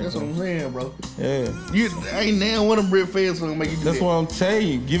joint right That's what I'm saying, bro. Yeah. You ain't now one of them Red Feds songs make you do That's that. what I'm telling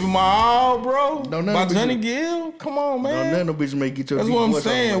you. Give it my all, bro. Don't none By of Johnny bitches- Gill. Come on, No, man. none of them bitches make you get your That's deep what I'm voice out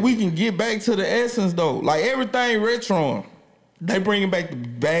saying. like We can get back to the essence, though. Like, everything retro. They bringing back the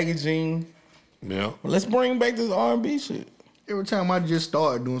baggy jeans. Yeah. Let's bring back this R&B shit. Every time I just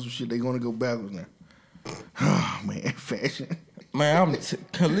start doing some shit, they gonna go backwards now. Oh man, fashion. Man,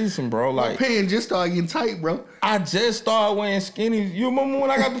 listen, bro. My Like, pants just started getting tight, bro. I just started wearing skinnies. You remember when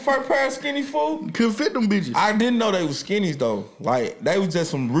I got the first pair of skinnies, fool? Couldn't fit them bitches. I didn't know they was skinnies, though. Like, they was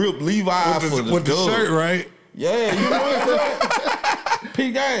just some real Levi's for the With the dub. shirt, right? Yeah, you know what?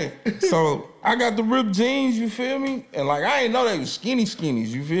 P gang. So I got the ripped jeans, you feel me? And like I ain't know they was skinnies,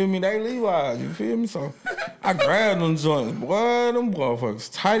 you feel me? They Levi's, you feel me? So I grabbed them joints. Boy, them motherfuckers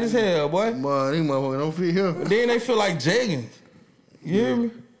tight as hell, boy. Boy, these motherfuckers don't fit here. But then they feel like jeggings. You hear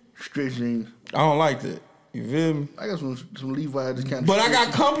me? Stretch jeans. I don't like that. You feel me? I got some Levi's just kind of. But I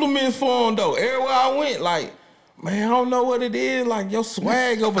got compliments for them though. Everywhere I went, like, man, I don't know what it is. Like your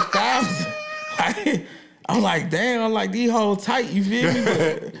swag over 1,000. Like, I'm like, damn, I'm like, these hoes tight, you feel me?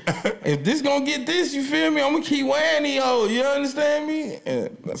 But if this gonna get this, you feel me? I'm gonna keep wearing these hoes, you understand me?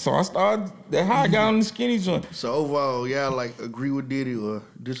 And so I started, that's how I got on the skinny joint. So overall, y'all like agree with Diddy or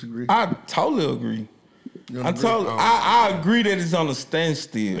disagree? I totally agree. You I agree that it's on a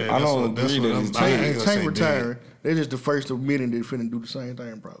standstill. Yeah, I that's don't what- agree that's that what it's I'm- I ain't changed. gonna Tank say retiring. They're just the first of many that finna do the same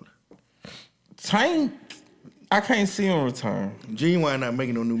thing probably. Tank, I can't see him return. Genuine not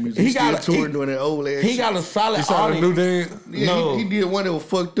making no new music. He He still got- touring he- doing that old ass He shit. got a solid You saw the new audience. dance? Yeah, no. he did one that was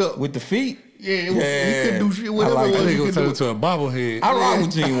fucked up. With the feet. Yeah, it was, he couldn't do shit. Whatever I like it I was, think he it was could turned do. into a bobblehead. I rock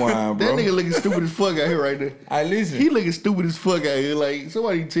with Genuine, bro. That nigga looking stupid as fuck out here right there. I listen. He looking stupid as fuck out here. Like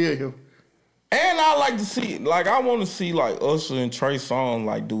somebody tell him. And I like to see, like, I want to see like Usher and Trey Songz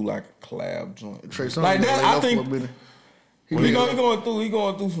like do like a collab joint. Trey Songz like been that. laid I off for a think minute. he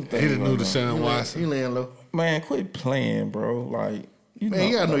going through some things. He the new right now. Deshaun He Watson. laying low. Man, quit playing, bro. Like, you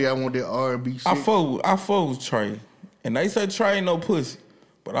Man, know, y'all know y'all want that R&B shit. I fuck with Trey, and they said Trey ain't no pussy,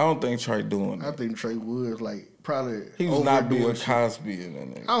 but I don't think Trey doing I it. think Trey was like probably He was not overdoing doing shit. Cosby and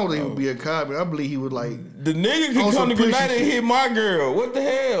that nigga. I don't think he No. would be a cop. I believe he was like. The nigga on can some come to pussy United and shit. hit my girl. What the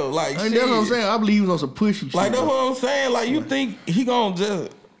hell? Like, I mean, that's what I'm shit. saying. I believe he was on some pushy shit. Like, that's though. what I'm saying. Like, you think he gonna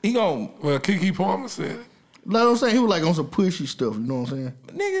Well, Keke Palmer said it. Like I'm saying, he was like on some pushy stuff. You know what I'm saying?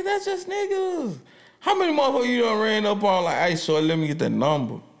 nigga, that's just niggas. How many motherfuckers you done ran up on like, hey, shorty, let me get that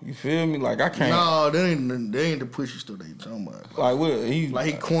number. You feel me? Like, I can't. No, that ain't the pushy stuff they talking about. Like, what? Like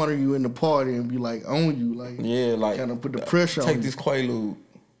he corner you in the party and be like on you, like yeah, like, kind of put the pressure take on this you. Quaalude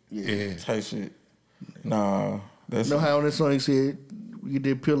Yeah. type shit. Nah, that's You know how on that song he said, "You get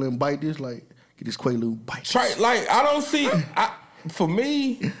that pill and bite this, like get this Quaalude bite." Try, like, I don't see. For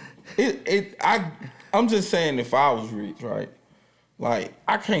me, I'm just saying if I was rich, right? Like,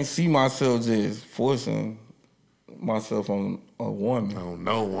 I can't see myself just forcing myself on a woman. On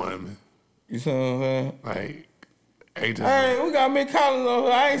no woman. You see what I'm saying? Like, ain't just, Hey, we got Mick Collins on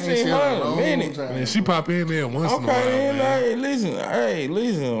here. I ain't seen her in a minute. man, she pop in there once in a while, Okay, then, man. hey,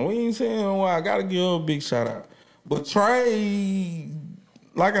 listen, we ain't saying no why. I gotta give her a big shout out. But Trey,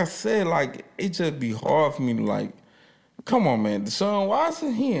 like I said, like, it just be hard for me to, like, come on, man. Deshaun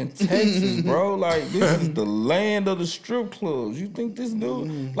Watson, he in Texas, bro. Like, this is the land of the strip clubs. You think this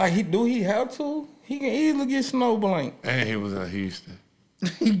dude, like, he have to? He can easily get Snowbank. And he was in Houston.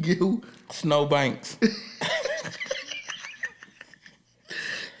 He get who? Snowbanks.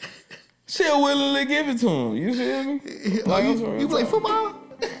 She'll willingly give it to him. You feel me? Like, You play football?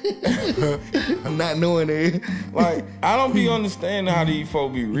 Not knowing it. Like, I don't be understanding how these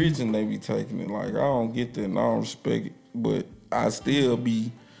folks be rich and they be taking it. Like, I don't get that and I don't respect it. But I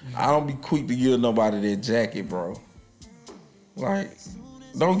don't be quick to give nobody that jacket, bro. Like,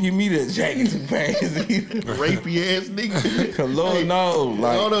 don't give me that jacket too fast either. Rapey ass nigga. Cause Lord knows, I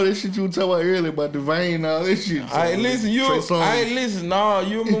like, don't know that shit you were talking about earlier about the vein and all this shit. I listen, Trey Songz. nah,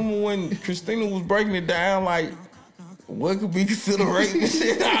 you remember when Christina was breaking it down, like, what could be considered rape and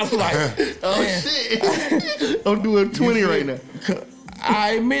shit? I was like, Oh man. shit. I'm doing 20 right now.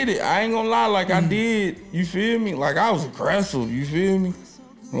 I admit it. I ain't gonna lie. Like, I did. You feel me? Like, I was aggressive. You feel me?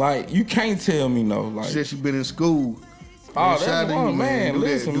 Like, you can't tell me no. Like, She said she been in school. oh, Shout out that's to one, you, man. Do that,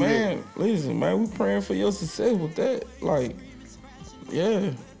 Listen, do that. man. Listen, man. We praying for your success with that. Like,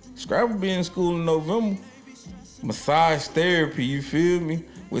 yeah. Scrabble be in school in November. Massage therapy. You feel me?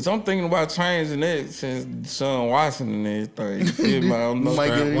 Which I'm thinking about changing that since Deshaun Watson and everything. You feel me? I don't know.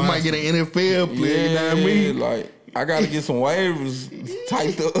 You might get an NFL player, you know what I mean? Like, I gotta get some waivers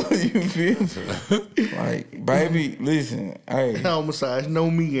typed up. You feel me? Like, baby, listen, hey, No massage, no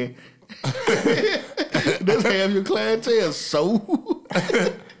me. That's half your clientele. So,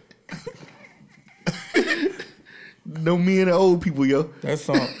 no men and old people, yo. That's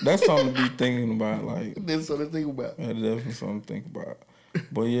something to be thinking about. Like That's something to think about. that's definitely something to think about.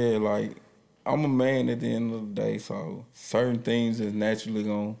 But yeah, like I'm a man at the end of the day, so certain things is naturally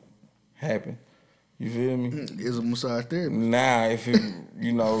gonna happen. You feel me? It's a massage therapy. Nah, if it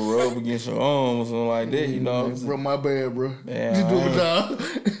rub against your arm or something like that, Bro, my bad, bro. Yeah, Just do I my ain't- job.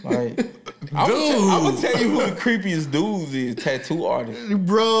 like I'm gonna tell you who the creepiest dudes is. Tattoo artists.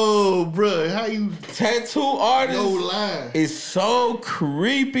 Bro, how you Tattoo artists. no lie? It's so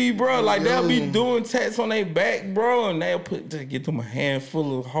creepy, bro. Like they'll be doing tats on their back, bro, and they'll get them a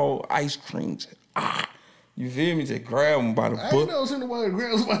handful of whole ice cream. Just, you feel me? Just grab them by the I ain't butt. never seen nobody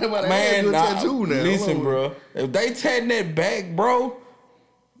grab somebody by the Man, hand do a nah, tattoo now. listen, Hold on. bro. If they tatting that back, bro,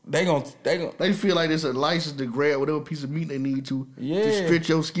 they gon' They feel like it's a license to grab whatever piece of meat they need to Yeah. stretch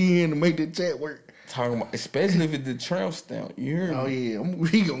your skin to make that tat work. talking about, especially if it's the tramp stamp. You hear me? Oh yeah,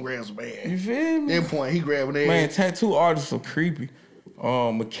 he gonna grab some ass. You feel me? At that point, he grabbing that. Man, tattoo artists are creepy.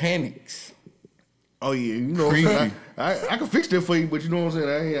 Mechanics. Oh yeah, you know what I'm saying? I can fix that for you, but you know what I'm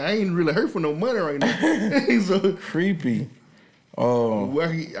saying? I ain't really hurt for no money right now. So Creepy. well, I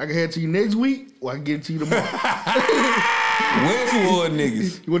can have it to you next week, or I can get it to you tomorrow. Westwood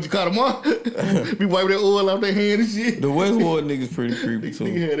niggas. What you call tomorrow? Be wiping that oil off their hand and shit. The Westwood niggas pretty creepy too.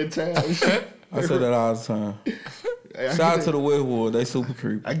 Nigga had a time and shit. I say that all the time. Hey, I Shout get out that- to the Westwood, they super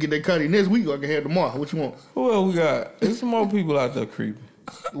creepy. I get that cutty next week, or I can have it tomorrow. What you want? Who else we got? There's some more people out there creepy.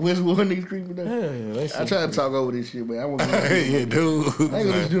 Westwood niggas creeping there. Yeah, they I super try to talk over this shit, man. I want to. Yeah, dude. I ain't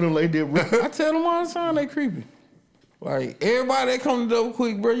gonna just do them like that, bro. I tell them all the time they creepy. Like everybody that come to Double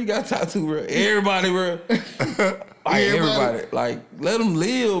Quick, bro, you got tattoo, bro. Everybody, bro. Like everybody, like let them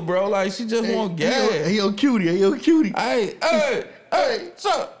live, bro. Like she just want gas. Hey, yo, cutie. Hey, yo, cutie. Hey,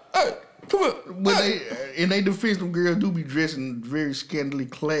 stop. Hey, come on. But in they defense, them girls do be dressing very scantily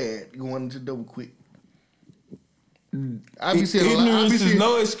clad going into Double Quick. I be seeing a lot. I be Ignorance is seeing,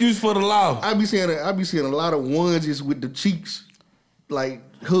 no excuse for the law. I be seeing a lot of onesies with the cheeks like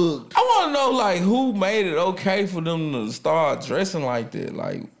hugged. I want to know, like, who made it okay for them to start dressing like that?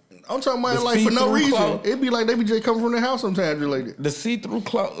 Like, I'm talking about The like for no see-through reason. clothes. It be like they be just coming from the house sometimes just like that. the see-through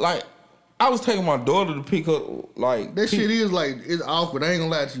clothes. Like, I was taking my daughter to pick up, like, That shit is like it's awkward. I ain't gonna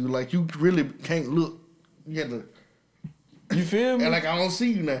lie to you. Like you really can't look. You have to. you feel me? And like I don't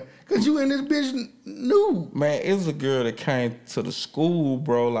see you now, cause you in this bitch nude. Man, it was a girl that came to the school,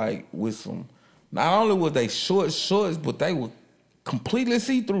 bro, like, with some, not only were they shorts, but they were completely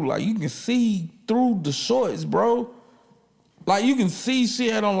see-through. Like, you can see through the shorts, bro. Like, you can see she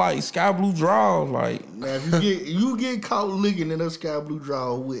had on, like, sky blue drawers. Like, Now if you get caught looking at a sky blue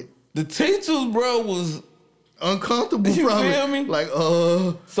draw with the teachers, bro, was, uncomfortable, You probably. feel me? Like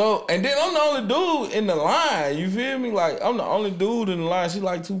so, and then I'm the only dude in the line, you feel me? Like, I'm the only dude in the line. She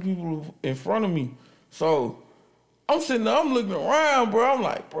like two people in front of me. So, I'm sitting there, I'm looking around, bro. I'm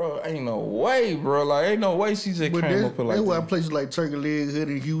like, bro, ain't no way, bro. Like, ain't no way she just But came up here like that's why that. places like Turkey Leg Hood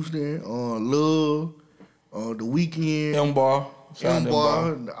in Houston, Love, The Weekend, M-Bar. Shout out to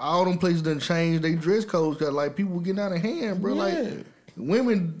M-Bar, all them places done changed their dress codes because like people getting out of hand, bro. Yeah. Like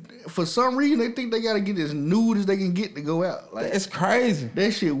women, for some reason, they think they got to get as nude as they can get to go out. Like It's crazy.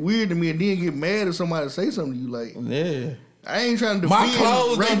 that shit weird to me, and then get mad if somebody say something to you. Like Yeah. I ain't trying to My defend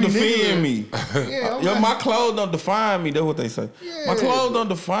clothes don't rapey defend niggas. me. Yeah, I'm Yo, not- my clothes don't define me. That's what they say. Yeah. My clothes don't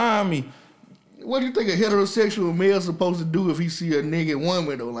define me. What do you think a heterosexual male supposed to do if he see a nigga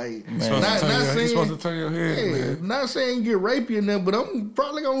woman though? Like, You're supposed to turn your head, yeah, man. not saying get rapey in there, but I'm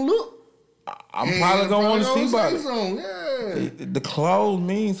probably gonna look. I'm And probably gonna want to see about say it. something, yeah. The clothes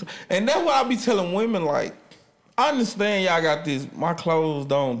means, and that's what I be telling women. Like, I understand y'all got this. My clothes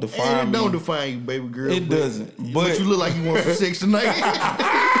don't define And it me. don't define you, baby girl. It but- doesn't, But but- you look like you want some sex tonight.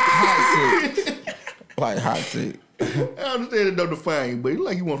 hot sick, like hot sick. I understand it don't define you, but you look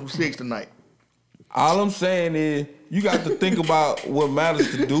like you want some sex tonight. All I'm saying is, you got to think about what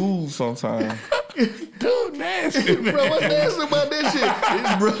matters to dudes sometimes. Dude, nasty, man. Bro, what's nasty about that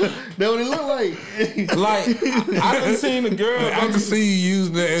shit? Bro, that what it look like. Like, I done seen a girl. I can see you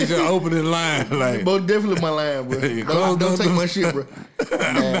using that as your opening line. Like, Most definitely my line, bro. Your Don't clothes take don't- my shit, bro.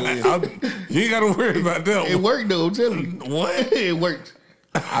 you ain't got to worry about that It one. worked though, I'm telling you. What? It worked.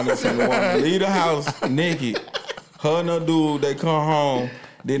 I done seen a woman leave the house naked. Her and her dude, they come home.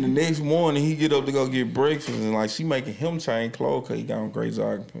 Then the next morning, he get up to go get breakfast, and like she making him change clothes because he got on gray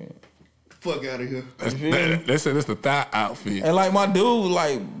jogging pants. Fuck out of here. They said it's the thigh outfit. And like my dude was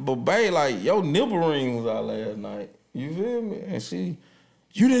like, but babe, like your nipple ring was out last night. You feel me? And she,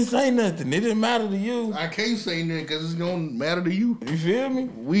 You didn't say nothing. It didn't matter to you. I can't say nothing because it's gonna matter to you. You feel me?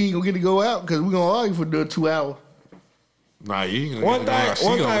 We ain't gonna get to go out because we gonna argue for the 2 hours. Nah, you ain't gonna One get to go out. She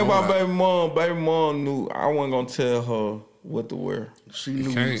thing gonna go about out. baby mom knew I wasn't gonna tell her what to wear. She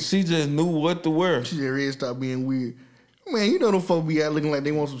knew. can't. She just knew what to wear. She just ready to stop being weird. Man, you know them folks be out looking like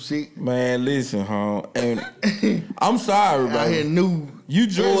they want some shit. Man, listen, huh? And I'm sorry, I had bro. new You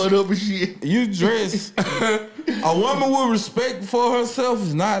dress- oiled up and shit. You dress. A woman with respect for herself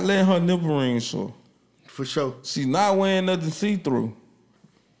is not letting her nipple ring show. For sure. She's not wearing nothing see-through.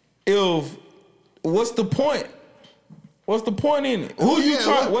 What's the point? What's the point in it? What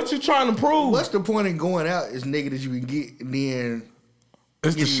you trying to prove? What's the point in going out as nigga that you can get and then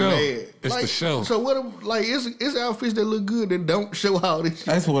It's the getting show. mad? It's the show. So what? Like it's outfits that look good that don't show all this shit.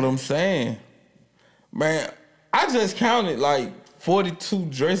 That's what I'm saying. Man, I just counted like 42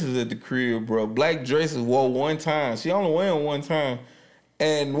 dresses at the crib, bro. Black dresses wore one time. She only wore them one time.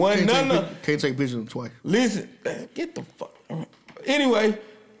 And Can't take pictures of them twice. Listen, get the fuck. Anyway,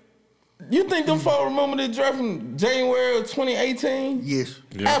 you think them folks remember this dress from January of 2018? Yes.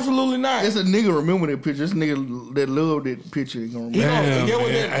 Yeah. Absolutely not. It's a nigga remember that picture. This nigga that loved that picture ain't gonna He remember. don't- Damn, get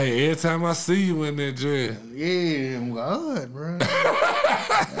what man. that- Hey, every time I see you in that dress, Yeah, God, bro.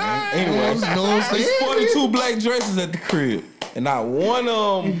 Anyway, You know what I'm saying? it's 42 black dresses at the crib. And not one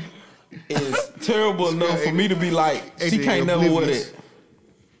of them is terrible enough for me to be like, she Hey, can't never wear oblivious.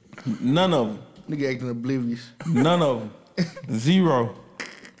 that. None of them. Nigga acting oblivious. None of them. Zero.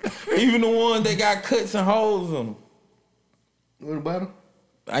 Even the ones that got cuts and holes in them. What about him?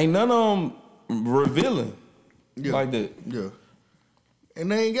 Ain't none of them revealing Yeah. like that. Yeah. And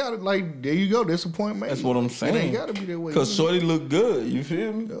they ain't got it. Like, there you go. That's the point made. That's what I'm saying. It ain't got to be that way. Cause Shorty look good, you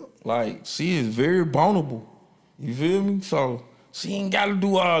feel me? Yeah. Like she is very vulnerable, you feel me? So she ain't got to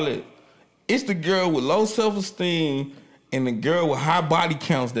do all that. It's the girl with low self-esteem and the girl with high body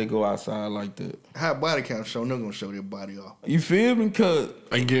counts that go outside like that. High body count show, not gonna show their body off. You feel me? Cause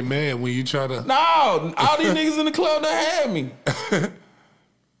I get mad when you try to. no, all these niggas in the club that had me.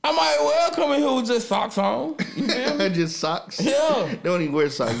 I might well come in here with just socks on. You feel me? Just socks. Yeah. They don't even wear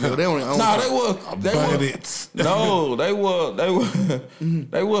socks, though. They only own Nah, socks.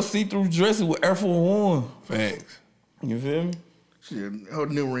 they were see-through dresses with Air Force One. Facts. You feel me? Shit, her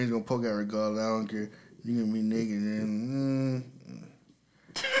new ring's gonna poke out regardless. I don't care. You gonna be nigga and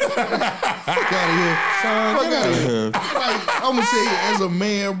fuck out of here. Fuck out of here. Like, I'm gonna tell you, as a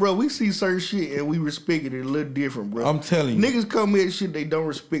man, bro, we see certain shit and we respect it a little different, bro. I'm telling you. Niggas come here shit they don't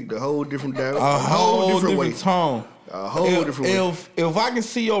respect a whole different way. A whole different way. tone. A whole different way. If I can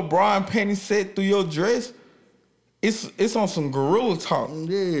see your bra and panty set through your dress, it's on some gorilla talk.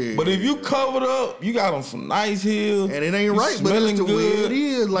 Yeah. But if you covered up, you got on some nice heels, And it ain't you right, but smelling it's the way good. it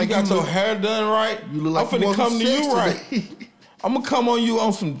is. Like, you got you your look- hair done right. You look like I'm you finna want come some to sex you right. today. I'm gonna come on you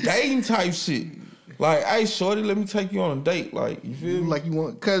on some dating type shit. Like, hey, shorty, let me take you on a date. Like, you feel me? Like you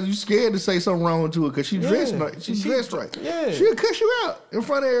want, cause you scared to say something wrong to her, cause she dressed right. She dressed right. Yeah. She'll cuss you out in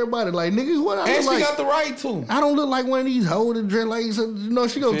front of everybody. Like, nigga, what I And look she like? got the right to. I don't look like one of these hoes that dress like you know.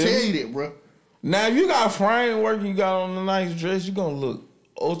 She gonna Feel tell me? you that, bro. Now, if you got a framework, you got on a nice dress, you gonna look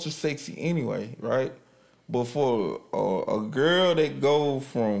ultra sexy anyway, right? But for a girl that go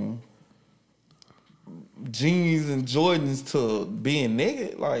from jeans and Jordans to being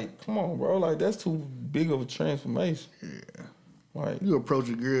naked, like, come on, bro, like that's too big of a transformation. Yeah. Like, You approach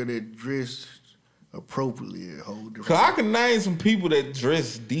a girl that dressed appropriately, a whole different. cause I can name some people that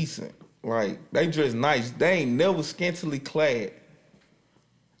dress decent, like they dress nice. They ain't never scantily clad.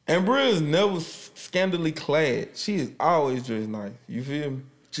 And Bria is never scantily clad. She is always dressed nice. You feel me?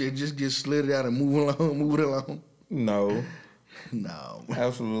 She just get slid out and move it along. No, No.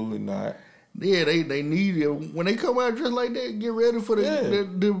 absolutely not. Yeah, they need it. When they come out dressed like that, get ready for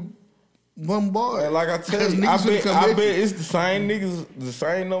the bombard. And like I tell 'Cause you, niggas finna come I at bet you. it's the same niggas, the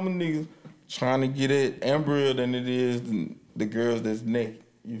same number of niggas trying to get at Amber than it is the girls that's naked.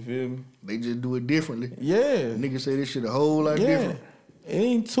 You feel me? They just do it differently. Yeah. Niggas say this shit a whole lot Yeah. different. It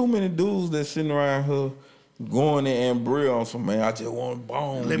ain't too many dudes that sitting around here going at Amber on some, man, I just want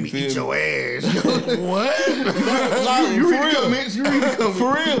bone. Let you me feel eat your ass. What? you for read the real. comments. You read the comments.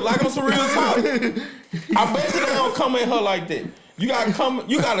 For real, like on some real talk. I bet you they don't come at her like that. You gotta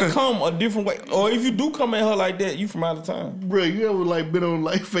come a different way. Or if you do come at her like that, you from out of town. Bro, you ever like been on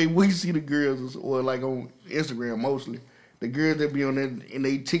like Facebook? We see the girls or like on Instagram mostly. The girls that be on that in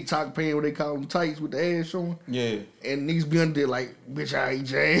they TikTok paying what they call them tights with the ass showing. Yeah. And niggas be on there like, bitch, I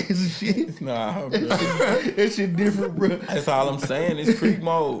eat your ass and shit. Nah, bro. That shit different, bro. That's all I'm saying. It's creep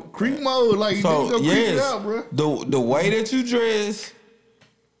mode. Creep mode, like you So gonna creep it yes, out, bro. the way that you dress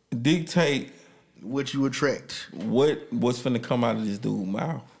dictate what you attract. What's finna come out of this dude's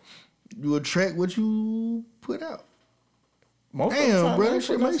mouth? You attract what you put out. Most of the Damn, time, bro, I that ain't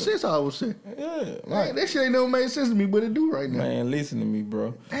shit put make nothing. sense. I was saying, Yeah, like that shit ain't never made sense to me, but it do right now. Man, listen to me,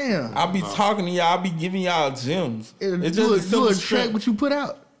 bro. Damn, I be talking to y'all. I be giving y'all gems. It's you just a simple attract string. what you put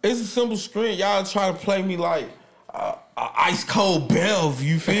out. It's a simple string. Y'all try to play me like a ice cold Belv.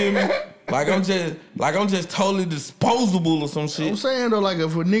 You feel me? like I'm just totally disposable or some I'm shit. saying though, like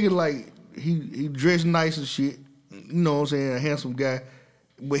if a nigga like he dressed nice and shit, you know what I'm saying, a handsome guy,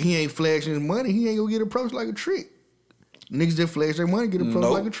 but he ain't flashing his money, he ain't gonna get approached like a trick. Niggas that flash their money get approached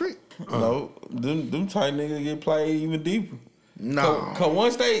Nope. like a trick. No, them type niggas get played even deeper. No. Cause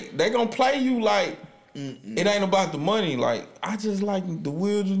once they gonna play you like it ain't about the money. Like I just like the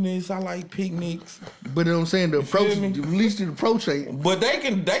wilderness. I like picnics. But you know what I'm saying, the feel approach, me? at least the approach ain't. But they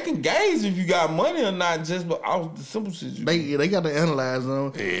can gauge if you got money or not just off the simple shit. You do. They got to analyze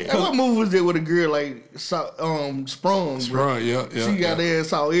them. Yeah. And what movie was there with a girl like Sprung? Bro? Sprung, yeah. She got there and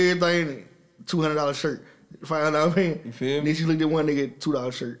saw everything, $200 shirt, $500 pants. You feel me? Then she looked at one nigga,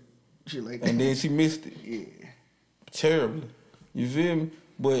 $2 shirt, shit like that. And then she missed it. Yeah. Terribly. You feel me?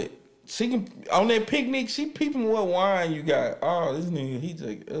 But she can on that picnic, she peeping what wine you got. Oh, this nigga, he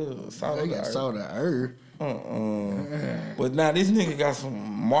just salt They of the got earth. salt of earth. But now this nigga got some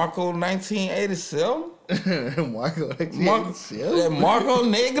Marco 1987. Marco, That Marco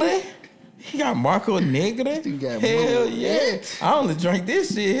Negre. He got Marco Negre. He got Hell Marco, yeah. I only drink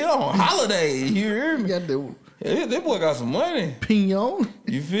this shit here on holiday. You hear He me? got the That boy got some money. pignon.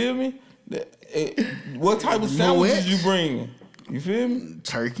 You feel me? What type of sandwiches you bringing? You feel me?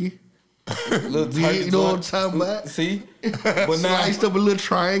 Turkey. Little Yeah, turkey you know what I'm joint. talking about? See, but now, Sliced up a little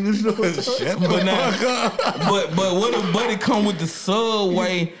triangle. You know what I'm talking about? but now, but what if Buddy come with the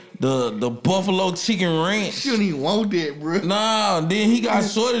Subway, the Buffalo Chicken Ranch? She don't even want that, bro. Nah, then he got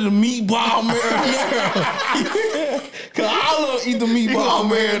shorted the meatball marinara. Cause I love eat the meatball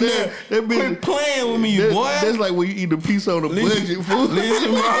marinara. That bitch- Quit playing with me, boy. That's like when you eat a piece on a budget, fool.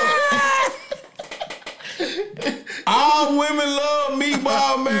 Listen, bro. All women love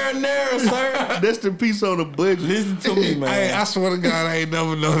meatball marinara, sir. That's the piece on the budget. Listen to me, man. Hey, I swear to God, I ain't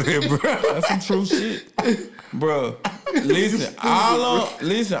never know that, bro. That's some true shit, bro. Listen,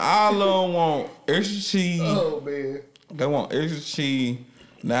 all on want extra cheese. Oh man. They want extra cheese.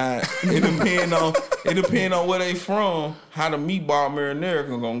 Now it depend on where they from, how the meatball marinara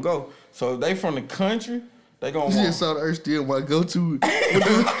gonna go. So if they from the country, they gonna You want. just saw the earth still want to go to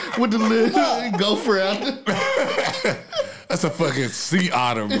with the little gopher out there. That's a fucking sea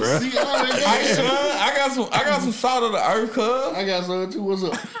otter, bro. See, Hey son, I got some salt of the earth, cuz. I got some too. What's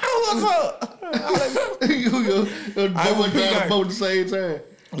up? What's up? You go I both will down pick the boat at the same time.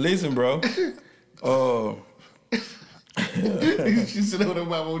 Listen, bro. She said, "Oh,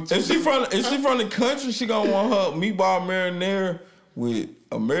 my boat too." If she from the country, she gonna want her meatball marinara with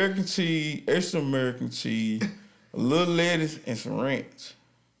American cheese, extra American cheese, a little lettuce, and some ranch.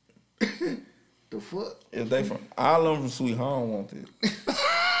 The fuck? If they from all of them from Sweet Home want this.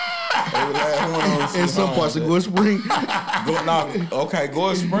 Every last one of them from In Sweet some Home parts of want Good Spring,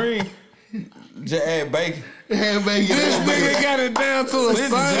 Gord Spring, just add bacon. have bacon. This nigga got it down to a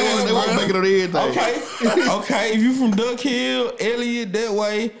Listen, science, They want bro. bacon on everything. Okay. If you from Duck Hill, Elliott, that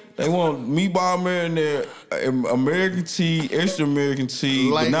way, they want meatball marinara, American cheese, extra American cheese,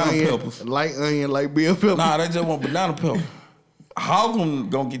 banana peppers. light onion, light bell pepper. Nah, they just want banana pepper. Hog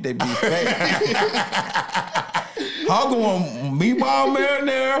gonna get that beef fat. Hog want meatball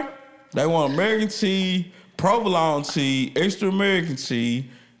marinara. They want American cheese, provolone cheese, extra American cheese,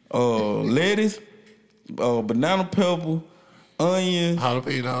 lettuce, banana pepper, onion,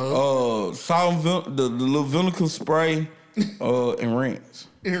 Jalapeno. salt, and the little vinegar spray, and ranch.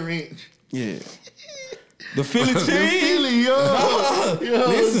 Ranch. Yeah. The Philly cheese. Philly, yo.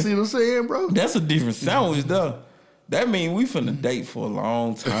 Listen. See what I'm saying, bro? That's a different sandwich, though. That mean we finna date for a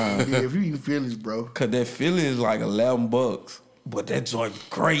long time. Yeah, if you eat Phillies, bro, Cause that Philly is like $11, but that joint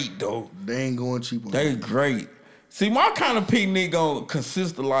great though. they ain't going cheap on They that. great. See, my kind of picnic gonna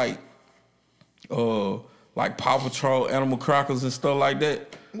consist of like Paw Patrol, animal crackers and stuff like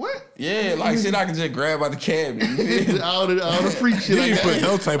that. What? Yeah, like shit I can just grab out the cabinet. You feel me? all the freak shit. You I ain't got. put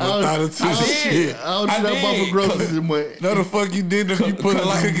no type of thought into I this shit. All the I shit I bought did, for groceries in the No, the fuck you did if you put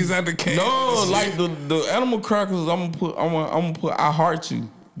Cause cookies out the can. No, like the animal crackers, I'm gonna put I heart you.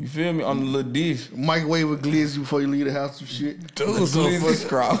 You feel me on the little dish. microwave a glizzy before you leave the house and shit. Dude, so Glizzy fuck.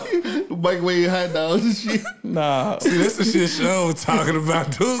 scrawl. Microwave hot dogs and shit. Nah, See, that's the shit Sean was talking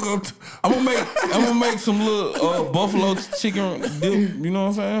about. Dude, I'm gonna make some little buffalo chicken dip. You know what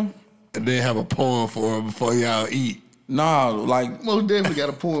I'm saying? and then have a poem for him before y'all eat. Nah, like Most definitely got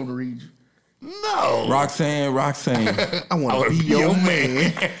a poem to read you. No. Roxanne. I want to be your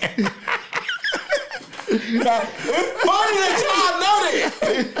man. It's funny that y'all know that.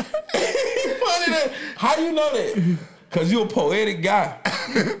 It's funny that. How you know that? Cause you a poetic guy.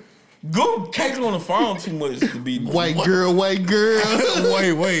 Go Cake's on the phone too much to be White girl. Wait. I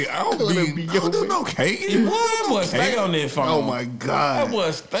don't be I don't do your no cake. That boy stay on that phone. Oh my God. That boy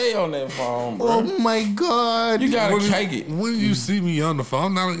stay on that phone, bro. Oh my God. You gotta cake it. When you see me on the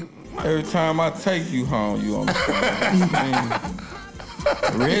phone, now Every time I take you home, you on the phone.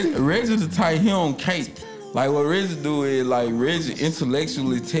 Reggie the type, he on cake. Like what Reggie do is like Reggie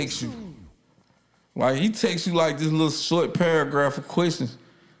intellectually texts you. Like he texts you like this little short paragraph of questions.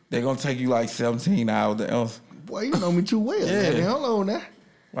 They're gonna take you like 17 hours to answer. Boy, you know me too well. Yeah. Man. Hold on now.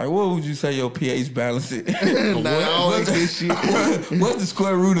 Like what would you say your pH balance is? Nah, I always get shit. What's the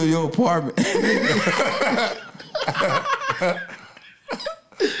square root of your apartment?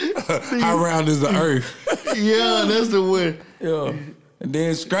 how round is the earth? Yeah, that's the one. Yeah. And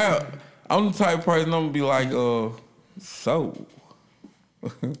then scrap. I'm the type of person I'm gonna be like, so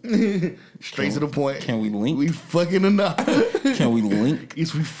Straight to the point. can we link? We fucking or not? Can we link?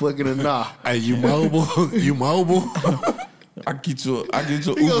 Is we fucking or not? Hey, you mobile? You mobile? I get you He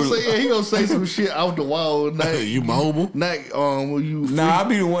Uber. gonna say some shit off the wall. You mobile? Not will you? Nah, I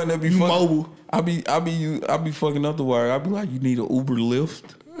be the one that be You fucking. mobile. I be fucking up the wire. I be like, you need an Uber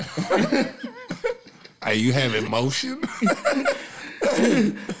Lyft. Hey, you having motion?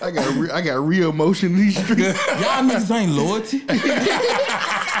 I got real emotion in these streets. Y'all niggas ain't loyalty.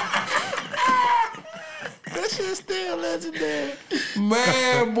 That shit's still legendary.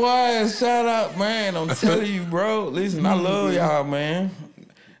 Man, boy, shout out, man. I'm telling you, bro. Listen, I love y'all, man.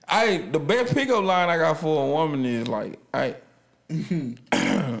 The best pickup line I got for a woman is like,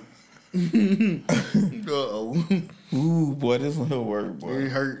 Uh-oh. ooh, boy, this one will work, boy. It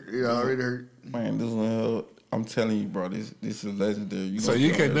hurt. It already hurt. Man, this one, I'm telling you, bro, this is legendary. So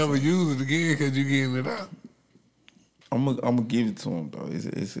you can never use it again because you getting it out. I'm gonna give it to him though.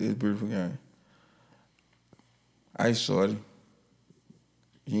 It's a beautiful game. Hey, shorty,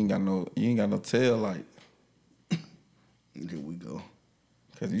 you ain't got no tail light. Here we go.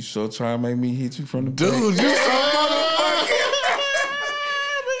 Cause you sure trying to make me hit you from the Dude, back. you so motherfucking.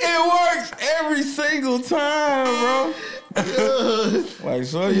 It works every single time, bro. Like,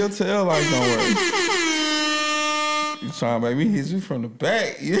 shorty, your tail light don't work. You trying to make me hit you from the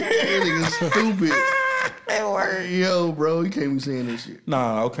back? That nigga stupid. Yo, bro, you can't be saying that shit.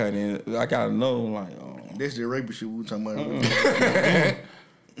 Nah, okay then. I gotta know, like, That's the rapist shit we were talking about.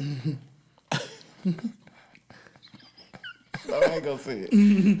 I ain't gonna say it.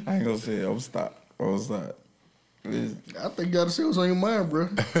 I'm gonna stop. Listen, I think you gotta say what's on your mind, bro.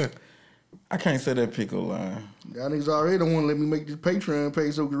 I can't say that pickle line. Y'all niggas already don't want to let me make this Patreon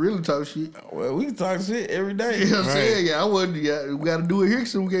page so we can really talk shit. Well, we talk shit every day. You know what I'm saying? Yeah, I wouldn't. Yeah, we gotta do it here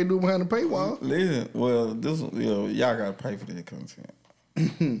so we can't do it behind the paywall. Listen, well, y'all gotta pay for that content.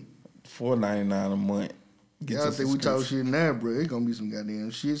 $4.99 a month. Y'all think we talk shit now, bro? It's gonna be some goddamn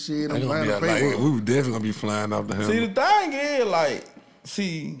shit They on gonna behind be the like, paywall. we were definitely gonna be flying off the See, helmet. the thing is, like,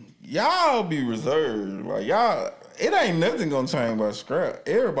 y'all be reserved. Like, y'all, it ain't nothing gonna change about scrap.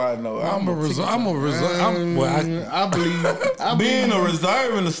 Everybody know I'm a reserve. I believe. Being a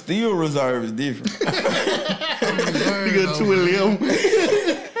reserve and a steel reserve is different. Nigga 211.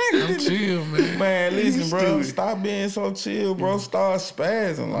 I'm chill, man. Man, listen, bro. Stupid. Stop being so chill, bro. Start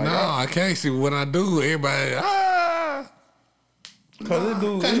spazzing. Like, No, I can't see when I do. Everybody, Cause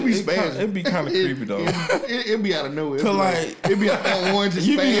Cause you be it be kind of creepy though. It be out of nowhere. Cause like it be out that orange and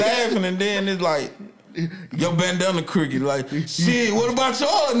you be spaz. laughing and then it's like your bandana crooked. Like shit, what about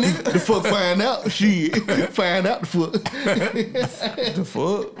y'all, nigga? The fuck find out? Shit, find out the fuck. The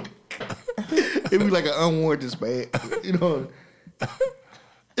fuck? It be like an unwarranted spaz. You know.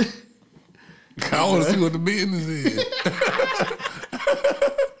 I want to see what the business is.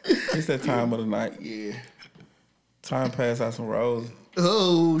 It's that time of the night. Yeah. Time to pass out some roses.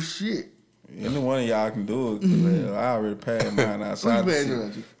 Oh shit. Any one of y'all can do it. 'Cause, I already passed mine out. Shout out Who's to passing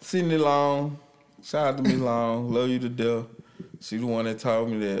out? Sydney Long. Shout out to me Long. Love you to death. She the one that taught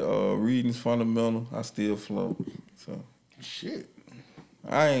me that reading's fundamental. I still float. So Shit.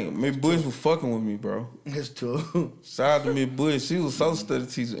 Miss Bush was fucking with me, bro. That's tough. Shout out to Miss Bush. She was social study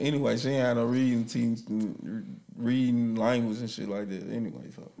teacher anyway. She ain't had no reading language and shit like that anyway.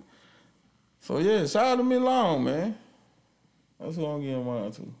 So yeah, shout out to Miss Long, man. That's who I'm getting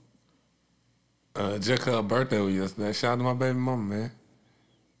mine to. Just her birthday was yesterday. Shout out to my baby mama, man.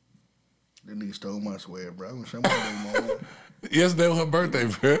 That nigga stole my swag, bro. I'm gonna show my baby mama. Yesterday was her birthday,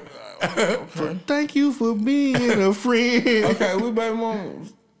 bro. Thank you for being a friend. Okay, we baby mama.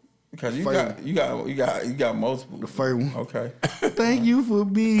 Because you got multiple. The first one. Okay. Thank you for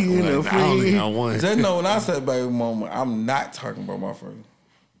being a I only got friend. one. Just know when I say baby mama, I'm not talking about my friend.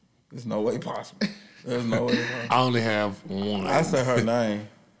 There's no way possible. There's no way possible. I only have one. I said her name.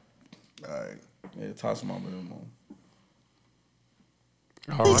 All right. Yeah, talk to my baby mama.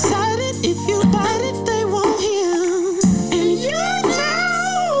 All right. Excited if you bite it, they won't hear. And you know.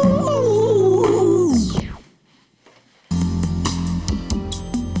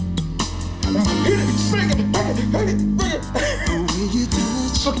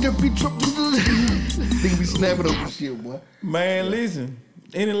 Fuck that bitch up. Nigga be snapping over shit, boy. Man, listen.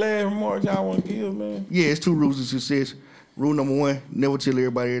 Any last remarks y'all want to give, man? Yeah, it's 2 rules of success. Rule number 1, never tell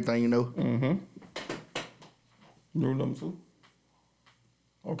everybody everything you know. Mm-hmm. Rule number 2.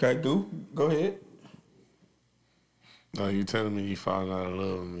 Okay, go ahead. No, you telling me you fall out of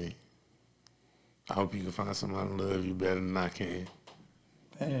love with me. I hope you can find somebody to love you better than I can.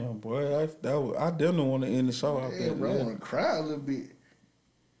 Damn, boy, I definitely want to end the show out Yeah, there, bro, I man. want to cry a little bit.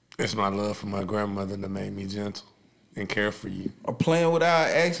 It's my love for my grandmother that made me gentle and care for you. A plan without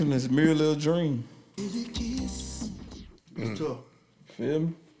action is merely a dream. It's tough. Feel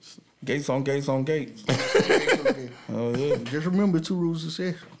me? Gates on gates on gates. Oh yeah. Just remember 2 rules of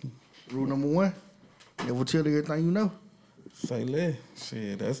success. Rule number 1, never tell everything you know. Say less.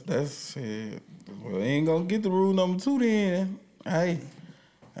 Shit, that's shit. Well, ain't gonna get the rule number 2 then.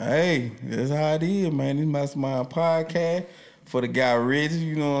 Hey, that's how it is, man. This Mastermind Podcast for the guy Reggie,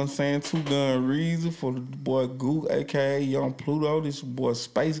 you know what I'm saying? 2 Gun Reason for the boy Gook, aka Young Pluto. This your boy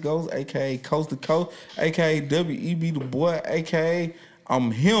Space Ghost, aka Coast to Coast, aka WEB the boy, aka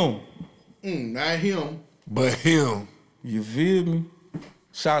I'm him. Not him. But him. You feel me?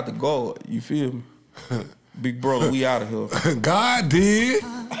 Shout out to God. You feel me? Big brother, we out of here. God did.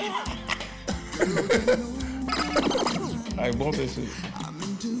 Hey, bump that shit.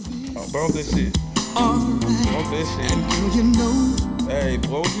 Bump that shit. Bump that shit. You know. Hey,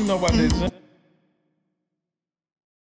 bro, what you know about that?